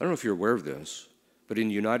 I don't know if you're aware of this, but in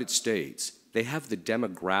the United States, they have the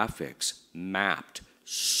demographics mapped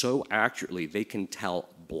so accurately they can tell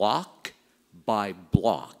block by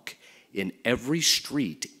block in every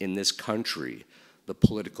street in this country the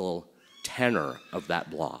political tenor of that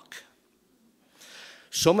block.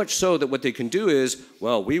 So much so that what they can do is,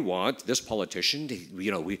 well, we want this politician to, we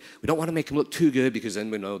don't want to make him look too good because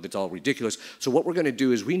then we know that's all ridiculous. So what we're going to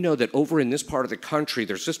do is we know that over in this part of the country,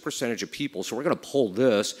 there's this percentage of people, so we're going to pull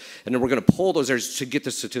this, and then we're going to pull those areas to get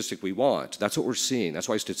the statistic we want. That's what we're seeing. That's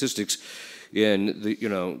why statistics in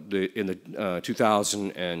the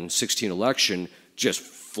 2016 election just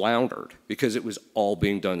floundered because it was all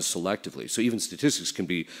being done selectively. So even statistics can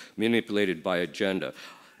be manipulated by agenda.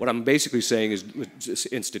 What I'm basically saying is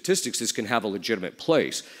in statistics, this can have a legitimate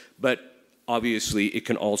place, but obviously it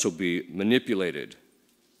can also be manipulated.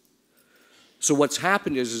 So what's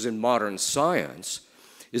happened is in modern science,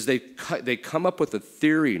 is they come up with a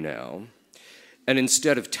theory now, and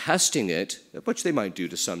instead of testing it, which they might do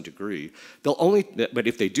to some degree, but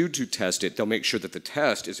if they do test it, they'll make sure that the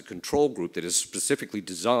test is a control group that is specifically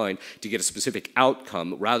designed to get a specific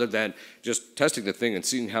outcome rather than just testing the thing and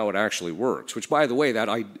seeing how it actually works. Which, by the way, that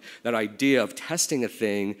idea of testing a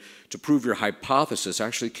thing to prove your hypothesis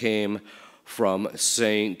actually came from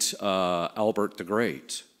Saint Albert the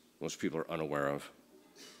Great. Most people are unaware of.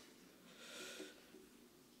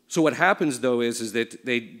 So what happens though is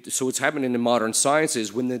that so what's happening in modern science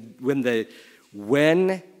is when the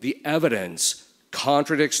evidence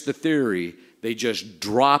contradicts the theory, they just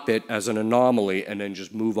drop it as an anomaly and then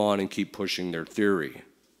just move on and keep pushing their theory.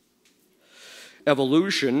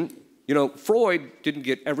 Evolution, Freud didn't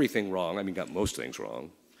get everything wrong. I mean, got most things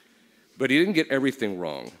wrong, but he didn't get everything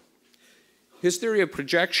wrong. His theory of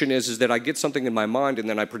projection is that I get something in my mind and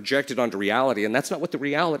then I project it onto reality, and that's not what the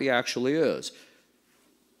reality actually is.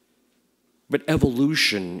 But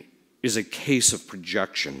evolution is a case of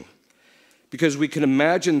projection because we can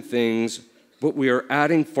imagine things, but we are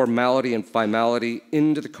adding formality and finality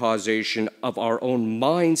into the causation of our own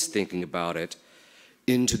minds thinking about it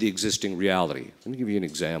into the existing reality. Let me give you an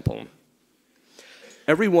example.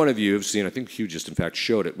 Every one of you have seen, I think Hugh just in fact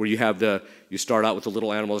showed it, where you start out with the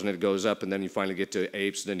little animals and it goes up and then you finally get to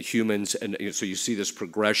apes and then humans, and so you see this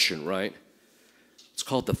progression, right? It's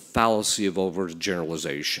called the fallacy of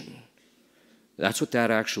overgeneralization. That's what that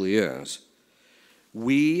actually is.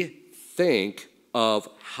 We think of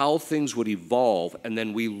how things would evolve, and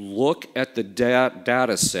then we look at the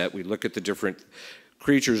data set, we look at the different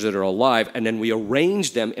creatures that are alive, and then we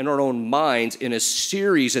arrange them in our own minds in a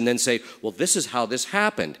series and then say, well, this is how this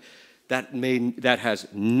happened. That has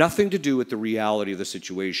nothing to do with the reality of the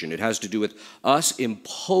situation. It has to do with us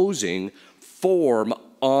imposing form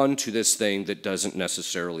onto this thing that doesn't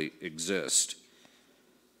necessarily exist.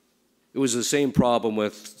 It was the same problem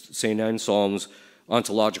with St. Anselm's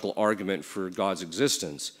ontological argument for God's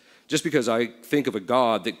existence. Just because I think of a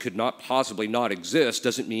God that could not possibly not exist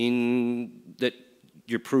doesn't mean that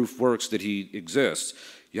your proof works that he exists.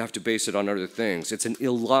 You have to base it on other things. It's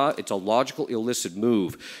a logical, illicit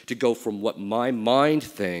move to go from what my mind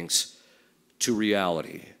thinks to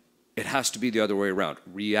reality. It has to be the other way around.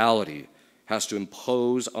 Reality has to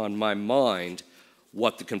impose on my mind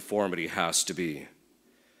what the conformity has to be.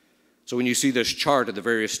 So when you see this chart of the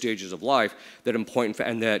various stages of life that point,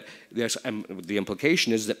 and that the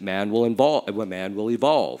implication is that man will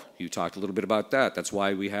evolve. You talked a little bit about that. That's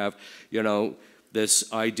why we have,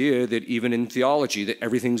 this idea that even in theology that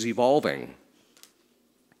everything's evolving.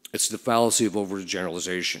 It's the fallacy of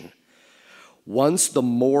overgeneralization. Once the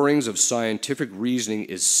moorings of scientific reasoning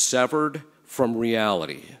is severed from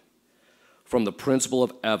reality, from the principle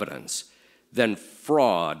of evidence, then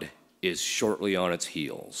fraud is shortly on its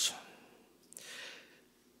heels.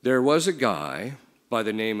 There was a guy by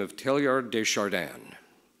the name of Teilhard de Chardin.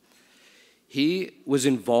 He was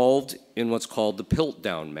involved in what's called the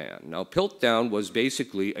Piltdown Man. Now, Piltdown was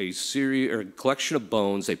basically a collection of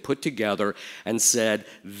bones they put together and said,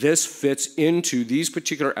 this fits into these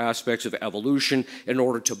particular aspects of evolution in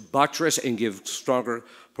order to buttress and give stronger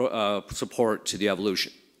support to the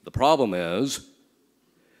evolution. The problem is,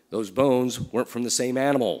 those bones weren't from the same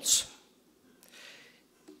animals.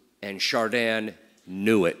 And Chardin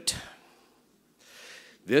knew it.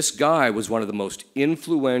 This guy was one of the most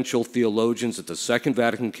influential theologians at the Second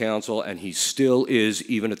Vatican Council, and he still is,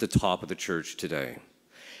 even at the top of the church today.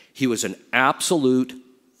 He was an absolute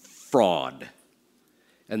fraud.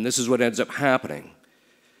 And this is what ends up happening.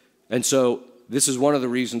 And so this is one of the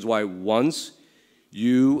reasons why once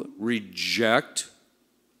you reject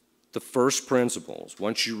the first principles,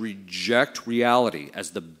 once you reject reality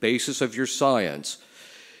as the basis of your science,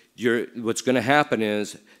 what's going to happen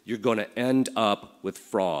is you're going to end up with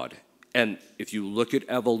fraud. And if you look at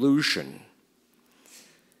evolution,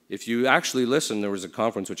 if you actually listen, there was a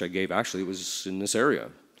conference which I gave, actually it was in this area.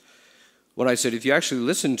 When I said, if you actually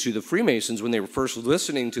listen to the Freemasons when they were first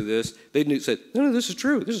listening to this, they said, no, this is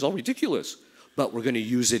true, this is all ridiculous, but we're going to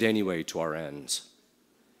use it anyway to our ends.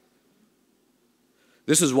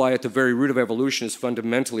 This is why at the very root of evolution is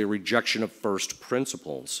fundamentally a rejection of first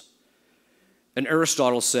principles. And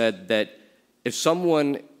Aristotle said that if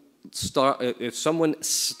someone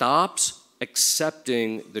stops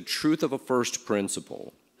accepting the truth of a first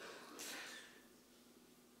principle,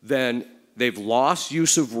 then they've lost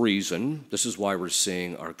use of reason. This is why we're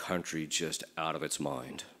seeing our country just out of its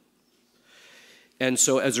mind. And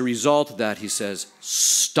so as a result of that, he says,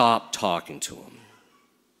 stop talking to them,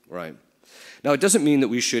 right? Now, it doesn't mean that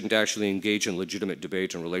we shouldn't actually engage in legitimate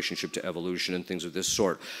debate in relationship to evolution and things of this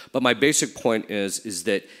sort. But my basic point is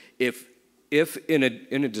that if in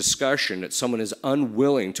a discussion that someone is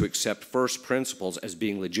unwilling to accept first principles as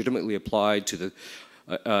being legitimately applied to the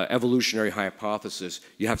evolutionary hypothesis,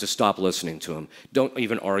 you have to stop listening to them. Don't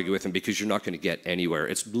even argue with them because you're not going to get anywhere.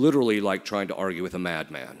 It's literally like trying to argue with a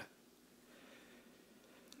madman.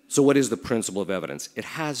 So what is the principle of evidence? It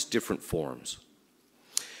has different forms.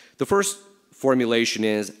 The first formulation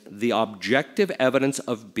is the objective evidence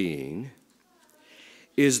of being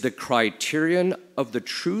is the criterion of the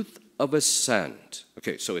truth of assent.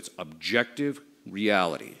 Okay, so it's objective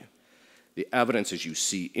reality. The evidence as you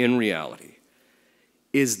see in reality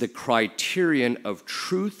is the criterion of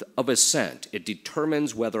truth of assent. It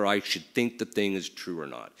determines whether I should think the thing is true or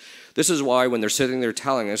not. This is why when they're sitting there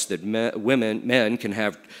telling us that men can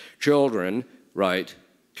have children, right,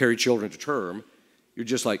 carry children to term, you're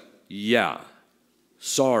just like, yeah,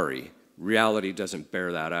 sorry, reality doesn't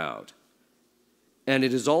bear that out. And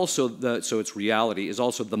it is also, so its reality is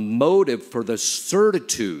also the motive for the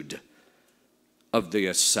certitude of the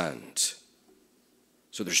assent.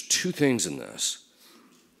 So there's two things in this.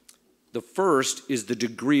 The first is the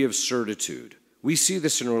degree of certitude. We see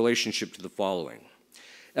this in relationship to the following.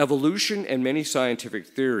 Evolution and many scientific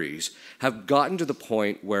theories have gotten to the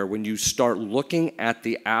point where when you start looking at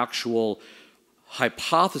the actual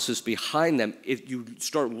hypothesis behind them, if you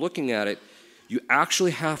start looking at it, you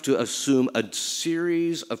actually have to assume a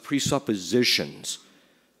series of presuppositions.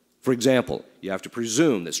 For example, you have to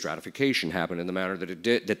presume that stratification happened in the manner that it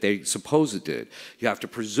did, that they suppose it did. You have to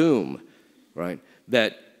presume, right,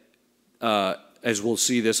 that, as we'll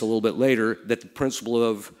see this a little bit later, that the principle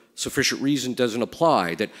of sufficient reason doesn't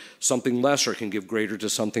apply, that something lesser can give greater to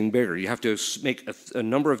something bigger. You have to make a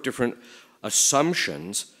number of different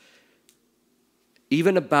assumptions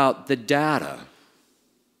even about the data.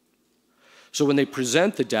 So when they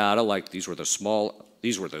present the data, like it was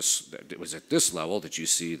at this level that you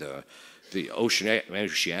see the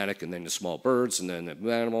oceanic and then the small birds and then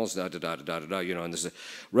the animals, and this,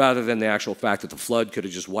 rather than the actual fact that the flood could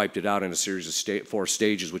have just wiped it out in a series of 4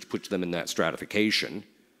 stages, which puts them in that stratification.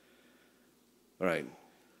 All right.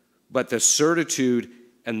 But the certitude,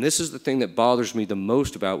 and this is the thing that bothers me the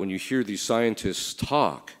most about when you hear these scientists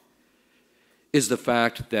talk, is the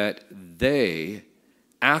fact that they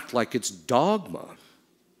act like it's dogma.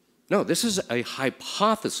 No, this is a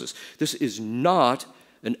hypothesis. This is not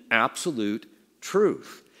an absolute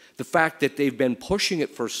truth. The fact that they've been pushing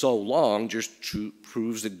it for so long just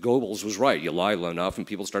proves that Goebbels was right. You lie low enough and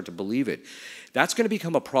people start to believe it. That's going to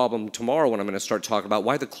become a problem tomorrow when I'm going to start talking about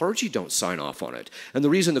why the clergy don't sign off on it. And the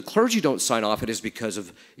reason the clergy don't sign off on it is because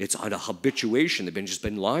of it's on a habituation. They've just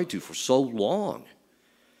been lied to for so long.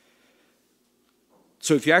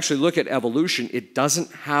 So if you actually look at evolution, it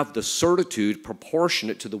doesn't have the certitude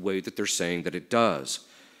proportionate to the way that they're saying that it does.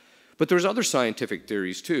 But there's other scientific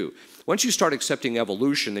theories too. Once you start accepting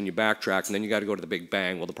evolution, then you backtrack, and then you got to go to the Big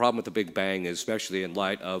Bang. Well, the problem with the Big Bang is, especially in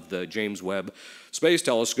light of the James Webb Space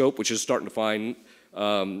Telescope, which is starting to find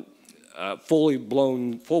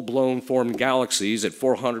full-blown formed galaxies at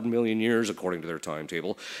 400 million years, according to their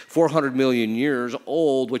timetable, 400 million years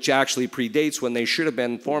old, which actually predates when they should have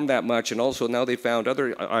been formed that much, and also now they found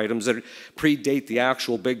other items that predate the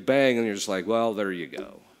actual Big Bang, and you're just like, well, there you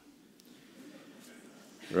go.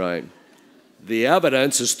 Right. The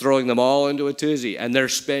evidence is throwing them all into a tizzy, and they're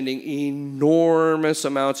spending enormous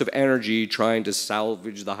amounts of energy trying to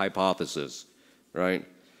salvage the hypothesis, right?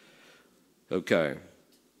 Okay.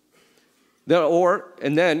 Or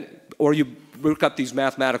you look up these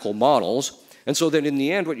mathematical models, and so then in the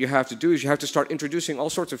end what you have to do is you have to start introducing all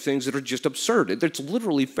sorts of things that are just absurd. It's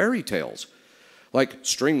literally fairy tales, like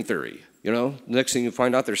string theory, you know? Next thing you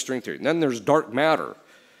find out there's string theory. And then there's dark matter,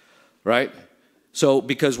 right? So,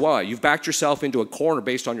 because why? You've backed yourself into a corner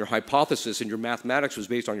based on your hypothesis, and your mathematics was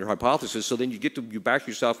based on your hypothesis, so then you back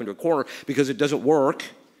yourself into a corner because it doesn't work.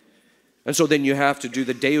 And so then you have to do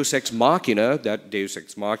the deus ex machina. That deus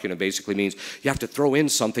ex machina basically means you have to throw in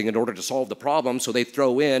something in order to solve the problem, so they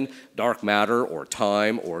throw in dark matter or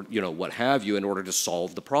time or, you know, what have you in order to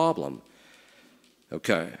solve the problem.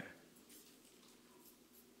 Okay.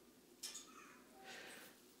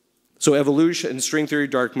 So evolution and string theory,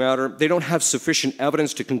 dark matter, they don't have sufficient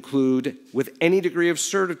evidence to conclude with any degree of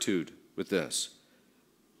certitude with this.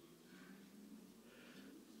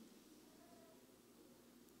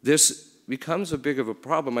 This becomes a big of a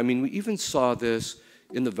problem. I mean, we even saw this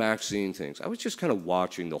in the vaccine things. I was just kind of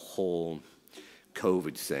watching the whole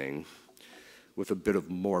COVID thing with a bit of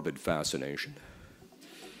morbid fascination.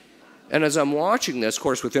 And as I'm watching this, of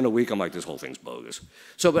course, within a week, I'm like, this whole thing's bogus.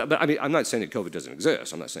 So, but I mean, I'm not saying that COVID doesn't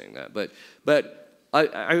exist. I'm not saying that. But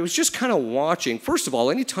I was just kind of watching. First of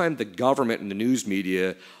all, anytime the government and the news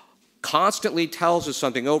media constantly tells us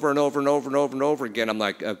something over and over and over and over and over again, I'm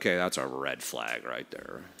like, okay, that's a red flag right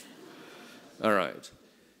there. All right.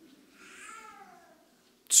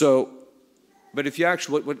 So, but if you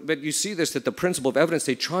actually, but you see this, that the principle of evidence,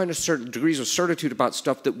 they try to certain degrees of certitude about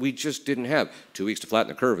stuff that we just didn't have. 2 weeks to flatten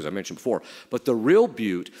the curve, as I mentioned before. But the real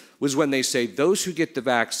beaut was when they say those who get the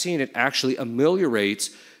vaccine, it actually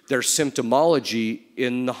ameliorates their symptomology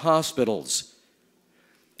in the hospitals.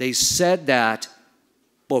 They said that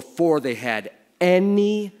before they had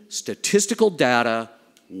any statistical data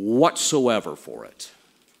whatsoever for it.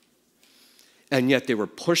 And yet they were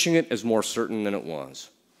pushing it as more certain than it was.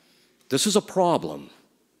 This is a problem.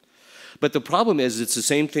 But the problem is it's the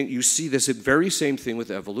same thing. You see this very same thing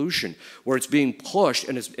with evolution, where it's being pushed,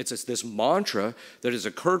 and it's this mantra that has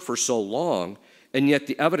occurred for so long, and yet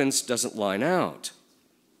the evidence doesn't line out.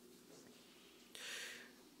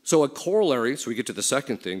 So a corollary, so we get to the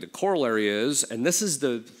second thing, the corollary is, and this is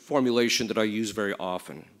the formulation that I use very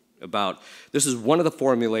often about, this is one of the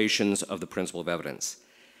formulations of the principle of evidence.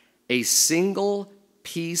 A single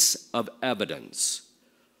piece of evidence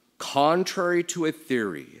contrary to a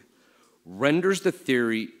theory renders the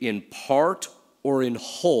theory in part or in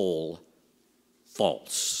whole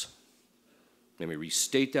false. Let me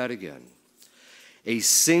restate that again. A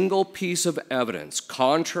single piece of evidence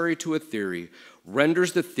contrary to a theory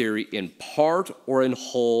renders the theory in part or in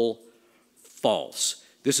whole false.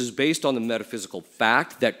 This is based on the metaphysical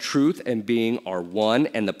fact that truth and being are one,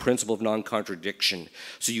 and the principle of non-contradiction.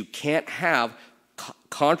 So you can't have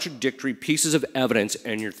contradictory pieces of evidence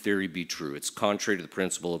and your theory be true. It's contrary to the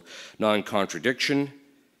principle of non-contradiction,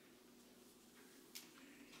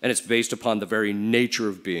 and it's based upon the very nature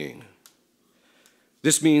of being.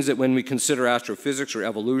 This means that when we consider astrophysics or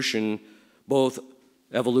evolution, both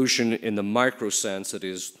evolution in the micro sense, that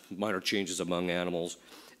is, minor changes among animals,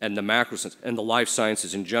 and the macro sense, and the life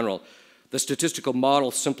sciences in general, the statistical model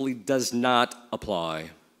simply does not apply.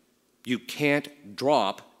 You can't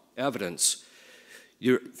drop evidence.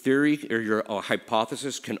 Your theory or your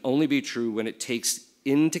hypothesis can only be true when it takes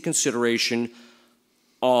into consideration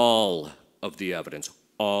all of the evidence,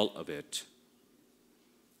 all of it.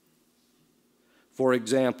 For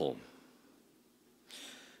example,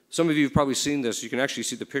 some of you have probably seen this. You can actually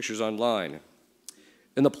see the pictures online.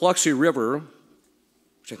 In the Paluxy River,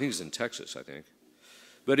 which I think is in Texas,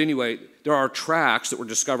 But anyway, there are tracks that were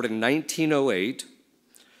discovered in 1908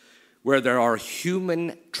 where there are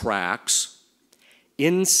human tracks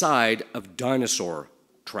inside of dinosaur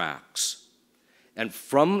tracks. And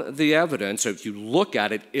from the evidence, if you look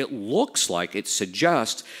at it, it looks like it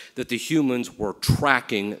suggests that the humans were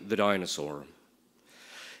tracking the dinosaur.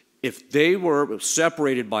 If they were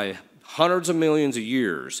separated by hundreds of millions of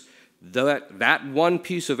years, that one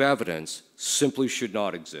piece of evidence simply should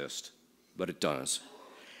not exist, but it does.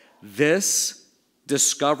 This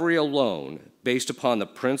discovery alone, based upon the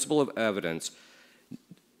principle of evidence,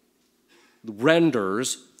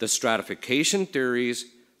 renders the stratification theories,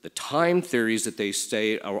 the time theories that they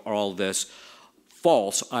say are all this,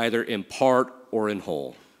 false, either in part or in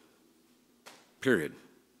whole. Period.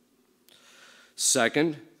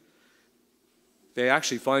 Second, they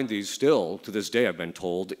actually find these still, to this day I've been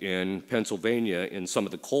told, in Pennsylvania in some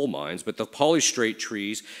of the coal mines, but the polystrate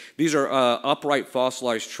trees, these are upright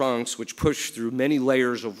fossilized trunks which push through many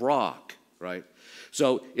layers of rock, right?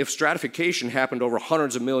 So if stratification happened over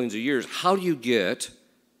hundreds of millions of years, how do you get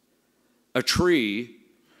a tree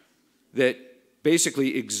that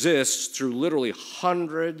basically exists through literally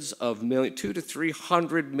hundreds of million, 200 to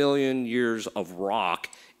 300 million years of rock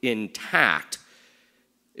intact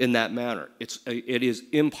in that manner? It is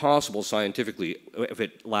impossible scientifically if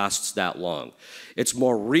it lasts that long. It's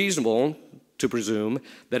more reasonable to presume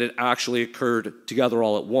that it actually occurred together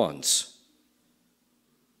all at once.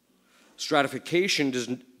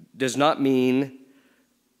 Stratification does not mean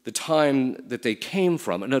the time that they came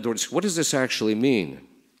from. In other words, what does this actually mean?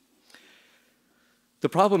 The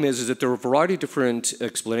problem is that there are a variety of different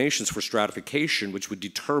explanations for stratification which would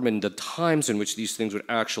determine the times in which these things would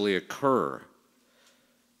actually occur.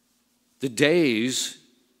 The days,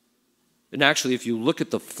 and actually if you look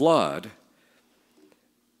at the flood,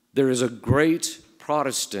 there is a great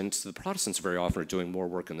Protestant, the Protestants very often are doing more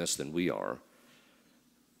work in this than we are,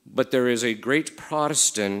 but there is a great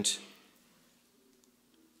Protestant,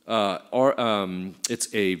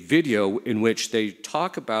 it's a video in which they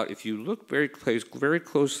talk about, if you look very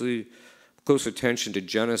close attention to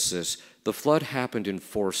Genesis, the flood happened in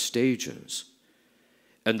 4 stages.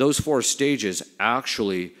 And those 4 stages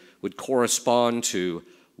actually would correspond to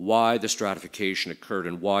why the stratification occurred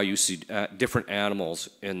and why you see different animals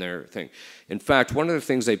in their thing. In fact, one of the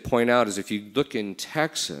things they point out is if you look in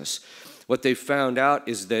Texas, what they found out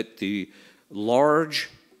is that the large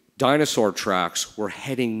dinosaur tracks were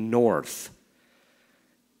heading north.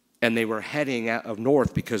 And they were heading out of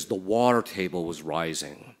north because the water table was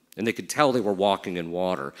rising. And they could tell they were walking in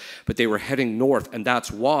water. But they were heading north, and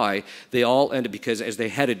that's why they all ended, because as they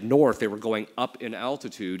headed north, they were going up in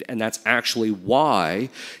altitude, and that's actually why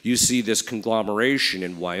you see this conglomeration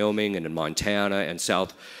in Wyoming and in Montana and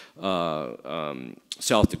South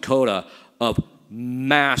Dakota of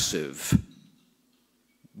massive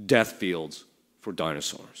death fields for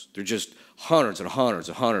dinosaurs. They're just hundreds and hundreds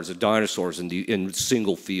and hundreds of dinosaurs in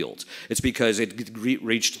single fields. It's because it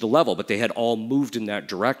reached the level, but they had all moved in that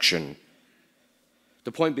direction.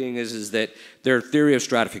 The point being is that their theory of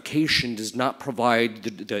stratification does not provide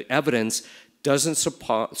the evidence, doesn't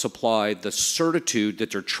supply the certitude that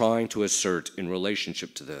they're trying to assert in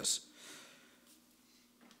relationship to this.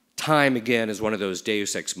 Time, again, is one of those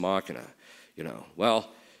deus ex machina.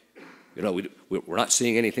 We're not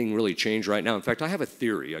seeing anything really change right now. In fact, I have a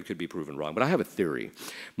theory. I could be proven wrong, but I have a theory.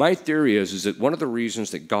 My theory is that one of the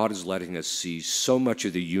reasons that God is letting us see so much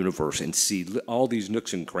of the universe and see all these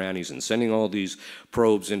nooks and crannies and sending all these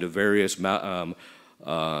probes into various moons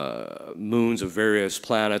of various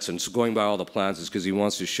planets and going by all the planets is because he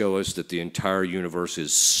wants to show us that the entire universe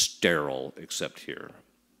is sterile except here.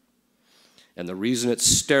 And the reason it's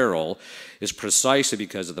sterile is precisely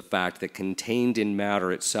because of the fact that contained in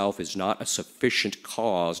matter itself is not a sufficient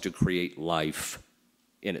cause to create life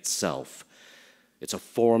in itself. It's a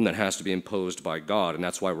form that has to be imposed by God, and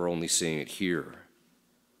that's why we're only seeing it here.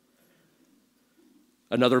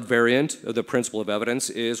 Another variant of the principle of evidence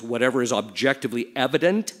is whatever is objectively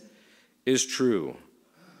evident is true.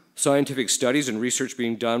 Scientific studies and research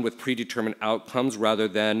being done with predetermined outcomes rather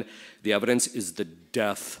than the evidence is the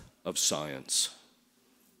death of science.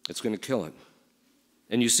 It's going to kill it.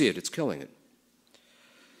 And you see it, it's killing it.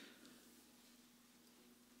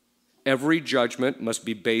 Every judgment must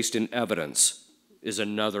be based in evidence is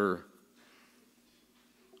another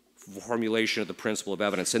formulation of the principle of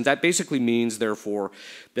evidence. And that basically means, therefore,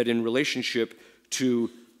 that in relationship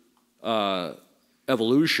to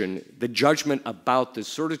evolution, the judgment about the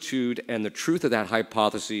certitude and the truth of that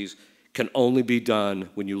hypothesis can only be done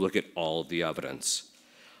when you look at all of the evidence.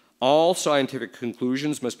 All scientific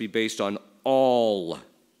conclusions must be based on all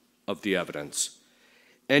of the evidence.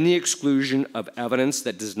 Any exclusion of evidence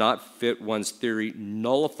that does not fit one's theory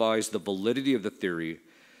nullifies the validity of the theory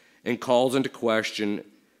and calls into question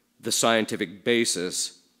the scientific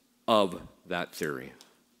basis of that theory.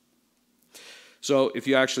 So if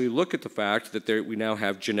you actually look at the fact that we now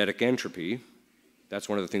have genetic entropy, that's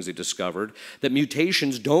one of the things they discovered, that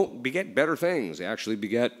mutations don't beget better things, they actually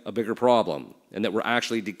beget a bigger problem, and that we're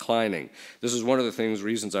actually declining. This is one of the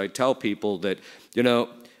reasons I tell people that,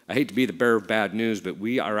 I hate to be the bearer of bad news, but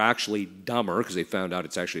we are actually dumber, because they found out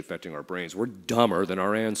it's actually affecting our brains. We're dumber than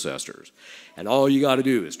our ancestors. And all you got to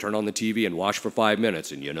do is turn on the TV and watch for 5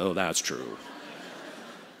 minutes, and that's true.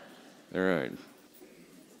 All right.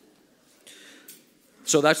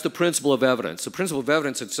 So that's the principle of evidence. The principle of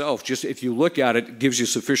evidence itself, just if you look at it, gives you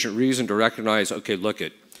sufficient reason to recognize, okay, look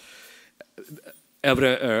at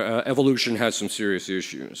evolution has some serious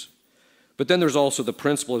issues. But then there's also the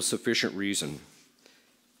principle of sufficient reason.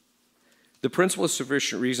 The principle of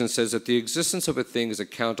sufficient reason says that the existence of a thing is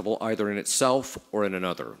accountable either in itself or in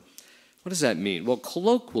another. What does that mean? Well,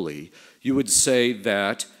 colloquially, you would say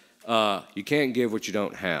that you can't give what you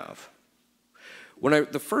don't have.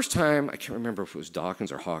 The first time, I can't remember if it was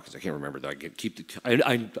Dawkins or Hawkins, I can't remember.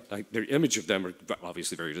 Their image of them are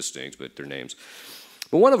obviously very distinct, but their names.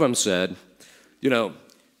 But one of them said,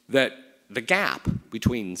 that the gap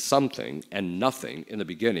between something and nothing in the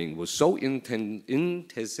beginning was so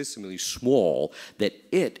infinitesimally small that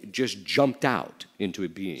it just jumped out into a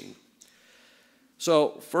being.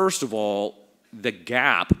 So, first of all, the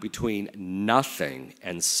gap between nothing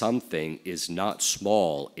and something is not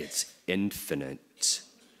small, it's infinite.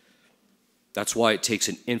 That's why it takes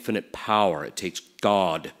an infinite power. It takes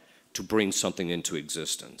God to bring something into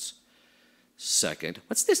existence. Second,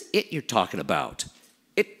 what's this it you're talking about?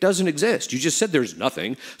 It doesn't exist. You just said there's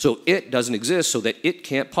nothing, so it doesn't exist so that it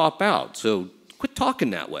can't pop out. So quit talking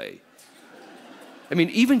that way. I mean,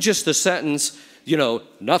 even just the sentence,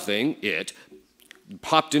 nothing, it,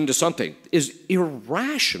 popped into something, is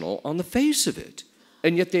irrational on the face of it.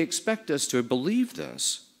 And yet they expect us to believe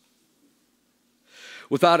this.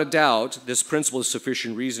 Without a doubt, this principle of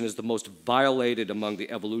sufficient reason is the most violated among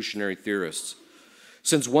the evolutionary theorists.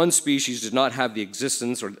 Since one species does not have the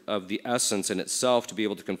existence or of the essence in itself to be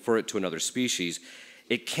able to confer it to another species,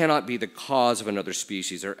 it cannot be the cause of another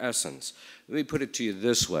species or essence. Let me put it to you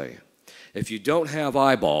this way. If you don't have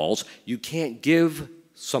eyeballs, you can't give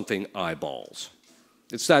something eyeballs.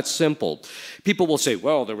 It's that simple. People will say,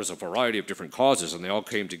 well, there was a variety of different causes and they all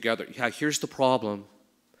came together. Yeah, here's the problem.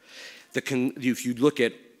 If you look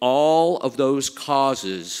at all of those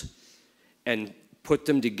causes and put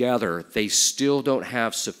them together, they still don't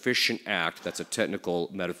have sufficient act, that's a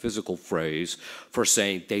technical metaphysical phrase, for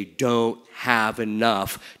saying they don't have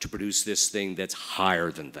enough to produce this thing that's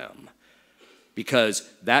higher than them. Because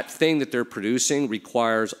that thing that they're producing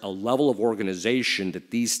requires a level of organization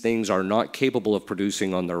that these things are not capable of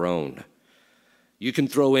producing on their own. You can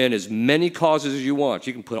throw in as many causes as you want.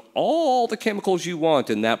 You can put all the chemicals you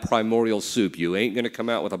want in that primordial soup. You ain't going to come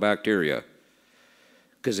out with a bacteria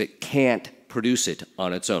because it can't produce it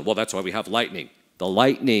on its own. Well, that's why we have lightning. The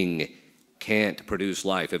lightning can't produce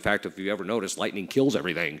life. In fact, if you ever notice, lightning kills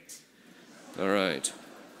everything. All right.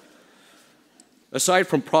 Aside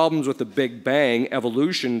from problems with the Big Bang,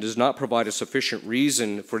 evolution does not provide a sufficient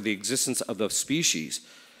reason for the existence of the species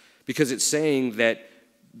because it's saying that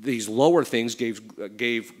these lower things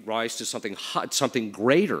gave rise to something hot, something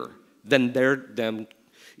greater than them,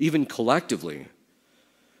 even collectively.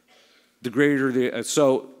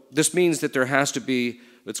 So this means that there has to be,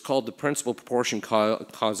 it's called the principle of proportion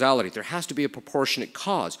causality. There has to be a proportionate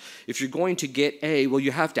cause. If you're going to get A, well,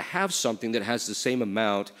 you have to have something that has the same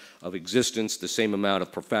amount of existence, the same amount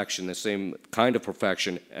of perfection, the same kind of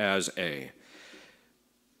perfection as A.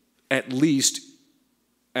 At least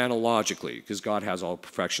analogically, because God has all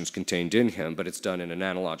perfections contained in him, but it's done in an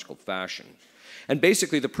analogical fashion. And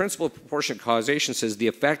basically, the principle of proportionate causation says the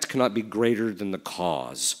effect cannot be greater than the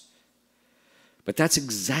cause. But that's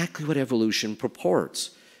exactly what evolution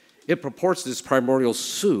purports. It purports this primordial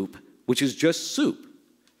soup, which is just soup.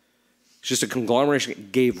 It's just a conglomeration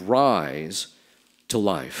that gave rise to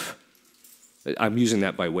life. I'm using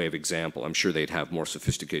that by way of example. I'm sure they'd have more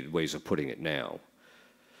sophisticated ways of putting it now.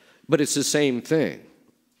 But it's the same thing.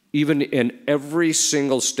 Even in every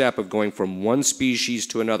single step of going from one species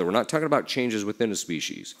to another. We're not talking about changes within a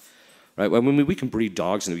species. Right? I mean, we can breed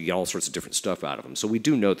dogs and we get all sorts of different stuff out of them. So we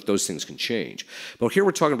do know that those things can change. But here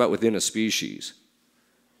we're talking about within a species.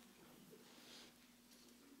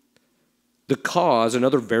 The cause,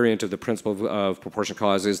 another variant of the principle of proportionate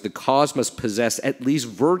cause, is the cause must possess at least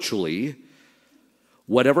virtually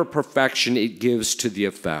whatever perfection it gives to the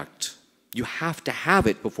effect. You have to have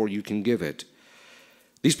it before you can give it.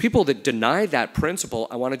 These people that deny that principle,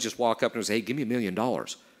 I want to just walk up and say, hey, give me $1 million.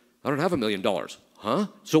 I don't have $1 million. Huh?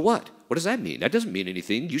 So what? What does that mean? That doesn't mean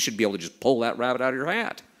anything. You should be able to just pull that rabbit out of your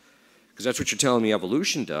hat. Because that's what you're telling me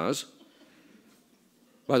evolution does.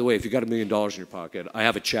 By the way, if you got $1 million in your pocket, I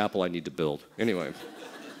have a chapel I need to build. Anyway.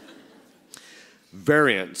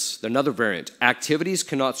 Variance, another variant. Activities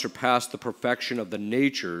cannot surpass the perfection of the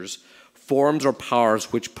natures, forms, or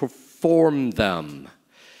powers which perform them.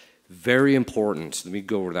 Very important. Let me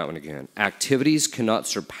go over that one again. Activities cannot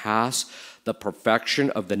surpass the perfection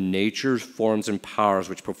of the natures, forms, and powers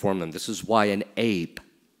which perform them. This is why an ape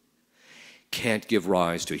can't give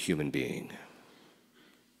rise to a human being.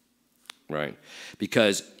 Right?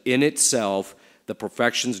 Because in itself, the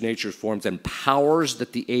perfections, natures, forms, and powers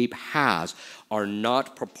that the ape has are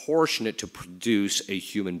not proportionate to produce a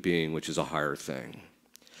human being, which is a higher thing.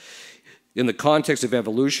 In the context of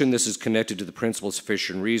evolution, this is connected to the principle of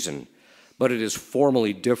sufficient reason, but it is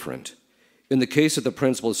formally different. In the case of the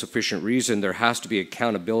principle of sufficient reason, there has to be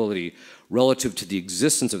accountability relative to the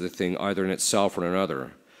existence of the thing, either in itself or in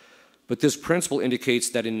another. But this principle indicates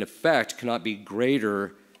that an effect cannot be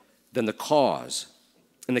greater than the cause.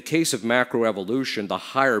 In the case of macroevolution, the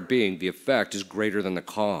higher being, the effect, is greater than the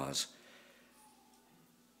cause.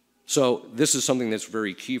 So this is something that's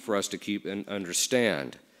very key for us to keep and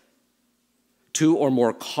understand. Two or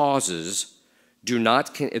more causes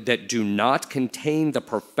that do not contain the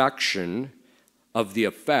perfection of the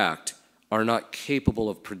effect are not capable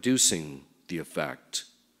of producing the effect.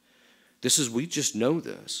 We just know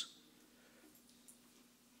this.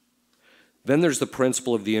 Then there's the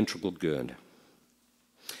principle of the integral good.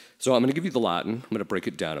 So I'm going to give you the Latin. I'm going to break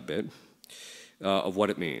it down a bit of what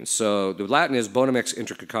it means. So the Latin is bonum ex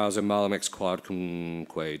intrica causa, malum ex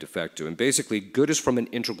quodcumque defectu. And basically, good is from an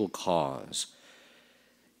integral cause.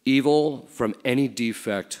 Evil from any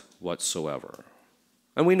defect whatsoever.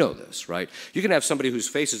 And we know this, right? You can have somebody whose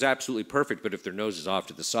face is absolutely perfect, but if their nose is off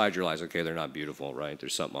to the side, you realize, okay, they're not beautiful, right?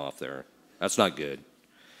 There's something off there. That's not good.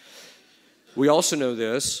 We also know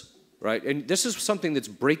this, right? And this is something that's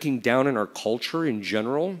breaking down in our culture in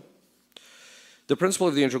general. The principle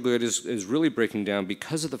of the integral good is really breaking down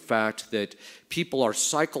because of the fact that people are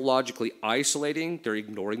psychologically isolating, they're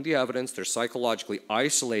ignoring the evidence, they're psychologically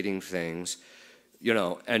isolating things,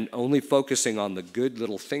 and only focusing on the good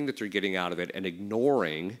little thing that they're getting out of it and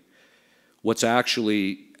ignoring what's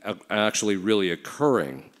actually really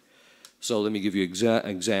occurring. So let me give you an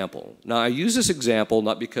example. Now, I use this example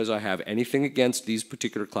not because I have anything against these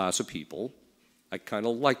particular class of people. I kind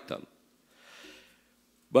of like them.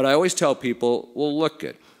 But I always tell people, well,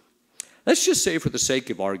 let's just say for the sake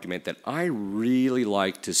of argument that I really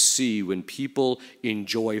like to see when people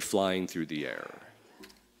enjoy flying through the air.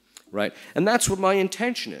 Right? And that's what my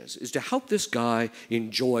intention is to help this guy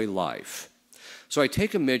enjoy life. So I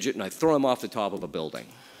take a midget and I throw him off the top of a building.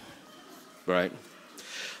 Right?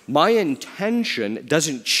 My intention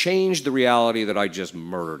doesn't change the reality that I just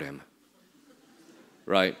murdered him.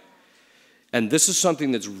 Right? And this is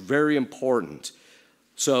something that's very important.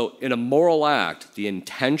 So in a moral act, the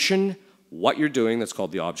intention, what you're doing, that's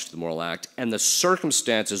called the object of the moral act, and the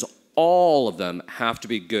circumstances, all of them have to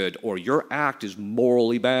be good, or your act is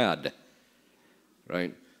morally bad,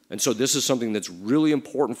 right? And so this is something that's really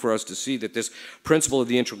important for us to see, that this principle of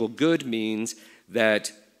the integral good means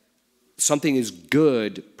that something is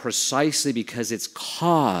good precisely because its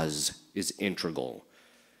cause is integral.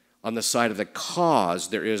 On the side of the cause,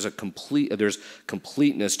 there's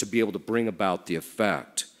completeness to be able to bring about the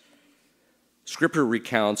effect. Scripture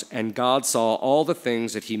recounts, and God saw all the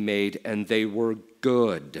things that he made, and they were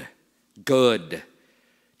good. Good.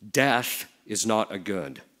 Death is not a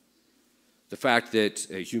good. The fact that,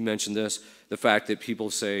 Hugh mentioned this, the fact that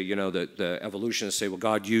people say, that the evolutionists say, well,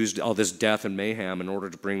 God used all this death and mayhem in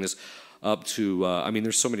order to bring this up to,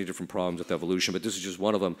 there's so many different problems with evolution, but this is just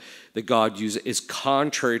one of them, that God used is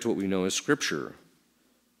contrary to what we know as Scripture.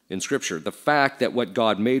 In Scripture, the fact that what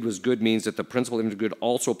God made was good means that the principle of good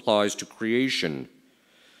also applies to creation.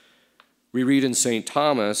 We read in St.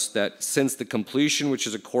 Thomas that since the completion which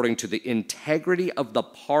is according to the integrity of the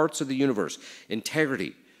parts of the universe,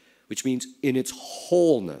 integrity, which means in its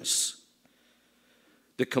wholeness,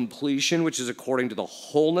 the completion which is according to the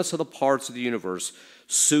wholeness of the parts of the universe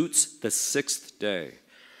suits the sixth day.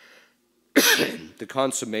 The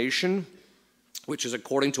consummation, which is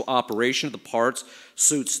according to operation of the parts,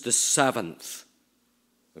 suits the seventh.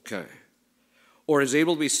 Okay. Or is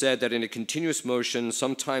able to be said that in a continuous motion,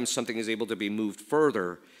 sometimes something is able to be moved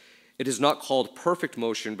further. It is not called perfect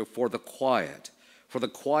motion before the quiet, for the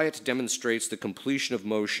quiet demonstrates the completion of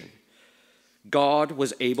motion. God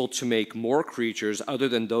was able to make more creatures other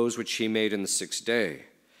than those which he made in the sixth day.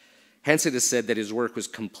 Hence it is said that his work was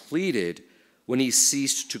completed when he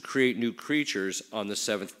ceased to create new creatures on the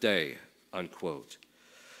seventh day, unquote.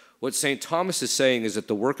 What St. Thomas is saying is that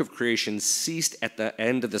the work of creation ceased at the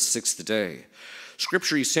end of the sixth day.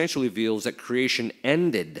 Scripture essentially reveals that creation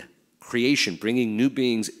ended, bringing new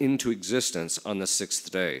beings into existence on the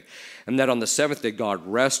sixth day, and that on the seventh day God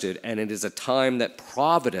rested, and it is a time that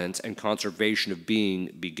providence and conservation of being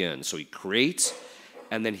begin. So he creates,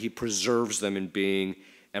 and then he preserves them in being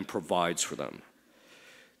and provides for them.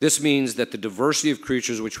 This means that the diversity of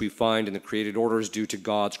creatures which we find in the created order is due to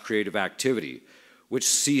God's creative activity, which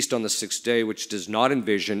ceased on the sixth day, which does not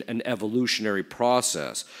envision an evolutionary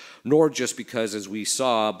process, nor just because, as we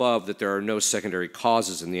saw above, that there are no secondary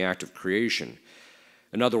causes in the act of creation.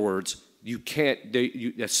 In other words,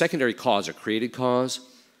 a secondary cause, a created cause.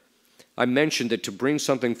 I mentioned that to bring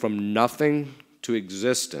something from nothing to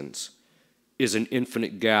existence is an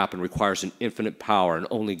infinite gap and requires an infinite power, and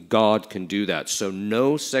only God can do that. So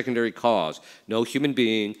no secondary cause, no human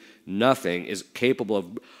being, nothing is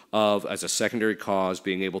capable of, as a secondary cause,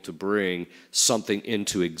 being able to bring something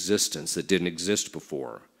into existence that didn't exist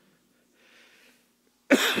before.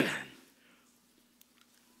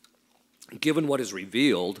 Given what is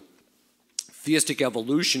revealed, theistic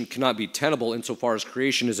evolution cannot be tenable insofar as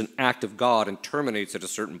creation is an act of God and terminates at a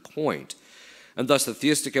certain point. And thus the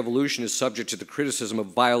theistic evolution is subject to the criticism of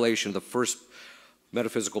violation of the first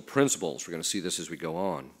metaphysical principles. We're going to see this as we go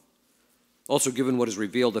on. Also, given what is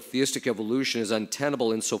revealed, the theistic evolution is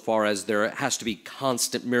untenable insofar as there has to be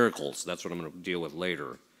constant miracles. That's what I'm going to deal with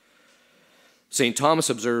later. St. Thomas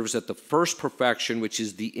observes that the first perfection, which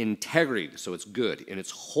is the integrity, so it's good, in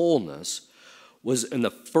its wholeness, was in the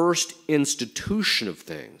first institution of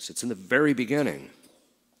things. It's in the very beginning.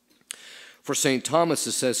 For St. Thomas,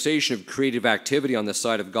 the cessation of creative activity on the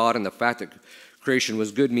side of God and the fact that creation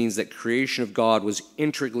was good means that creation of God was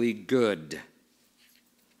integrally good.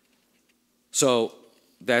 So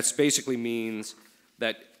that basically means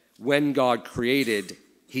that when God created,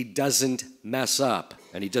 he doesn't mess up,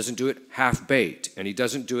 and he doesn't do it half-baked, and he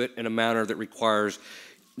doesn't do it in a manner that requires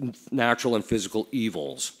natural and physical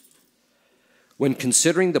evils. When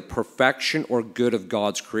considering the perfection or good of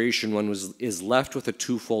God's creation, one is left with a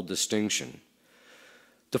twofold distinction.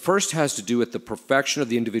 The first has to do with the perfection of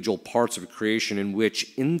the individual parts of creation, in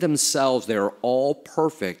which in themselves they are all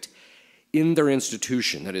perfect in their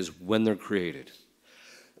institution, that is, when they're created.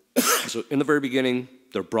 So in the very beginning,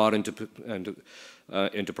 they're brought into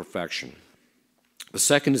perfection. The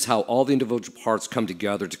second is how all the individual parts come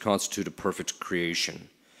together to constitute a perfect creation.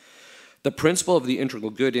 The principle of the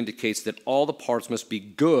integral good indicates that all the parts must be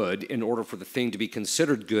good in order for the thing to be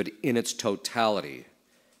considered good in its totality.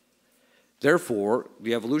 Therefore,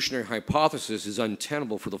 the evolutionary hypothesis is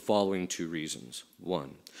untenable for the following two reasons.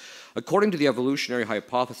 One, according to the evolutionary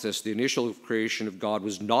hypothesis, the initial creation of God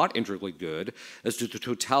was not integrally good as to the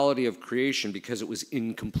totality of creation because it was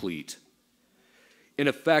incomplete. In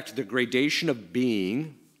effect, the gradation of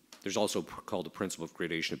being, there's also called the principle of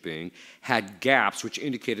gradation of being, had gaps which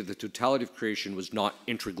indicated the totality of creation was not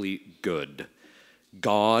integrally good.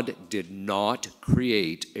 God did not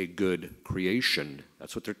create a good creation.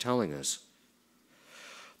 That's what they're telling us.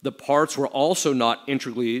 The parts were also not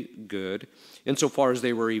integrally good insofar as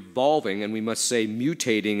they were evolving, and we must say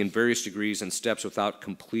mutating in various degrees and steps without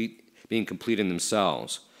being complete in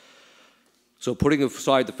themselves. So putting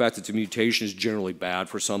aside the fact that the mutation is generally bad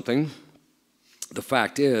for something, the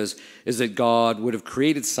fact is that God would have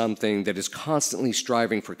created something that is constantly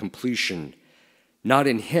striving for completion, not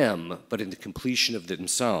in him, but in the completion of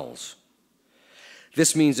themselves.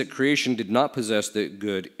 This means that creation did not possess the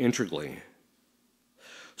good integrally.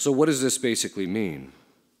 So what does this basically mean?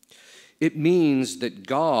 It means that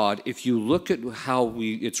God, if you look at how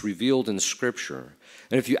it's revealed in Scripture,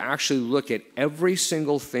 and if you actually look at every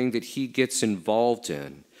single thing that he gets involved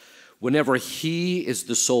in, whenever he is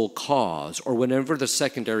the sole cause, or whenever the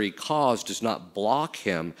secondary cause does not block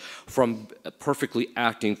him from perfectly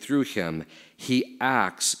acting through him, he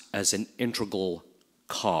acts as an integral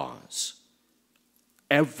cause.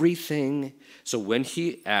 Everything, so when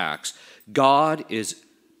he acts, God is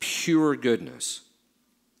pure goodness.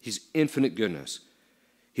 He's infinite goodness.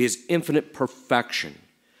 He is infinite perfection.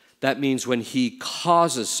 That means when he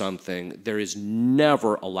causes something, there is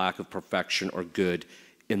never a lack of perfection or good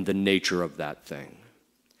in the nature of that thing.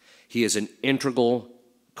 He is an integral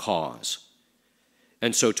cause.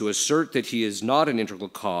 And so to assert that he is not an integral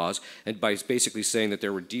cause, and by basically saying that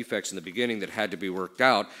there were defects in the beginning that had to be worked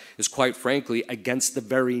out, is quite frankly against the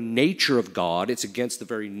very nature of God. It's against the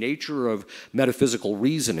very nature of metaphysical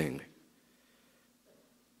reasoning.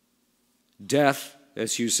 Death,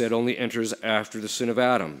 as Hugh said, only enters after the sin of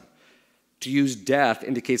Adam. To use death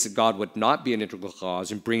indicates that God would not be an integral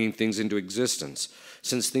cause in bringing things into existence,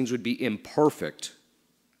 since things would be imperfect.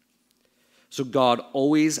 So God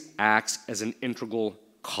always acts as an integral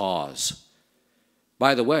cause.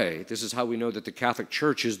 By the way, this is how we know that the Catholic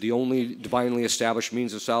Church is the only divinely established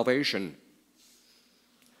means of salvation.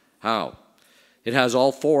 How? It has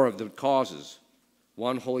all four of the causes.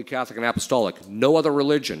 One, Holy Catholic and Apostolic. No other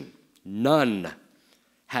religion, none,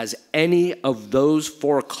 has any of those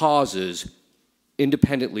four causes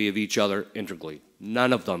independently of each other integrally.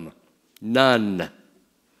 None of them. None.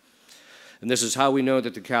 And this is how we know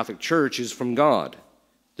that the Catholic Church is from God.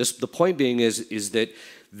 The point being is that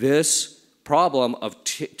this problem of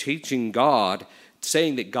teaching God,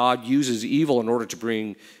 saying that God uses evil in order to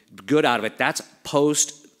bring good out of it, that's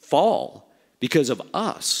post-fall because of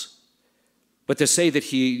us. But to say that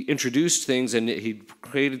he introduced things and he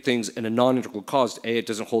created things in a non-integral cause, A, it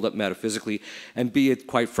doesn't hold up metaphysically, and B,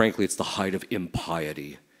 quite frankly, it's the height of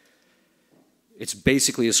impiety. It's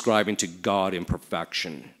basically ascribing to God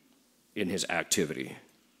imperfection in his activity.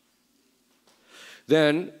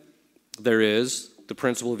 Then there is the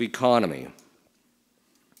principle of economy.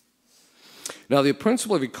 Now, the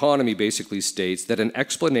principle of economy basically states that an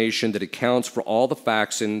explanation that accounts for all the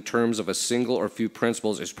facts in terms of a single or few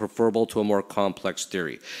principles is preferable to a more complex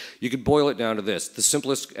theory. You could boil it down to this. The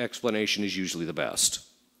simplest explanation is usually the best.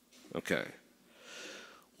 Okay.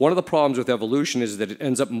 One of the problems with evolution is that it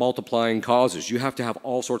ends up multiplying causes. You have to have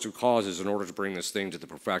all sorts of causes in order to bring this thing to the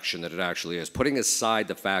perfection that it actually is. Putting aside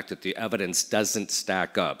the fact that the evidence doesn't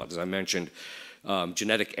stack up. As I mentioned,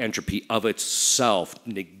 genetic entropy of itself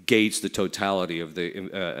negates the totality of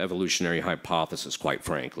the evolutionary hypothesis, quite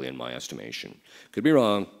frankly, in my estimation. Could be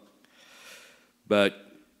wrong,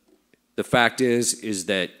 but the fact is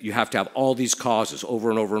that you have to have all these causes over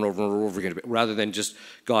and over and over and over again, rather than just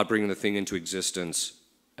God bringing the thing into existence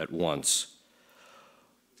at once.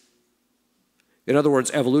 In other words,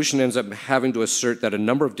 evolution ends up having to assert that a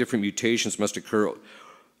number of different mutations must occur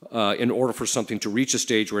in order for something to reach a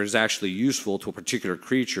stage where it is actually useful to a particular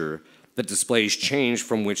creature that displays change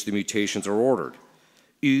from which the mutations are ordered.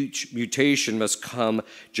 Each mutation must come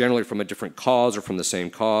generally from a different cause or from the same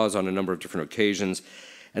cause on a number of different occasions,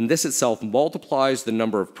 and this itself multiplies the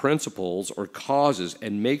number of principles or causes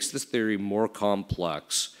and makes this theory more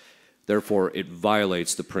complex. Therefore, it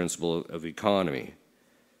violates the principle of economy.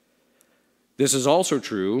 This is also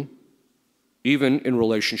true even in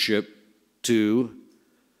relationship to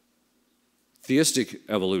theistic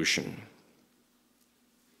evolution.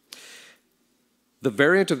 The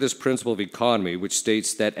variant of this principle of economy, which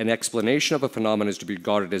states that an explanation of a phenomenon is to be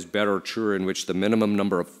regarded as better or truer in which the minimum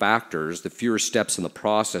number of factors, the fewer steps in the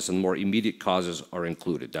process, and the more immediate causes are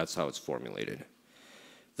included. That's how it's formulated.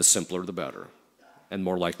 The simpler, the better, and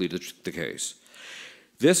more likely the case.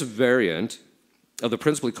 This variant of the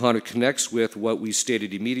principle of economy connects with what we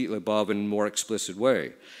stated immediately above in a more explicit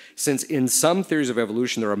way. Since in some theories of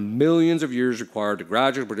evolution, there are millions of years required to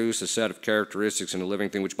gradually produce a set of characteristics in a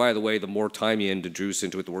living thing, which, by the way, the more time you introduce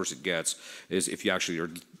into it, the worse it gets, is if you actually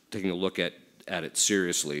are taking a look at it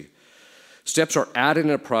seriously. Steps are added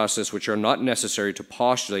in a process which are not necessary to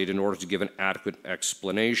postulate in order to give an adequate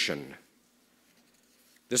explanation.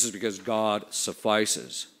 This is because God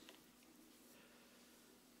suffices.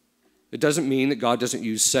 It doesn't mean that God doesn't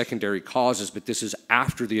use secondary causes, but this is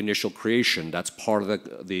after the initial creation. That's part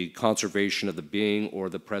of the conservation of the being or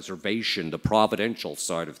the preservation, the providential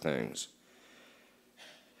side of things.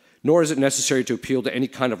 Nor is it necessary to appeal to any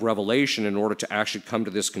kind of revelation in order to actually come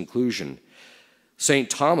to this conclusion. St.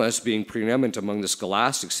 Thomas, being preeminent among the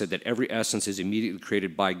scholastics, said that every essence is immediately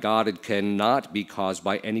created by God and cannot be caused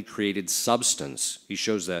by any created substance. He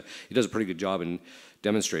shows that. He does a pretty good job in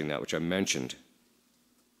demonstrating that, which I mentioned.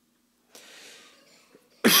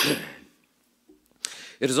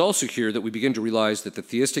 It is also here that we begin to realize that the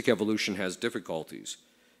theistic evolution has difficulties.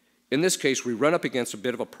 In this case, we run up against a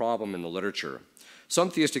bit of a problem in the literature.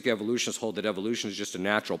 Some theistic evolutionists hold that evolution is just a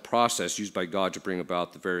natural process used by God to bring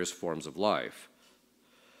about the various forms of life,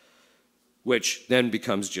 which then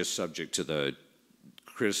becomes just subject to the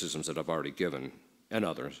criticisms that I've already given, and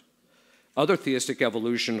others. Other theistic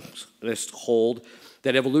evolutionists hold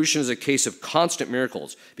that evolution is a case of constant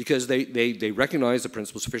miracles because they recognize the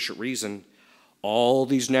principle of sufficient reason. All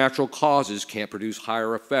these natural causes can't produce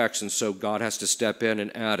higher effects, and so God has to step in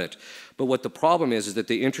and add it. But what the problem is that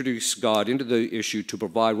they introduce God into the issue to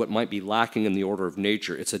provide what might be lacking in the order of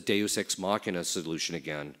nature. It's a deus ex machina solution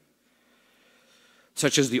again,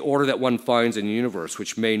 such as the order that one finds in the universe,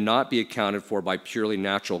 which may not be accounted for by purely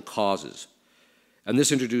natural causes. And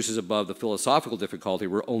this introduces above the philosophical difficulty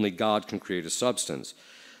where only God can create a substance.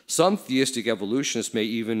 Some theistic evolutionists may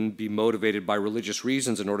even be motivated by religious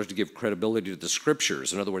reasons in order to give credibility to the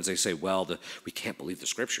scriptures. In other words, they say, well, we can't believe the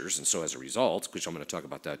scriptures, and so as a result, which I'm going to talk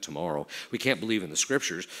about that tomorrow, we can't believe in the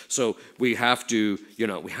scriptures, so we have to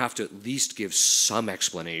at least give some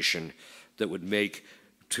explanation that would make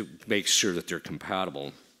sure that they're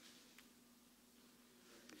compatible.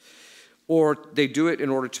 Or they do it in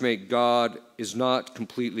order to make God is not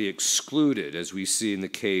completely excluded, as we see in the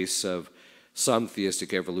case of some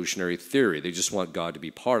theistic evolutionary theory. They just want God to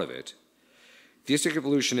be part of it. Theistic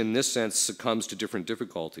evolution in this sense succumbs to different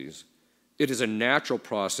difficulties. It is a natural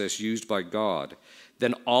process used by God.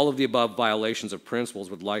 Then all of the above violations of principles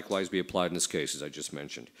would likewise be applied in this case, as I just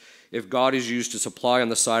mentioned. If God is used to supply on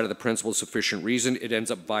the side of the principle of sufficient reason, it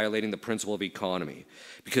ends up violating the principle of economy,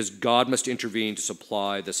 because God must intervene to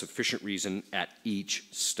supply the sufficient reason at each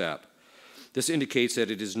step. This indicates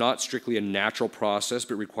that it is not strictly a natural process,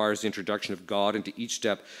 but requires the introduction of God into each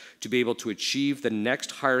step to be able to achieve the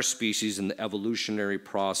next higher species in the evolutionary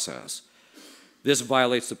process. This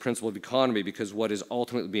violates the principle of economy because what is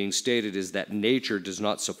ultimately being stated is that nature does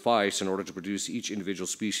not suffice in order to produce each individual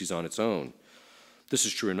species on its own. This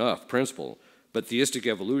is true enough, principle, but theistic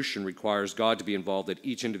evolution requires God to be involved at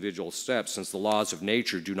each individual step since the laws of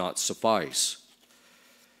nature do not suffice.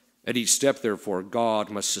 At each step, therefore,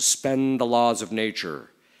 God must suspend the laws of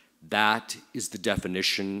nature. That is the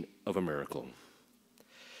definition of a miracle.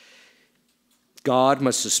 God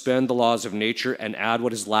must suspend the laws of nature and add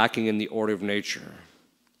what is lacking in the order of nature.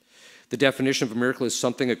 The definition of a miracle is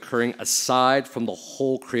something occurring aside from the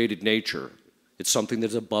whole created nature. It's something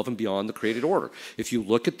that is above and beyond the created order. If you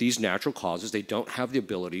look at these natural causes, they don't have the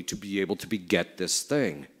ability to be able to beget this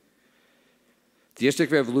thing.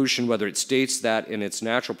 Theistic evolution, whether it states that in its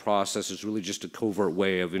natural process, is really just a covert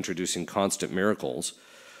way of introducing constant miracles,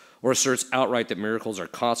 or asserts outright that miracles are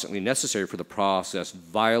constantly necessary for the process,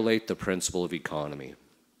 violate the principle of economy.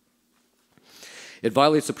 It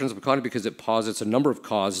violates the principle of economy because it posits a number of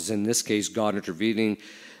causes, in this case, God intervening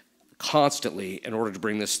constantly in order to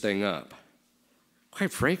bring this thing up.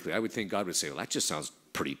 Quite frankly, I would think God would say, well, that just sounds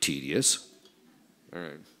pretty tedious. All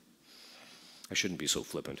right. I shouldn't be so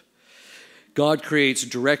flippant. God creates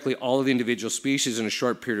directly all of the individual species in a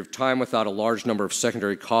short period of time without a large number of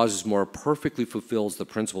secondary causes more perfectly fulfills the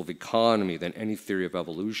principle of economy than any theory of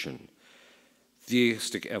evolution,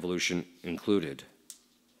 theistic evolution included.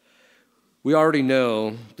 We already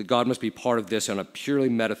know that God must be part of this on a purely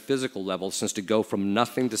metaphysical level, since to go from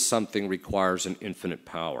nothing to something requires an infinite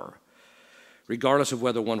power. Regardless of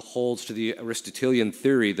whether one holds to the Aristotelian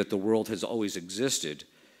theory that the world has always existed,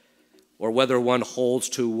 or whether one holds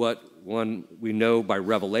to what we know by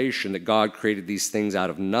revelation, that God created these things out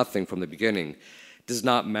of nothing from the beginning, does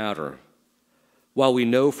not matter. While we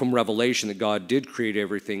know from revelation that God did create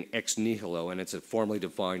everything ex nihilo, and it's a formally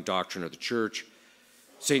defined doctrine of the church,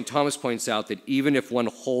 St. Thomas points out that even if one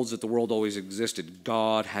holds that the world always existed,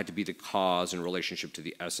 God had to be the cause in relationship to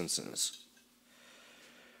the essences.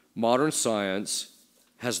 Modern science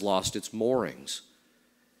has lost its moorings.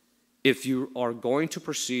 If you are going to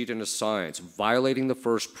proceed in a science violating the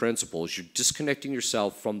first principles, you're disconnecting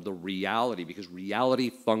yourself from the reality, because reality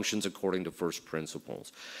functions according to first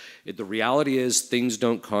principles. The reality is things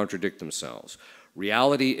don't contradict themselves.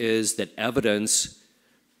 Reality is that evidence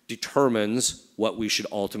determines what we should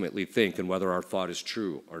ultimately think and whether our thought is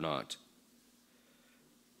true or not.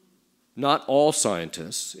 Not all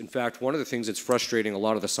scientists. In fact, one of the things that's frustrating a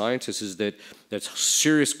lot of the scientists is that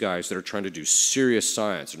serious guys that are trying to do serious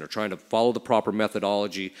science and are trying to follow the proper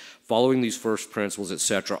methodology, following these first principles,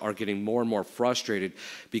 etc., are getting more and more frustrated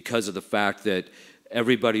because of the fact that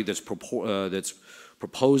everybody that's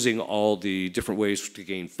proposing all the different ways to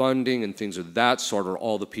gain funding and things of that sort are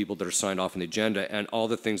all the people that are signed off on the agenda, and all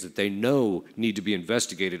the things that they know need to be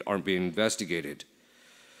investigated aren't being investigated.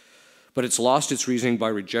 But it's lost its reasoning by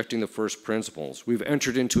rejecting the first principles. We've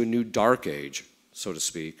entered into a new dark age, so to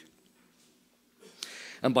speak.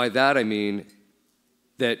 And by that I mean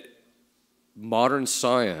that modern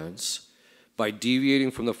science, by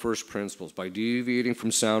deviating from the first principles, by deviating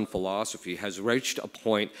from sound philosophy, has reached a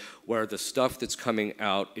point where the stuff that's coming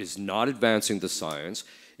out is not advancing the science.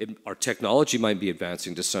 Our technology might be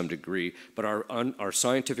advancing to some degree, but our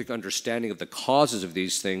scientific understanding of the causes of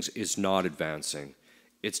these things is not advancing.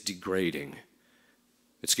 It's degrading.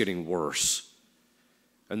 It's getting worse.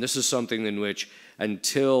 And this is something in which,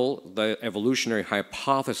 until the evolutionary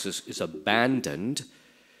hypothesis is abandoned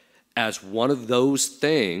as one of those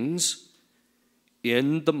things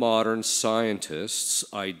in the modern scientists'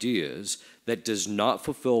 ideas that does not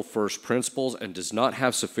fulfill first principles and does not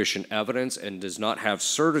have sufficient evidence and does not have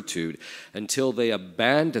certitude, until they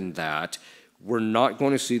abandon that, we're not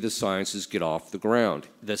going to see the sciences get off the ground.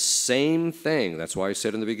 The same thing, that's why I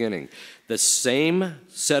said in the beginning, the same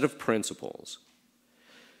set of principles,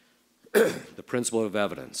 the principle of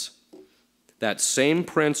evidence, that same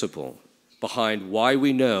principle behind why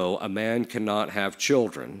we know a man cannot have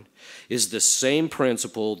children is the same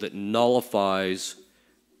principle that nullifies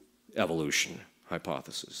evolution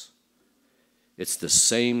hypothesis. It's the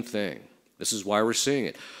same thing. This is why we're seeing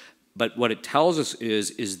it. But what it tells us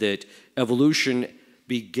is that evolution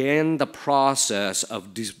began the process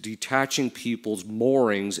of detaching people's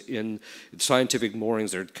moorings in scientific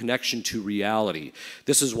moorings, their connection to reality.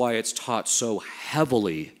 This is why it's taught so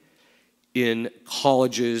heavily in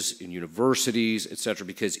colleges, in universities, etc.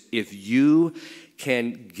 Because if you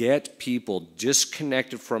can get people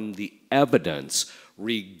disconnected from the evidence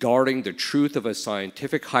regarding the truth of a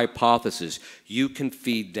scientific hypothesis, you can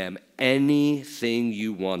feed them anything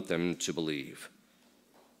you want them to believe.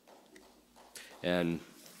 And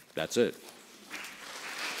that's it.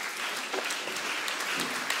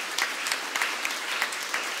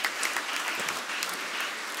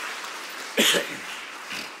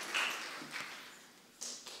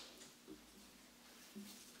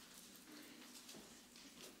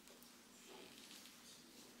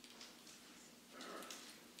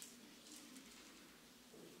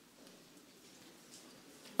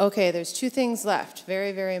 Okay, there's two things left,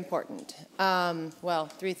 very, very important. Well,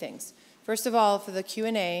 three things. First of all, for the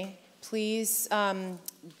Q&A, please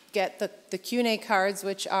get the Q&A cards,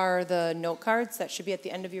 which are the note cards that should be at the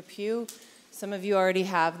end of your pew. Some of you already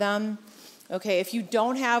have them. Okay, if you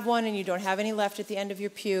don't have one and you don't have any left at the end of your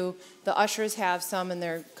pew, the ushers have some and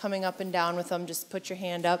they're coming up and down with them. Just put your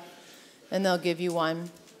hand up and they'll give you one.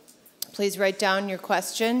 Please write down your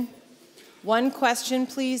question. One question,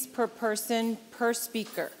 please, per person, per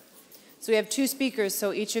speaker. So we have two speakers,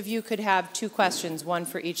 so each of you could have two questions, one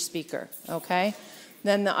for each speaker, okay?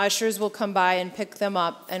 Then the ushers will come by and pick them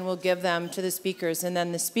up, and we'll give them to the speakers. And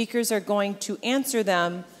then the speakers are going to answer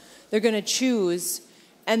them. They're going to choose.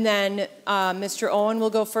 And then Mr. Owen will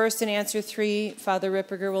go first and answer 3. Father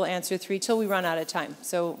Ripperger will answer 3 till we run out of time.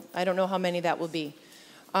 So I don't know how many that will be.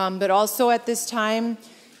 But also at this time,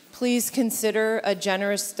 please consider a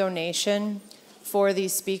generous donation for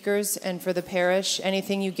these speakers and for the parish.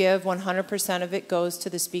 Anything you give, 100% of it goes to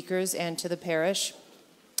the speakers and to the parish.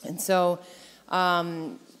 And so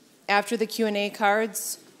after the Q&A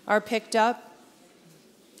cards are picked up,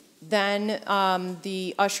 then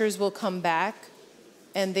the ushers will come back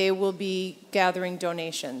and they will be gathering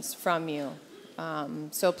donations from you.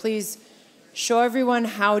 So please show everyone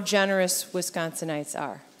how generous Wisconsinites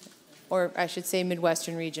are. Or I should say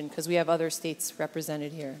Midwestern region, because we have other states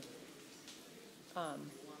represented here.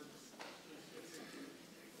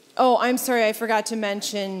 Oh, I'm sorry, I forgot to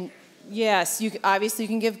mention, yes, obviously you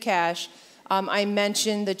can give cash. I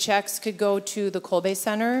mentioned the checks could go to the Kolbe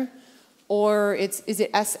Center, or is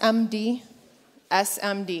it SMD?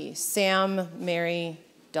 SMD, Sam, Mary,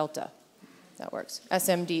 Delta. That works.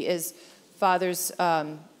 SMD is Father's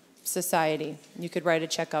Society. You could write a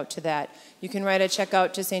check out to that. You can write a check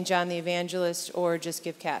out to St. John the Evangelist or just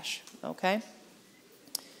give cash, okay?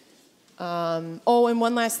 Oh, and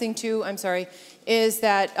one last thing too, I'm sorry, is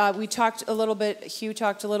that we talked a little bit, Hugh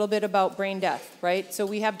talked a little bit about brain death, right? So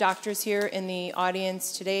we have doctors here in the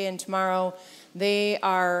audience today and tomorrow. They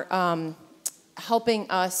are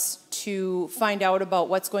helping us to find out about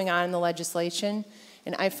what's going on in the legislation.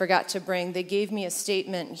 And I forgot to bring, they gave me a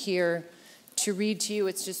statement here to read to you.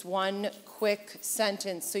 It's just one quick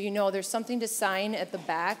sentence. So you know there's something to sign at the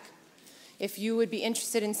back. If you would be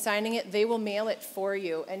interested in signing it, they will mail it for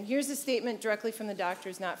you. And here's a statement directly from the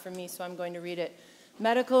doctors, not from me, so I'm going to read it.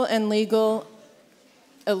 Medical and legal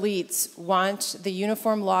elites want the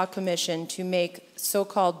Uniform Law Commission to make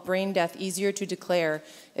so-called brain death easier to declare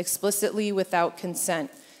explicitly without consent.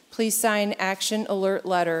 Please sign action alert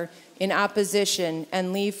letter in opposition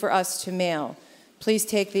and leave for us to mail. Please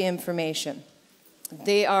take the information.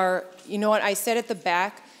 They are, you know what, I said at the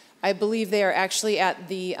back, I believe they are actually at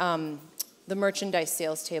the merchandise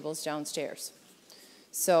sales tables downstairs.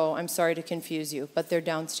 So I'm sorry to confuse you, but they're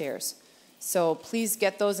downstairs. So please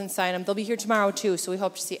get those and sign them. They'll be here tomorrow too, so we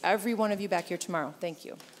hope to see every one of you back here tomorrow. Thank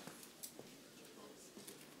you.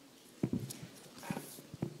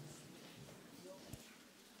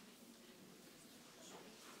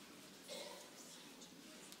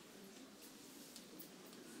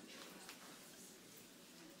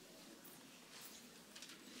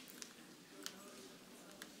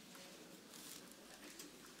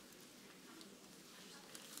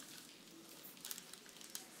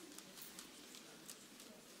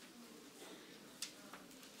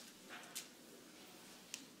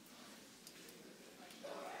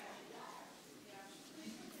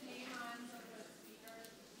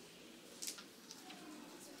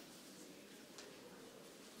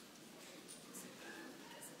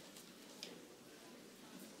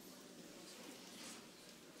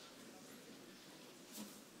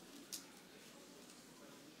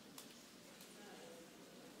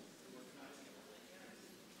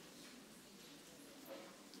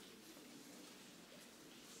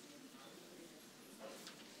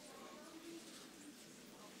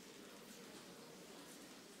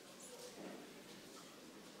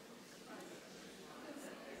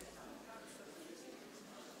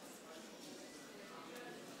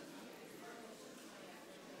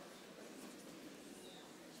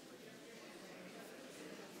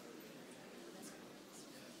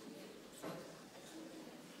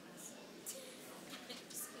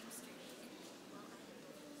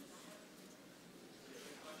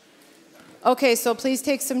 Okay, so please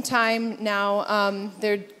take some time now.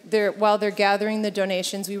 While they're gathering the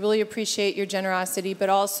donations, we really appreciate your generosity, but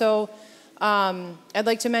also I'd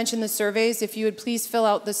like to mention the surveys. If you would please fill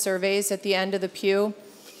out the surveys at the end of the pew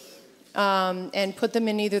and put them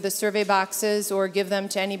in either the survey boxes or give them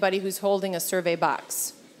to anybody who's holding a survey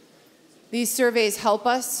box. These surveys help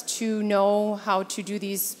us to know how to do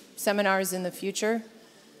these seminars in the future,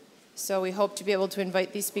 so we hope to be able to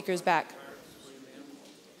invite these speakers back.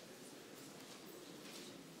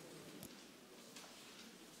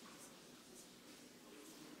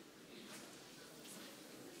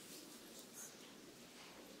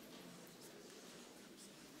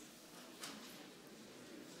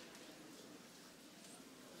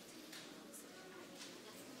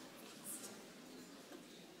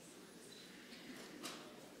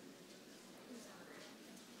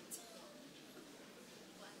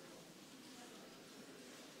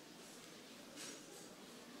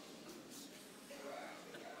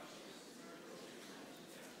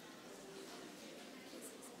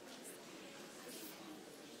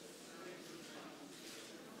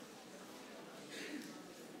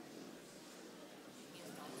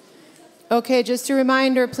 Okay, just a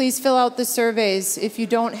reminder, please fill out the surveys. If you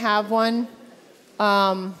don't have one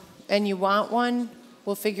and you want one,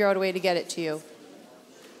 we'll figure out a way to get it to you.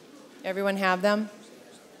 Everyone have them?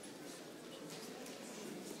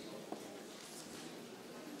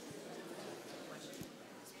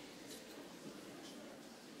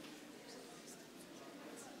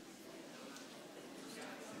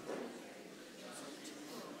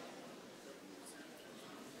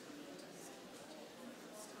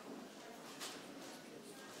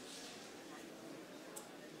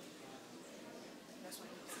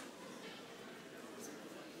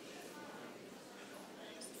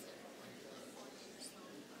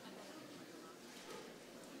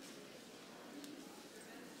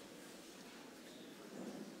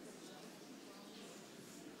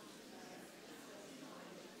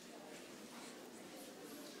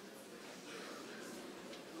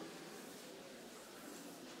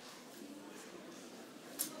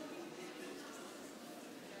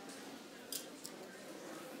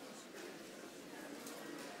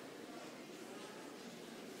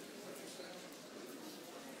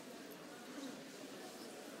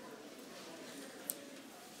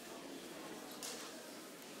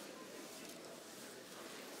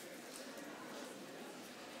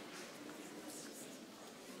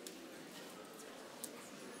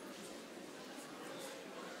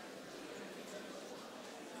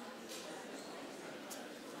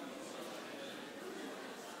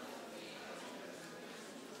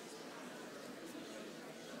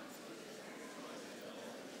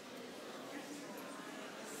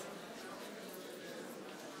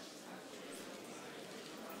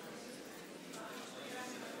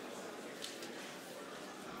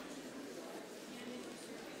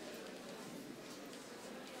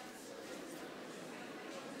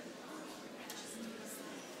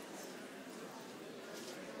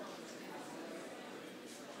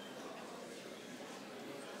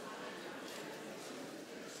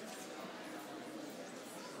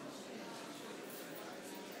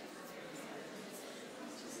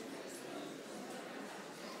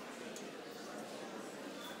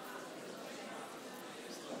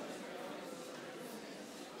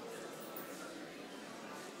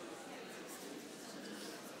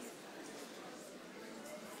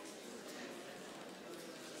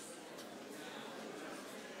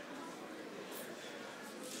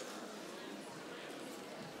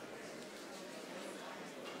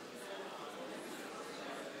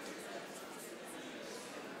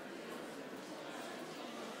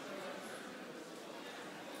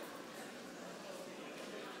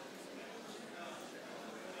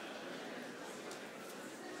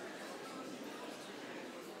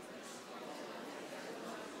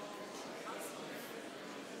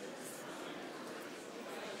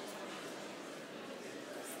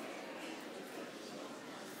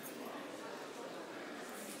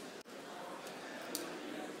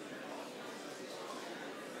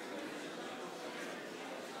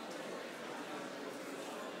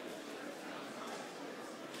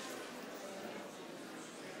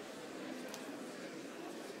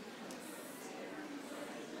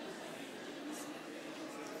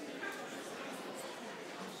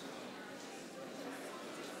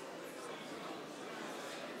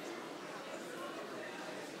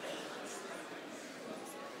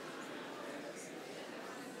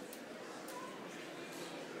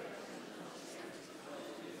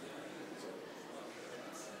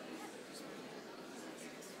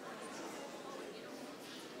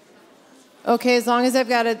 Okay, as long as I've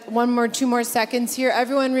got two more seconds here.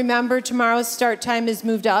 Everyone remember tomorrow's start time is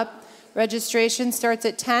moved up. Registration starts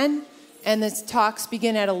at 10 and the talks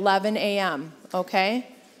begin at 11 a.m., okay?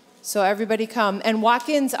 So everybody come. And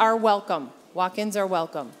walk-ins are welcome. Walk-ins are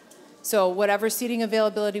welcome. So whatever seating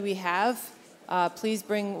availability we have, please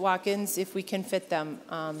bring walk-ins if we can fit them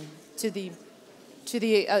to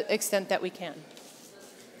the extent that we can.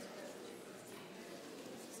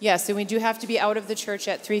 Yes, and we do have to be out of the church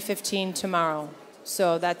at 3:15 tomorrow.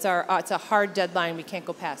 So that's it's a hard deadline. We can't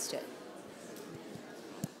go past it.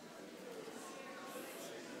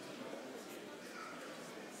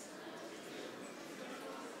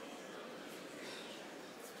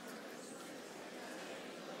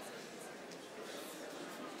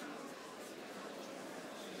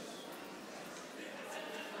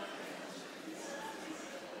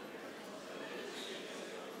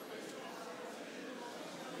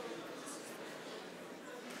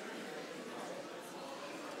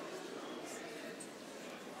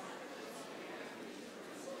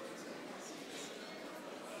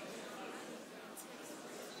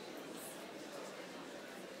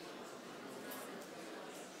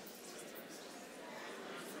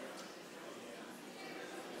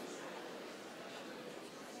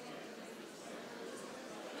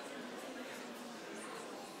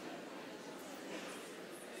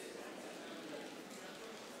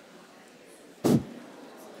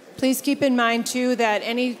 Please keep in mind, too, that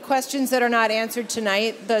any questions that are not answered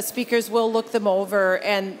tonight, the speakers will look them over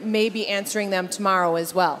and may be answering them tomorrow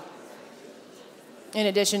as well, in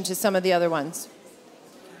addition to some of the other ones.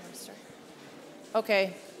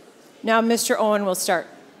 Okay. Now Mr. Owen will start.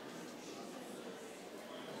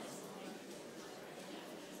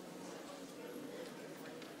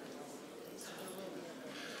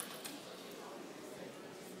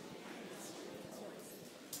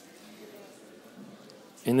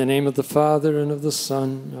 In the name of the Father, and of the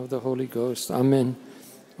Son, and of the Holy Ghost. Amen.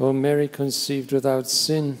 O Mary, conceived without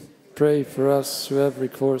sin, pray for us who have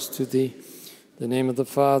recourse to thee. In the name of the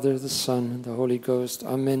Father, the Son, and the Holy Ghost.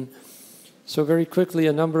 Amen. So very quickly,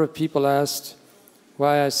 a number of people asked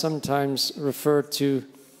why I sometimes refer to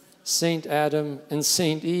Saint Adam and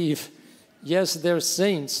Saint Eve. Yes, they're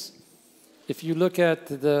saints. If you look at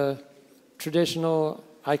the traditional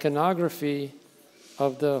iconography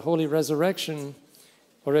of the Holy Resurrection,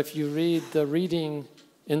 or if you read the reading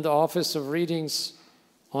in the Office of Readings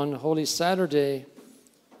on Holy Saturday,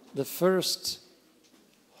 the first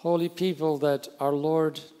holy people that our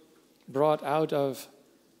Lord brought out of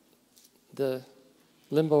the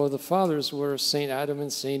limbo of the fathers were Saint Adam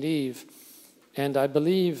and Saint Eve. And I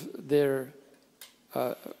believe their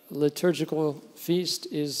liturgical feast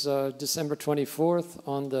is December 24th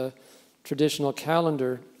on the traditional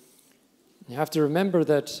calendar. You have to remember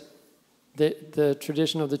that the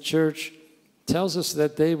tradition of the church tells us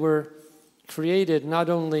that they were created not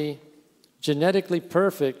only genetically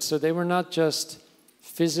perfect, so they were not just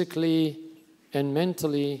physically and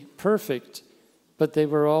mentally perfect, but they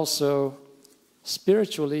were also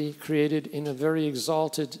spiritually created in a very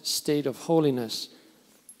exalted state of holiness.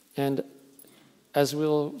 And as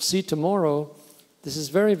we'll see tomorrow, this is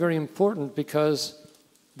very, very important because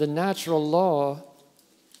the natural law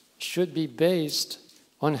should be based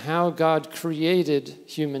on how God created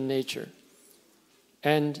human nature.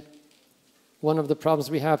 And one of the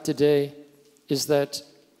problems we have today is that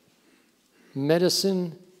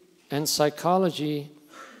medicine and psychology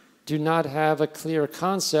do not have a clear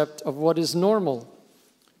concept of what is normal.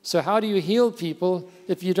 So how do you heal people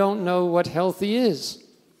if you don't know what healthy is?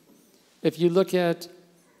 If you look at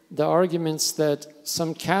the arguments that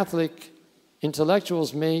some Catholic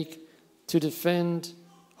intellectuals make to defend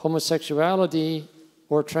homosexuality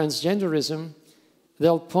or transgenderism,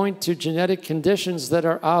 they'll point to genetic conditions that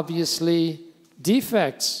are obviously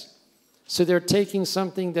defects. So they're taking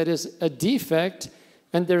something that is a defect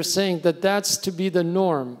and they're saying that that's to be the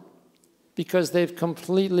norm because they've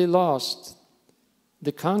completely lost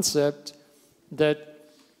the concept that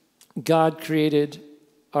God created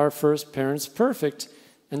our first parents perfect,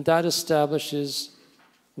 and that establishes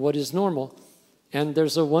what is normal. And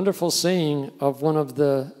there's a wonderful saying of one of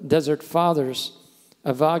the desert fathers,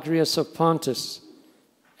 Evagrius of Pontus,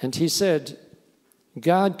 and he said,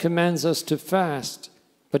 God commands us to fast,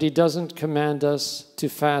 but he doesn't command us to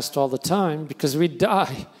fast all the time because we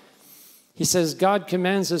die. He says God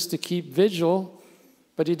commands us to keep vigil,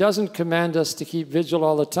 but he doesn't command us to keep vigil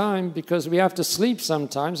all the time because we have to sleep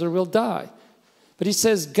sometimes or we'll die. But he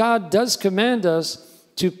says God does command us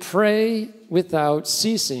to pray without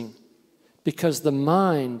ceasing because the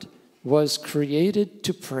mind was created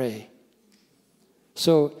to pray.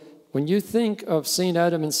 So when you think of St.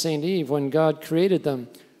 Adam and St. Eve, when God created them,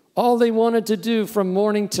 all they wanted to do from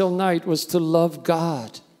morning till night was to love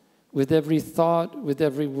God with every thought, with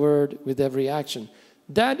every word, with every action.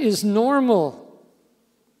 That is normal.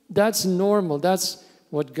 That's normal. That's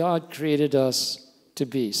what God created us to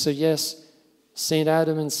be. So yes, St.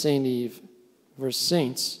 Adam and St. Eve were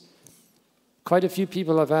saints. Quite a few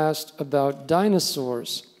people have asked about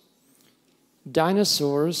dinosaurs.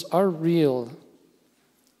 Dinosaurs are real,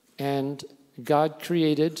 and God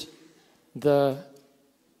created the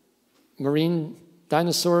marine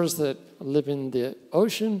dinosaurs that live in the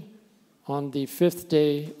ocean on the 5th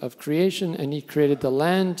day of creation, and he created the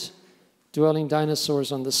land-dwelling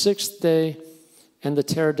dinosaurs on the 6th day, and the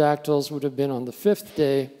pterodactyls would have been on the 5th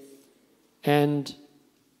day. And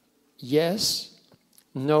yes,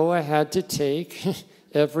 Noah had to take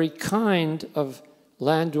every kind of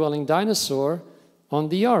land-dwelling dinosaur on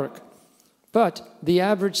the ark. But the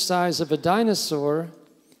average size of a dinosaur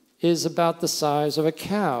is about the size of a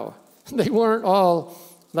cow. They weren't all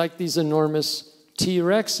like these enormous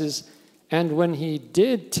T-Rexes. And when he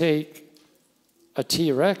did take a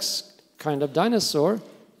T-Rex kind of dinosaur,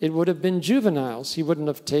 it would have been juveniles. He wouldn't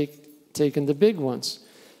have taken the big ones.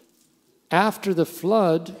 After the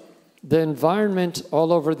flood, the environment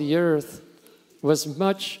all over the earth was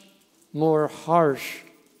much more harsh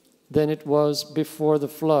than it was before the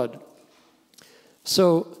flood.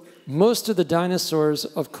 So most of the dinosaurs,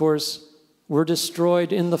 of course, were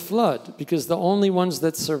destroyed in the flood, because the only ones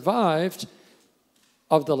that survived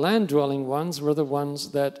of the land-dwelling ones were the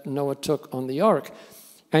ones that Noah took on the ark.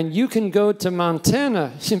 And you can go to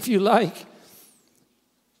Montana if you like.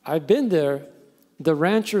 I've been there. The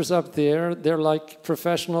ranchers up there, they're like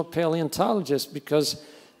professional paleontologists, because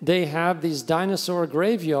they have these dinosaur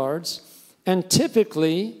graveyards, and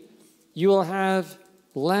typically you will have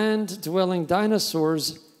land-dwelling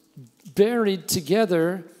dinosaurs buried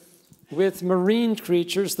together with marine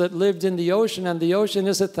creatures that lived in the ocean, and the ocean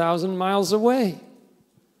is 1,000 miles away.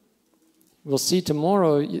 We'll see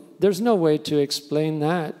tomorrow. There's no way to explain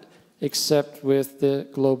that except with the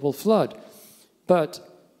global flood. But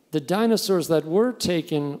the dinosaurs that were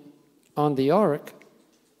taken on the ark,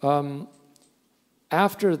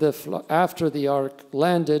 after the ark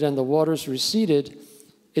landed and the waters receded,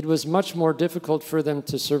 it was much more difficult for them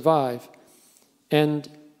to survive. And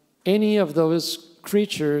any of those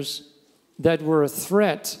creatures that were a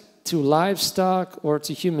threat to livestock or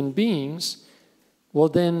to human beings, well,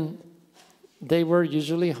 then they were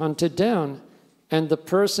usually hunted down. And the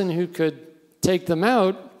person who could take them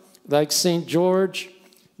out, like St. George,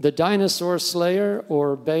 the dinosaur slayer,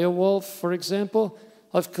 or Beowulf, for example,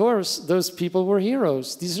 of course, those people were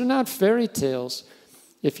heroes. These are not fairy tales.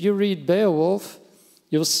 If you read Beowulf,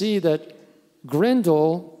 you'll see that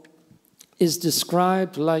Grendel is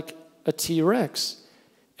described like a T-Rex.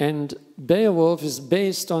 And Beowulf is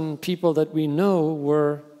based on people that we know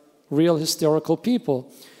were real historical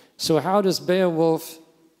people. So how does Beowulf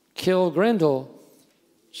kill Grendel?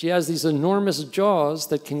 She has these enormous jaws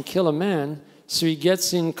that can kill a man, so he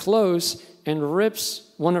gets in close and rips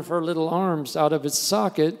one of her little arms out of its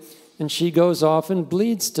socket, and she goes off and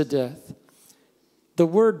bleeds to death. The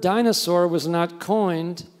word dinosaur was not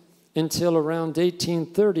coined until around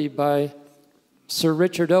 1830 by Sir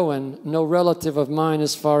Richard Owen, no relative of mine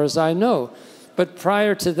as far as I know. But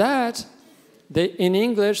prior to that, in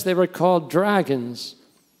English, they were called dragons.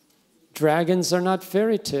 Dragons are not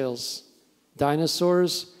fairy tales.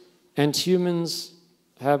 Dinosaurs and humans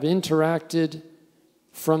have interacted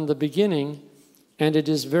from the beginning, and it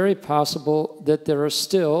is very possible that there are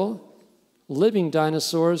still living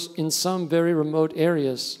dinosaurs in some very remote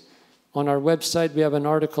areas. On our website, we have an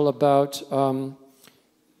article about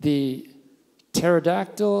the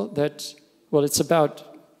pterodactyl well, it's about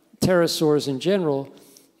pterosaurs in general,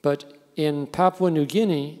 but in Papua New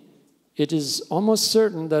Guinea, it is almost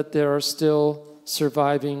certain that there are still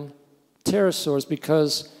surviving pterosaurs,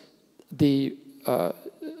 because the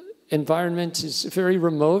environment is very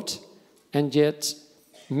remote, and yet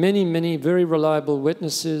many, many very reliable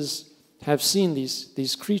witnesses have seen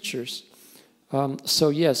these creatures. So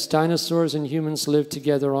yes, dinosaurs and humans live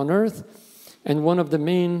together on Earth, and one of the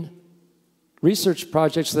main research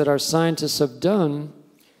projects that our scientists have done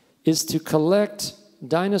is to collect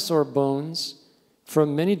dinosaur bones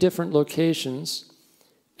from many different locations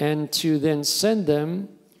and to then send them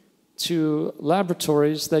to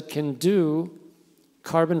laboratories that can do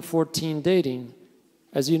carbon-14 dating.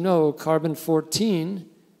 As you know, carbon-14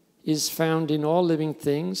 is found in all living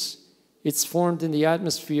things. It's formed in the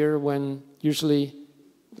atmosphere when usually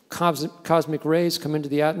cosmic rays come into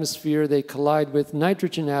the atmosphere. They collide with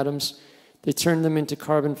nitrogen atoms, they turned them into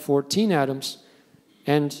carbon-14 atoms,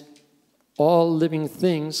 and all living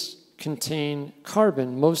things contain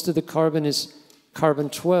carbon. Most of the carbon is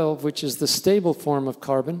carbon-12, which is the stable form of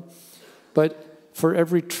carbon. But for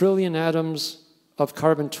every trillion atoms of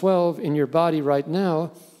carbon-12 in your body right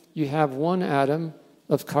now, you have one atom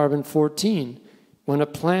of carbon-14. When a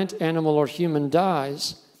plant, animal, or human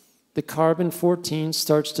dies, the carbon-14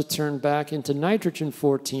 starts to turn back into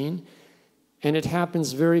nitrogen-14, and it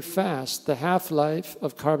happens very fast. The half-life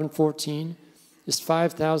of carbon-14 is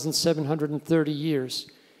 5,730 years,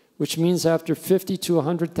 which means after 50 to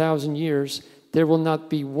 100,000 years, there will not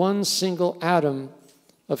be one single atom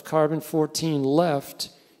of carbon-14 left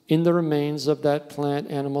in the remains of that plant,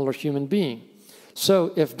 animal, or human being.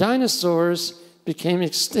 So if dinosaurs became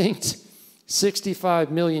extinct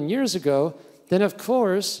 65 million years ago, then of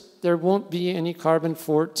course there won't be any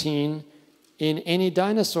carbon-14 in any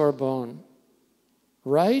dinosaur bone.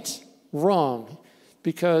 Right? Wrong.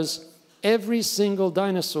 Because every single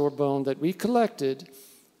dinosaur bone that we collected,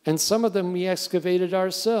 and some of them we excavated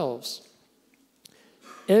ourselves,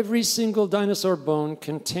 every single dinosaur bone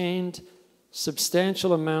contained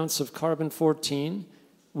substantial amounts of carbon-14.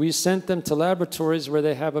 We sent them to laboratories where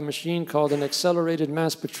they have a machine called an accelerated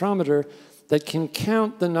mass spectrometer that can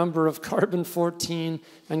count the number of carbon-14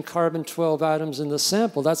 and carbon-12 atoms in the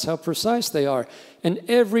sample. That's how precise they are. And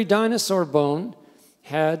every dinosaur bone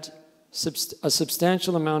had a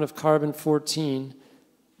substantial amount of carbon-14.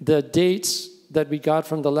 The dates that we got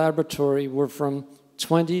from the laboratory were from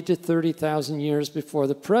 20 to 30,000 years before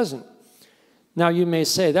the present. Now you may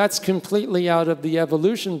say, that's completely out of the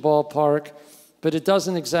evolution ballpark, but it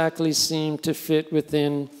doesn't exactly seem to fit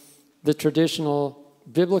within the traditional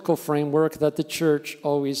biblical framework that the church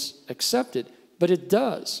always accepted. But it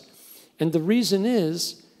does. And the reason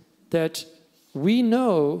is that we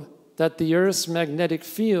know that the Earth's magnetic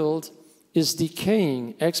field is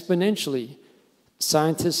decaying exponentially.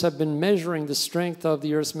 Scientists have been measuring the strength of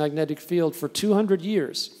the Earth's magnetic field for 200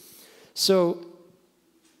 years. So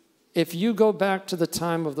if you go back to the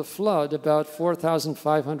time of the flood, about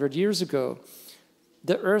 4,500 years ago,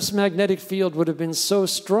 the Earth's magnetic field would have been so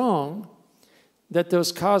strong that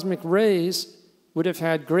those cosmic rays would have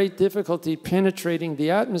had great difficulty penetrating the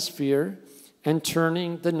atmosphere and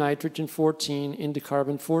turning the nitrogen-14 into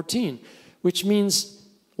carbon-14, which means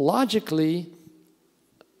logically,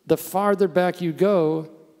 the farther back you go,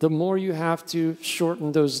 the more you have to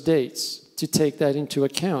shorten those dates to take that into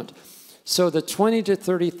account. So the 20 to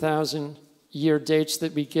 30,000 year dates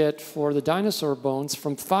that we get for the dinosaur bones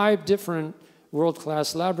from 5 different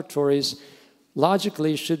world-class laboratories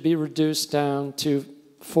logically should be reduced down to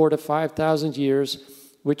 4,000 to 5,000 years,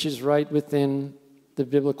 which is right within the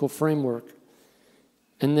biblical framework.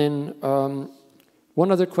 And then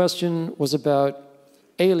one other question was about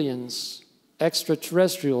aliens,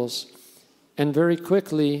 extraterrestrials, and very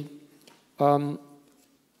quickly,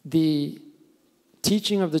 the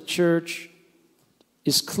teaching of the church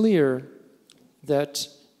is clear that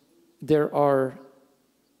there are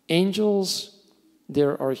angels,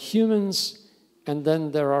 there are humans, and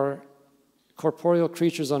then there are corporeal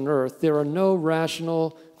creatures on earth. There are no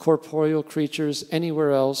rational corporeal creatures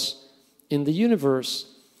anywhere else in the universe.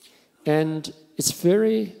 And it's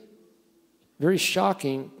very, very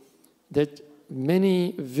shocking that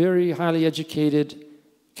many very highly educated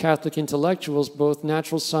Catholic intellectuals, both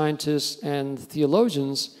natural scientists and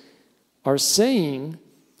theologians, are saying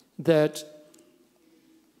that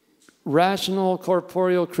rational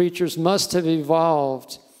corporeal creatures must have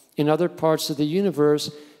evolved in other parts of the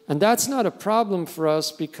universe. And that's not a problem for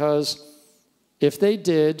us, because if they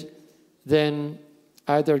did, then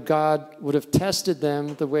either God would have tested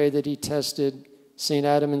them the way that he tested St.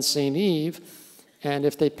 Adam and St. Eve, and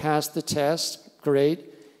if they passed the test, great.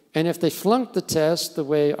 And if they flunked the test the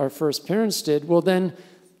way our first parents did, well, then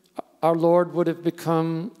our Lord would have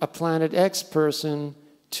become a Planet X person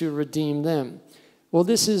to redeem them. Well,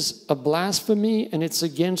 this is a blasphemy, and it's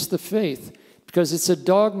against the faith, because it's a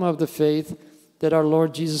dogma of the faith that our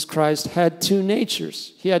Lord Jesus Christ had 2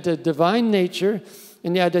 natures. He had a divine nature,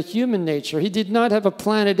 and he had a human nature. He did not have a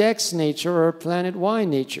Planet X nature or a Planet Y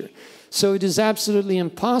nature. So it is absolutely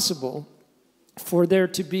impossible for there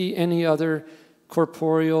to be any other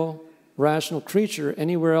corporeal, rational creature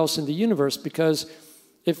anywhere else in the universe, because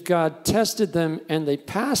if God tested them and they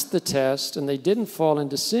passed the test and they didn't fall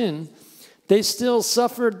into sin, they still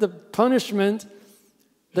suffered the punishment,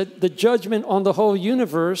 the judgment on the whole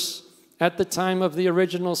universe at the time of the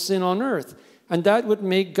original sin on earth. And that would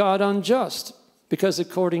make God unjust, because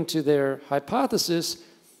according to their hypothesis,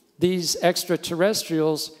 these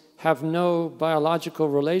extraterrestrials have no biological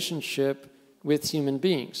relationship with human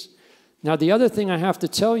beings. Now, the other thing I have to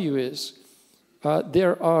tell you is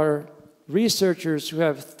there are researchers who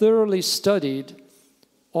have thoroughly studied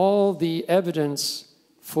all the evidence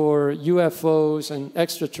for UFOs and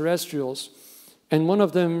extraterrestrials. And one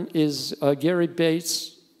of them is Gary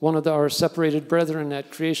Bates, one of our separated brethren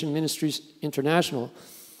at Creation Ministries International.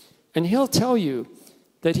 And he'll tell you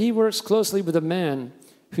that he works closely with a man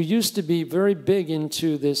who used to be very big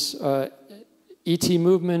into this ET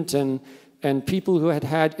movement and people who had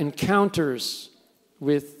had encounters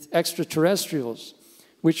with extraterrestrials,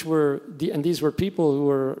 and these were people who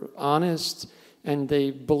were honest, and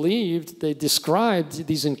they described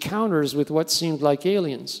these encounters with what seemed like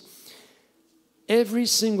aliens. Every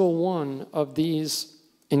single one of these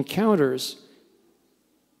encounters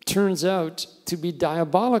turns out to be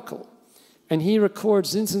diabolical. And he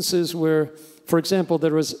records instances where, for example,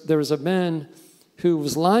 there was a man who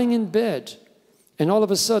was lying in bed, and all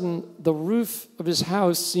of a sudden the roof of his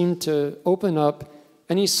house seemed to open up,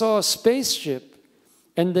 and he saw a spaceship,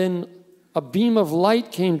 and then a beam of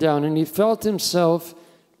light came down, and he felt himself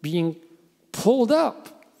being pulled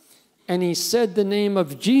up. And he said the name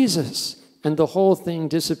of Jesus, and the whole thing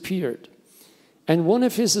disappeared. And one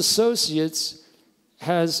of his associates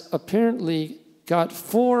has apparently got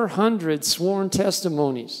 400 sworn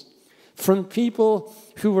testimonies from people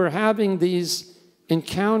who were having these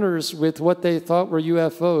encounters with what they thought were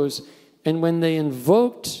UFOs, and when they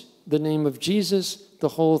invoked the name of Jesus, the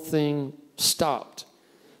whole thing stopped.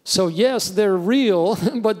 So yes, they're real,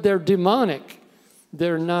 but they're demonic.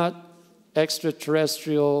 They're not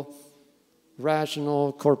extraterrestrial,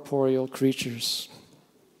 rational, corporeal creatures.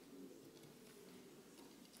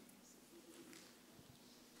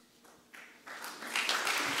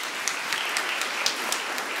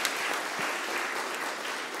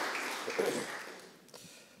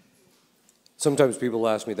 Sometimes people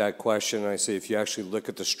ask me that question, and I say if you actually look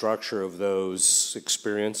at the structure of those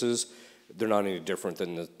experiences, they're not any different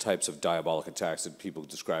than the types of diabolic attacks that people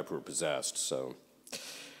describe who are possessed. So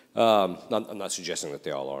I'm not suggesting that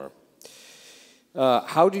they all are.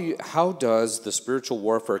 How does the spiritual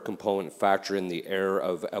warfare component factor in the era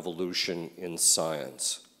of evolution in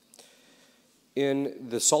science? In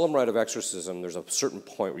the solemn rite of exorcism, there's a certain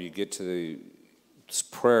point where you get to the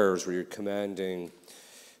prayers where you're commanding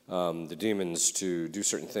the demons to do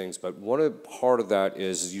certain things, but part of that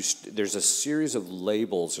is there's a series of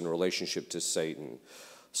labels in relationship to Satan.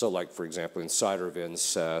 So, like for example, in cider of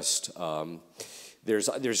incest,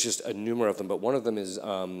 there's just a number of them, but one of them is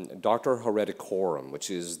Doctor Hereticorum, which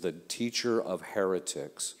is the teacher of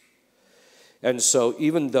heretics. And so,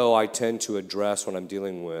 even though I tend to address when I'm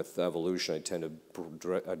dealing with evolution, I tend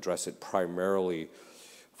to address it primarily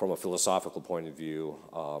from a philosophical point of view.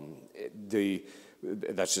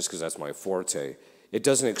 That's just because that's my forte. It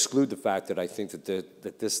doesn't exclude the fact that I think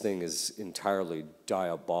that this thing is entirely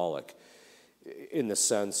diabolic in the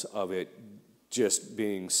sense of it just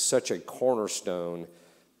being such a cornerstone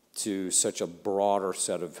to such a broader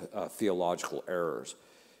set of theological errors,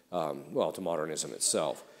 to modernism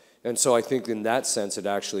itself. And so I think in that sense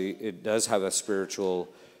it does have a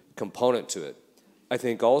spiritual component to it. I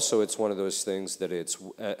think also it's one of those things that it's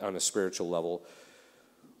on a spiritual level.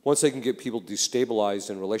 Once they can get people destabilized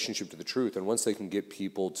in relationship to the truth, and once they can get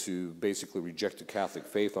people to basically reject the Catholic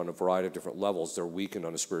faith on a variety of different levels, they're weakened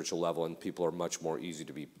on a spiritual level, and people are much more easy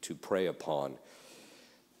to prey upon.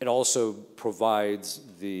 It also provides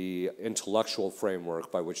the intellectual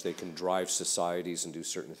framework by which they can drive societies and do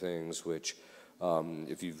certain things, which,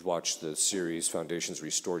 if you've watched the series Foundations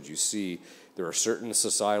Restored, you see there are certain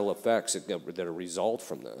societal effects that are result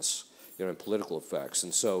from this. And political effects.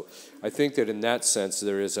 And so I think that in that sense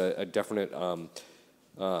there is a definite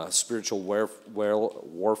spiritual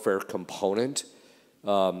warfare component,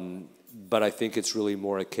 but I think it's really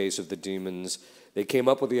more a case of the demons. They came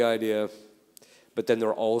up with the idea, but then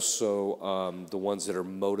they're also the ones that are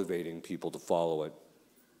motivating people to follow it.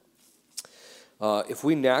 If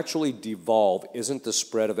we naturally devolve, isn't the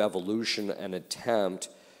spread of evolution an attempt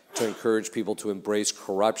to encourage people to embrace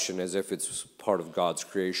corruption as if it's part of God's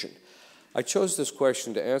creation? I chose this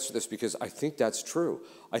question to answer this because I think that's true.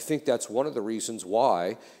 I think that's one of the reasons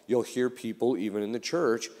why you'll hear people, even in the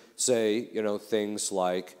church, say, things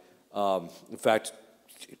like, in fact,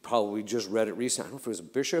 probably just read it recently. I don't know if it was a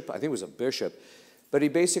bishop. I think it was a bishop. But he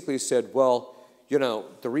basically said, well,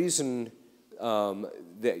 the reason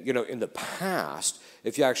that, in the past,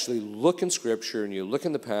 if you actually look in Scripture and you look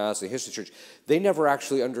in the past, the history of the church, they never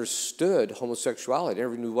actually understood homosexuality. They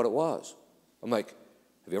never knew what it was. I'm like,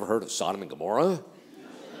 have you ever heard of Sodom and Gomorrah?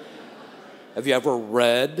 Have you ever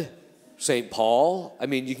read St. Paul? I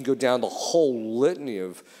mean, you can go down the whole litany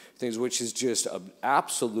of things, which is just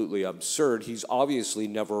absolutely absurd. He's obviously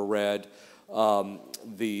never read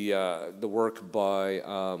the work by,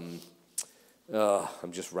 I'm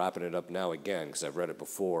just wrapping it up now again because I've read it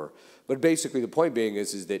before. But basically the point being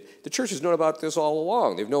is that the church has known about this all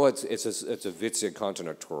along. They've known it's a vitia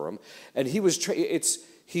continentorum. And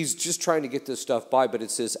he's just trying to get this stuff by, but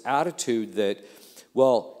it's this attitude that,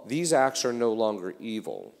 well, these acts are no longer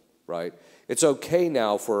evil, right? It's okay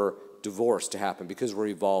now for divorce to happen because we're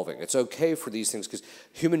evolving. It's okay for these things because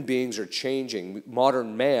human beings are changing.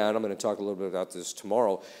 Modern man, I'm going to talk a little bit about this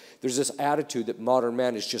tomorrow, there's this attitude that modern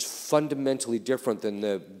man is just fundamentally different than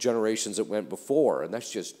the generations that went before, and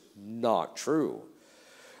that's just not true.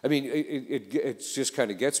 I mean, it just kind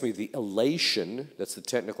of gets me, the elation, that's the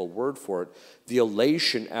technical word for it, the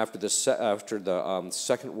elation after the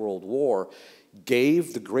Second World War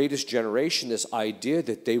gave the greatest generation this idea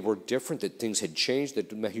that they were different, that things had changed, that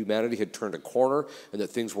humanity had turned a corner, and that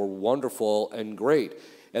things were wonderful and great,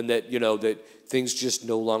 and that, that things just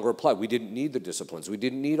no longer apply. We didn't need the disciplines. We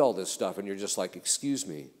didn't need all this stuff, and you're just like, excuse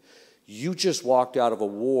me. You just walked out of a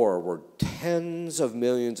war where tens of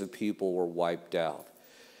millions of people were wiped out.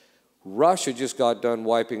 Russia just got done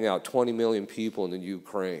wiping out 20 million people in the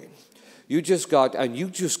Ukraine. You just go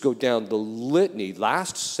down the litany.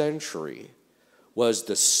 Last century was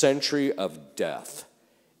the century of death.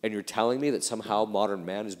 And you're telling me that somehow modern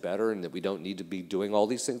man is better and that we don't need to be doing all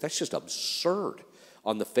these things? That's just absurd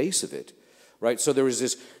on the face of it, right? So there was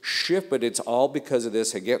this shift, but it's all because of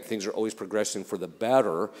this. Again, things are always progressing for the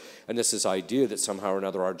better, and this idea that somehow or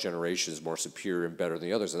another our generation is more superior and better than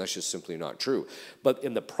the others, and that's just simply not true. But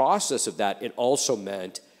in the process of that, it also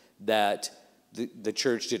meant that the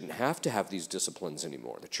church didn't have to have these disciplines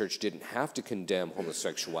anymore. The church didn't have to condemn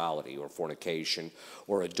homosexuality or fornication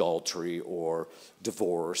or adultery or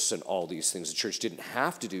divorce and all these things. The church didn't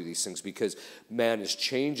have to do these things because man is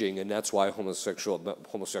changing, and that's why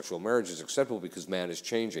homosexual marriage is acceptable, because man is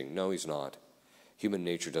changing. No, he's not. Human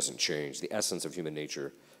nature doesn't change. The essence of human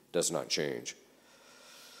nature does not change.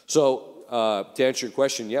 So to answer your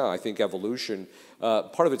question, yeah, I think evolution,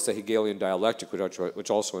 part of it's the Hegelian dialectic, which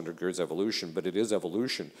also undergirds evolution, but it is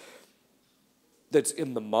evolution that's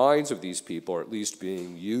in the minds of these people, or at least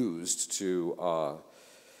being used to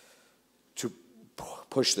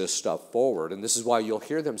push this stuff forward. And this is why you'll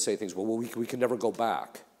hear them say things, well, we can never go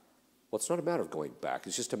back. Well, it's not a matter of going back.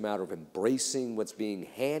 It's just a matter of embracing what's being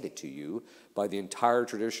handed to you by the entire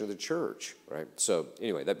tradition of the church, right? So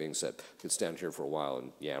anyway, that being said, I could stand here for a while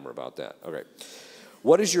and yammer about that. Okay.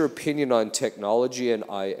 What is your opinion on technology and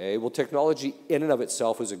IA? Well, technology in and of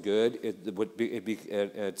itself is a good. It's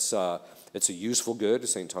a useful good,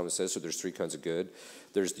 as St. Thomas says, so there's three kinds of good.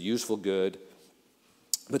 There's the useful good,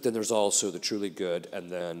 but then there's also the truly good,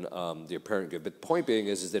 and then the apparent good. But the point being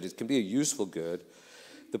is that it can be a useful good.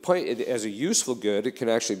 The point, as a useful good, it can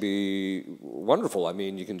actually be wonderful. I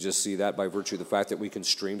mean, you can just see that by virtue of the fact that we can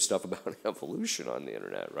stream stuff about evolution on the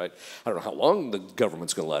internet, right? I don't know how long the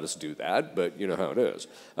government's going to let us do that, but you know how it is.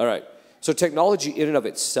 All right. So technology in and of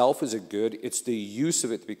itself is a good. It's the use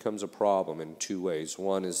of it that becomes a problem in two ways.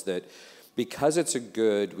 One is that because it's a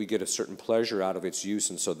good, we get a certain pleasure out of its use,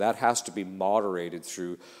 and so that has to be moderated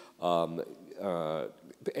through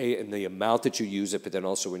in the amount that you use it, but then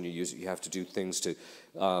also when you use it, you have to do things to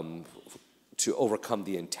overcome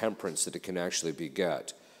the intemperance that it can actually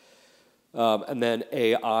beget. And then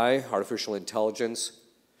AI, artificial intelligence.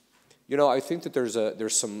 You know, I think that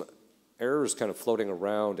there's some errors kind of floating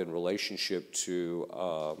around in relationship to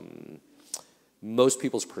most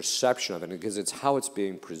people's perception of it, because it's how it's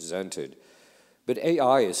being presented. But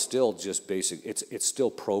AI is still just basic. It's still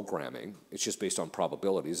programming. It's just based on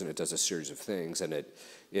probabilities, and it does a series of things, and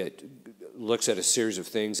it looks at a series of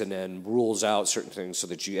things and then rules out certain things so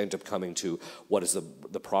that you end up coming to what is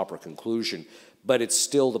the proper conclusion. But it's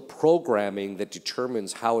still the programming that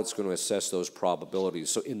determines how it's going to assess those probabilities.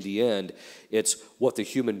 So in the end, it's what the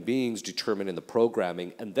human beings determine in the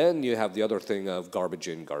programming, and then you have the other thing of garbage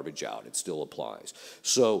in, garbage out. It still applies.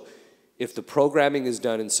 So if the programming is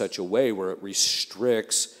done in such a way where it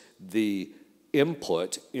restricts the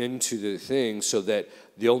input into the thing so that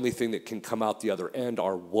the only thing that can come out the other end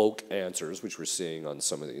are woke answers, which we're seeing on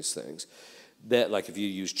some of these things, that like if you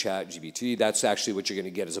use ChatGPT, that's actually what you're going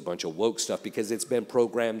to get is a bunch of woke stuff because it's been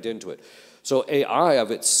programmed into it. So AI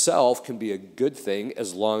of itself can be a good thing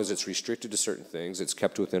as long as it's restricted to certain things, it's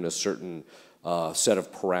kept within a certain set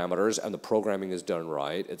of parameters, and the programming is done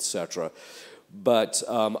right, etc. But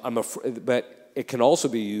but it can also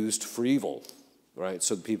be used for evil, right?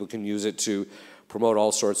 So people can use it to promote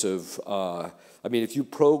all sorts of, I mean, if you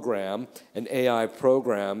program an AI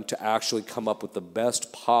program to actually come up with the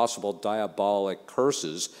best possible diabolic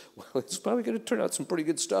curses, well, it's probably going to turn out some pretty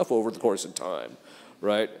good stuff over the course of time,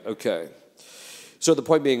 right? Okay. So the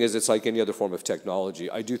point being is it's like any other form of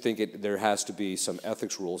technology. I do think there has to be some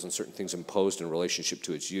ethics rules and certain things imposed in relationship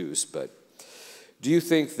to its use, but do you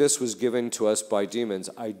think this was given to us by demons?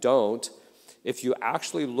 I don't. If you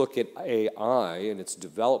actually look at AI and its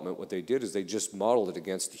development, what they did is they just modeled it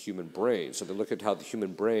against the human brain. So they look at how the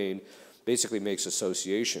human brain basically makes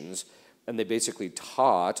associations, and they basically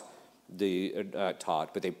but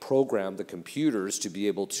they programmed the computers to be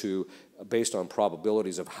able to, based on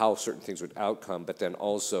probabilities of how certain things would outcome, but then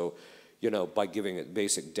also, by giving it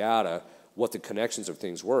basic data, what the connections of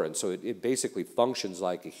things were. And so it basically functions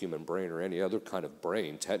like a human brain or any other kind of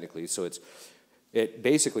brain, technically. So it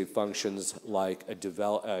basically functions like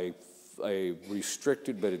a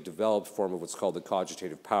restricted but a developed form of what's called the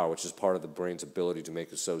cogitative power, which is part of the brain's ability to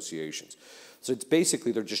make associations. So it's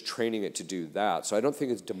basically they're just training it to do that. So I don't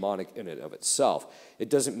think it's demonic in and of itself. It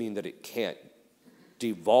doesn't mean that it can't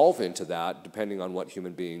devolve into that depending on what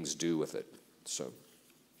human beings do with it. So.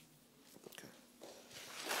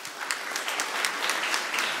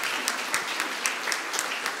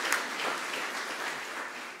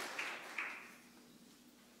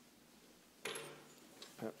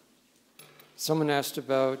 Someone asked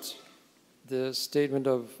about the statement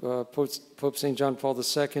of Pope St. John Paul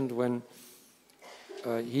II when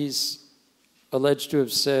he's alleged to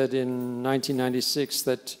have said in 1996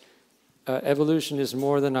 that evolution is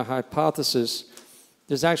more than a hypothesis.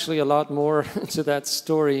 There's actually a lot more to that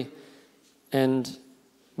story, and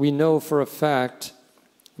we know for a fact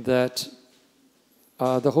that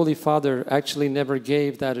the Holy Father actually never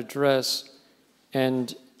gave that address,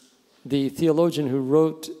 and the theologian who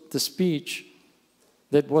wrote the speech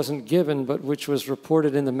that wasn't given, but which was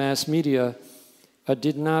reported in the mass media,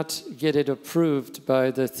 did not get it approved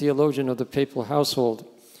by the theologian of the papal household.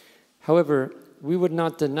 However, we would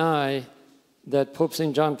not deny that Pope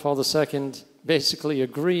St. John Paul II basically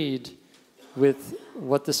agreed with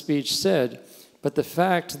what the speech said, but the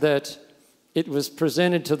fact that it was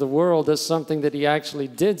presented to the world as something that he actually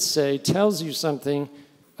did say tells you something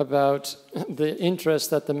about the interest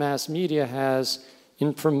that the mass media has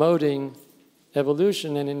in promoting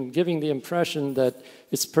evolution and in giving the impression that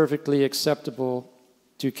it's perfectly acceptable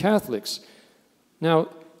to Catholics. Now,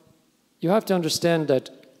 you have to understand that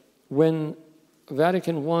when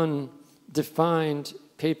Vatican I defined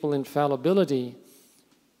papal infallibility,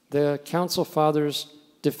 the Council Fathers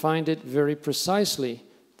defined it very precisely.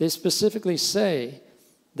 They specifically say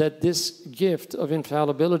that this gift of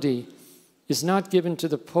infallibility is not given to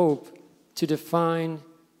the Pope to define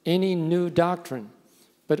any new doctrine,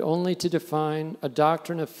 but only to define a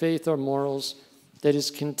doctrine of faith or morals that is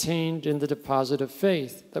contained in the deposit of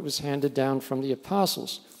faith that was handed down from the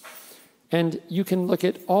apostles. And you can look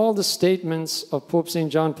at all the statements of Pope St.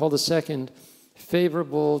 John Paul II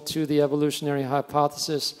favorable to the evolutionary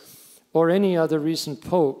hypothesis or any other recent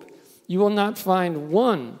pope. You will not find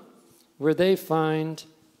one where they find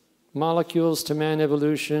molecules to man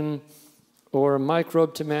evolution or a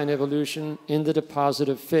microbe to man evolution in the deposit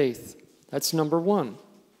of faith. That's number one.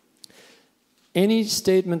 Any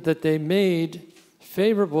statement that they made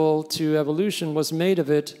favorable to evolution was made of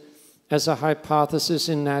it as a hypothesis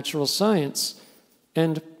in natural science.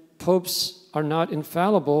 And popes are not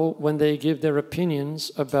infallible when they give their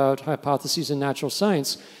opinions about hypotheses in natural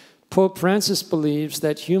science. Pope Francis believes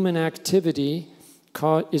that human activity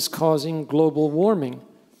is causing global warming.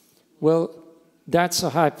 Well, that's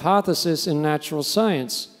a hypothesis in natural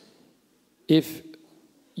science. If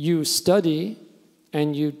you study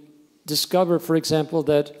and you discover, for example,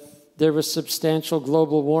 that there was substantial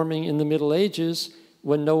global warming in the Middle Ages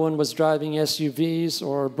when no one was driving SUVs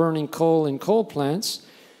or burning coal in coal plants,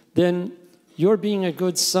 then you're being a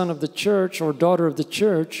good son of the church or daughter of the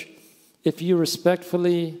church if you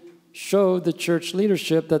respectfully show the church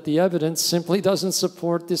leadership that the evidence simply doesn't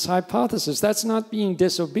support this hypothesis. That's not being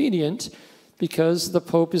disobedient because the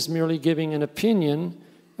Pope is merely giving an opinion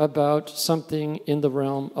about something in the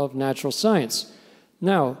realm of natural science.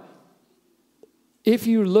 Now, if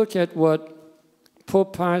you look at what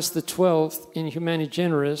Pope Pius XII in Humani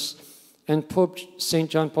Generis and Pope St.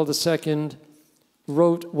 John Paul II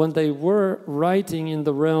wrote when they were writing in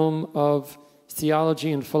the realm of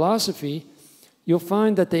theology and philosophy, you'll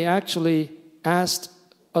find that they actually asked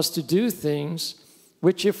us to do things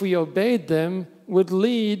which, if we obeyed them, would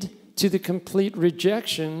lead to the complete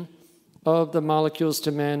rejection of the molecules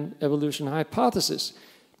to man evolution hypothesis.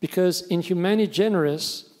 Because in Humani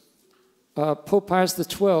Generis, Pope Pius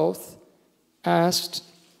XII asked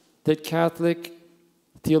that Catholic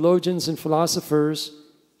theologians and philosophers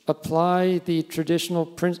apply the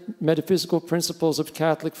traditional metaphysical principles of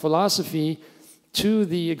Catholic philosophy to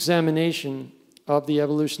the examination of the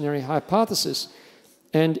evolutionary hypothesis.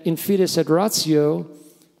 And in Fides et Ratio,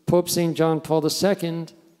 Pope St. John Paul II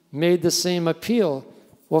made the same appeal.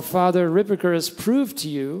 Well, Father Ripperger has proved to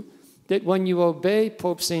you that when you obey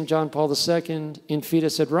Pope St. John Paul II in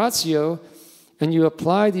Fides et Ratio, and you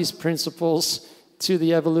apply these principles to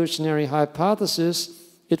the evolutionary hypothesis,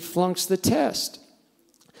 it flunks the test.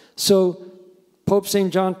 So Pope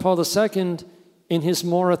St. John Paul II, in his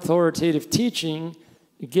more authoritative teaching,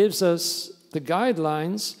 gives us the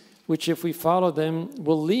guidelines, which if we follow them,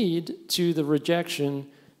 will lead to the rejection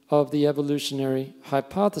of the evolutionary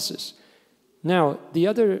hypothesis. Now, the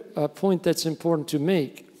other point that's important to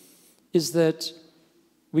make is that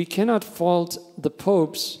we cannot fault the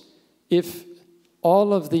popes if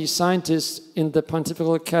all of the scientists in the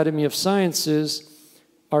Pontifical Academy of Sciences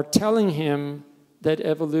are telling him that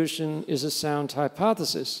evolution is a sound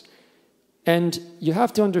hypothesis. And you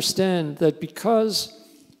have to understand that because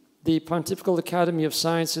the Pontifical Academy of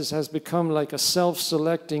Sciences has become like a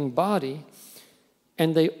self-selecting body,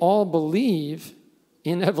 and they all believe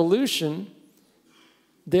in evolution,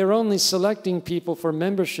 they're only selecting people for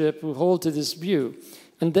membership who hold to this view.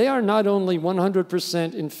 And they are not only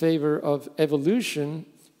 100% in favor of evolution,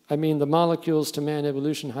 I mean the molecules to man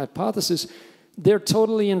evolution hypothesis, they're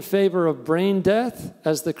totally in favor of brain death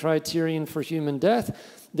as the criterion for human death.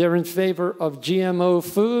 They're in favor of GMO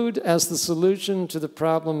food as the solution to the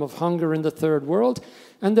problem of hunger in the third world.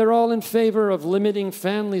 And they're all in favor of limiting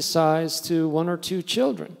family size to 1 or 2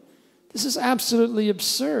 children. This is absolutely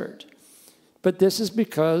absurd. But this is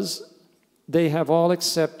because they have all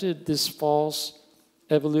accepted this false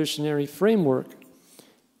evolutionary framework.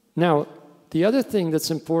 Now, the other thing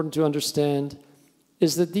that's important to understand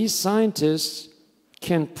is that these scientists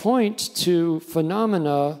can point to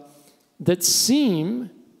phenomena that seem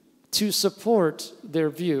to support their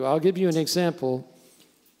view. I'll give you an example.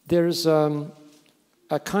 There's a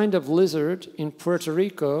kind of lizard in Puerto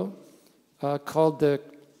Rico called the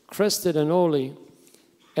crested anole,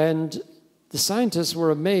 and the scientists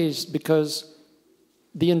were amazed because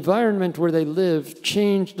the environment where they live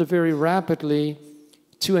changed very rapidly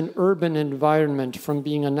to an urban environment from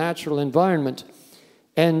being a natural environment.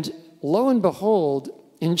 And lo and behold,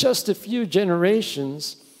 in just a few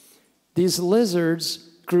generations, these lizards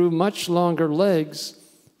grew much longer legs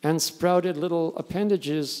and sprouted little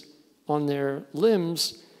appendages on their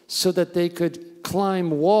limbs so that they could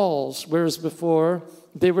climb walls, whereas before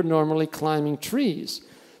they were normally climbing trees.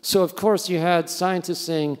 So, of course, you had scientists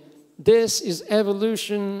saying, this is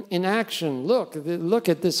evolution in action. Look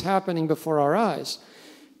at this happening before our eyes.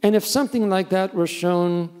 And if something like that were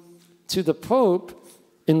shown to the Pope,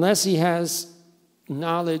 unless he has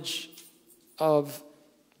knowledge of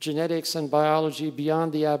genetics and biology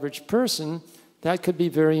beyond the average person, that could be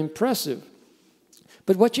very impressive.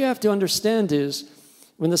 But what you have to understand is,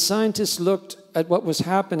 when the scientists looked at what was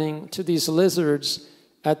happening to these lizards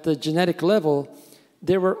at the genetic level,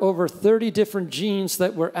 there were over 30 different genes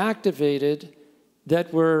that were activated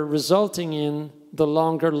that were resulting in the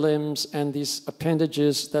longer limbs and these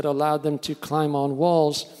appendages that allowed them to climb on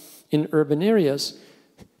walls in urban areas.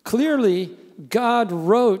 Clearly, God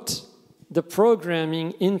wrote the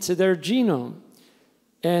programming into their genome.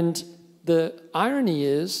 And the irony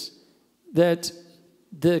is that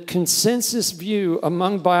the consensus view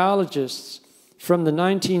among biologists from the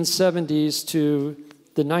 1970s to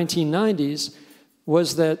the 1990s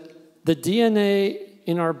was that the DNA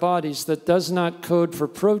in our bodies that does not code for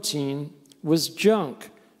protein was junk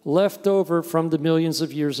left over from the millions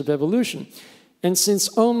of years of evolution. And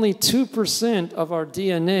since only 2% of our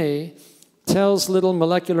DNA tells little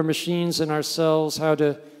molecular machines in our cells how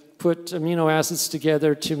to put amino acids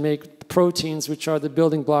together to make proteins, which are the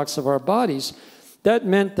building blocks of our bodies, that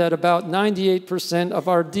meant that about 98% of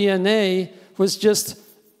our DNA was just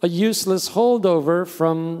a useless holdover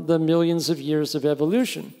from the millions of years of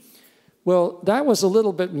evolution. Well, that was a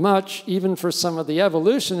little bit much, even for some of the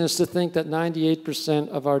evolutionists, to think that 98%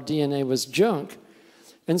 of our DNA was junk.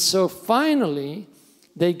 And so finally,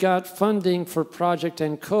 they got funding for Project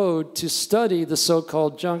ENCODE to study the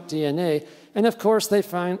so-called junk DNA. And of course, they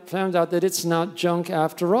found out that it's not junk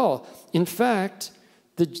after all. In fact,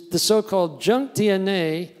 the so-called junk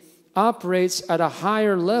DNA operates at a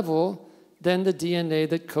higher level than the DNA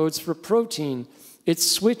that codes for protein. It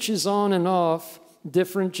switches on and off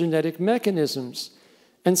different genetic mechanisms.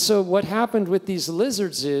 And so what happened with these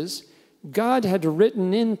lizards is God had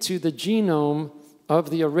written into the genome of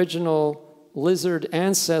the original lizard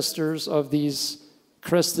ancestors of these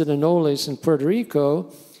crested anoles in Puerto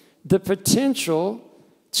Rico, the potential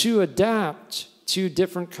to adapt to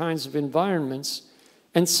different kinds of environments.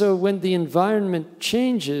 And so when the environment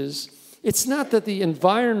changes, it's not that the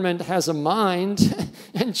environment has a mind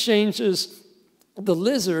and changes the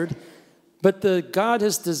lizard, but God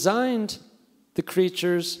has designed the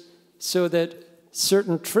creatures so that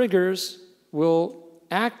certain triggers will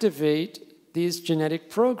activate these genetic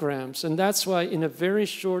programs. And that's why in a very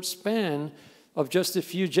short span of just a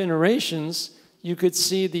few generations, you could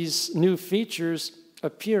see these new features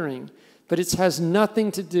appearing. But it has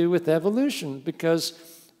nothing to do with evolution, because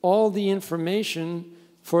all the information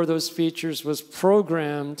for those features was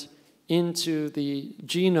programmed into the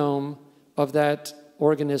genome of that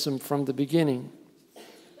organism from the beginning.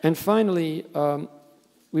 And finally,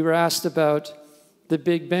 we were asked about the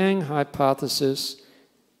Big Bang hypothesis,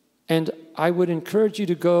 and I would encourage you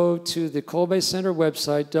to go to the Kolbe Center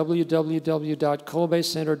website,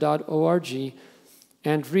 www.kolbecenter.org,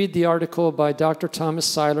 and read the article by Dr. Thomas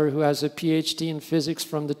Seiler, who has a PhD in physics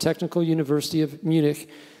from the Technical University of Munich,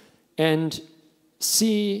 and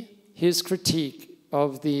see his critique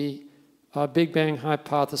of the Big Bang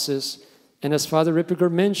hypothesis. And as Father Ripperger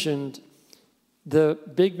mentioned, the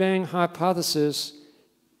Big Bang hypothesis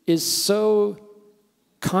is so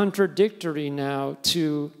contradictory now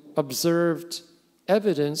to observed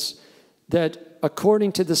evidence that,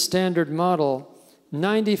 according to the Standard Model,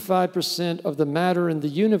 95% of the matter in the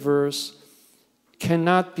universe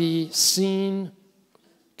cannot be seen,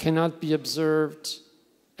 cannot be observed,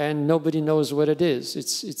 and nobody knows what it is.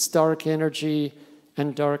 It's dark energy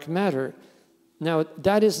and dark matter. Now,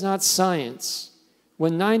 that is not science.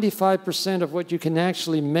 When 95% of what you can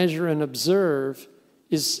actually measure and observe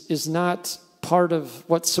is not part of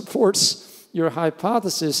what supports your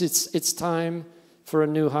hypothesis, it's time for a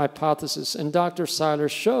new hypothesis. And Dr. Seiler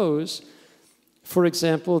shows, for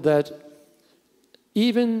example, that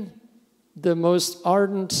even the most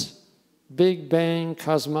ardent Big Bang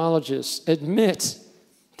cosmologists admit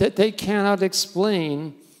that they cannot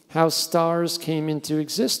explain how stars came into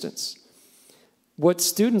existence. What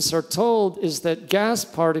students are told is that gas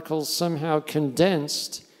particles somehow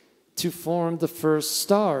condensed to form the first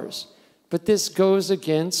stars. But this goes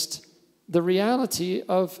against the reality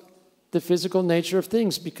of the physical nature of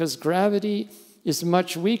things, because gravity is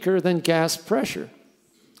much weaker than gas pressure.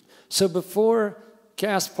 So before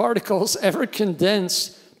gas particles ever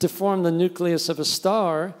condense to form the nucleus of a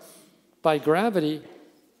star by gravity,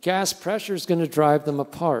 gas pressure is going to drive them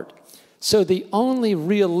apart. So the only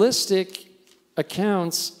realistic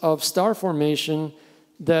accounts of star formation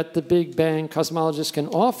that the Big Bang cosmologists can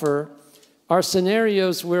offer are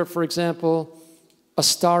scenarios where, for example, a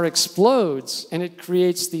star explodes and it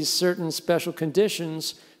creates these certain special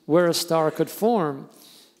conditions where a star could form.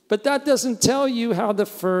 But that doesn't tell you how the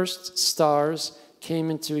first stars came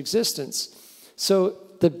into existence. So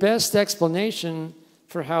the best explanation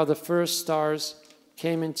for how the first stars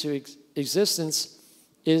came into existence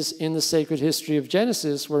is in the sacred history of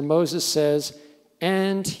Genesis, where Moses says,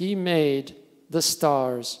 "And he made the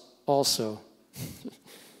stars also."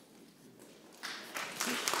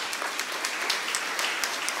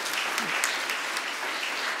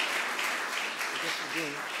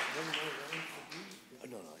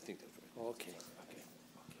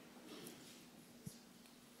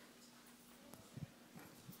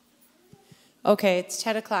 Okay, it's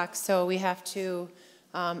 10 o'clock, so we have to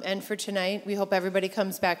end for tonight. We hope everybody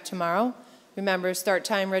comes back tomorrow. Remember, start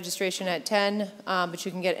time registration at 10, but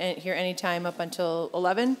you can get here anytime up until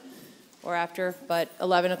 11 or after, but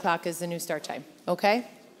 11 o'clock is the new start time, okay?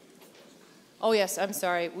 Oh, yes, I'm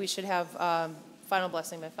sorry. We should have final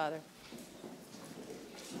blessing, my Father.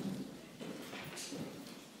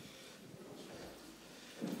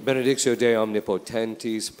 Benedictio Dei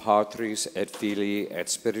omnipotentis, Patris et Filii et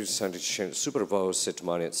Spiritus Sancti, super vos et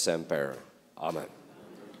manet semper. Amen.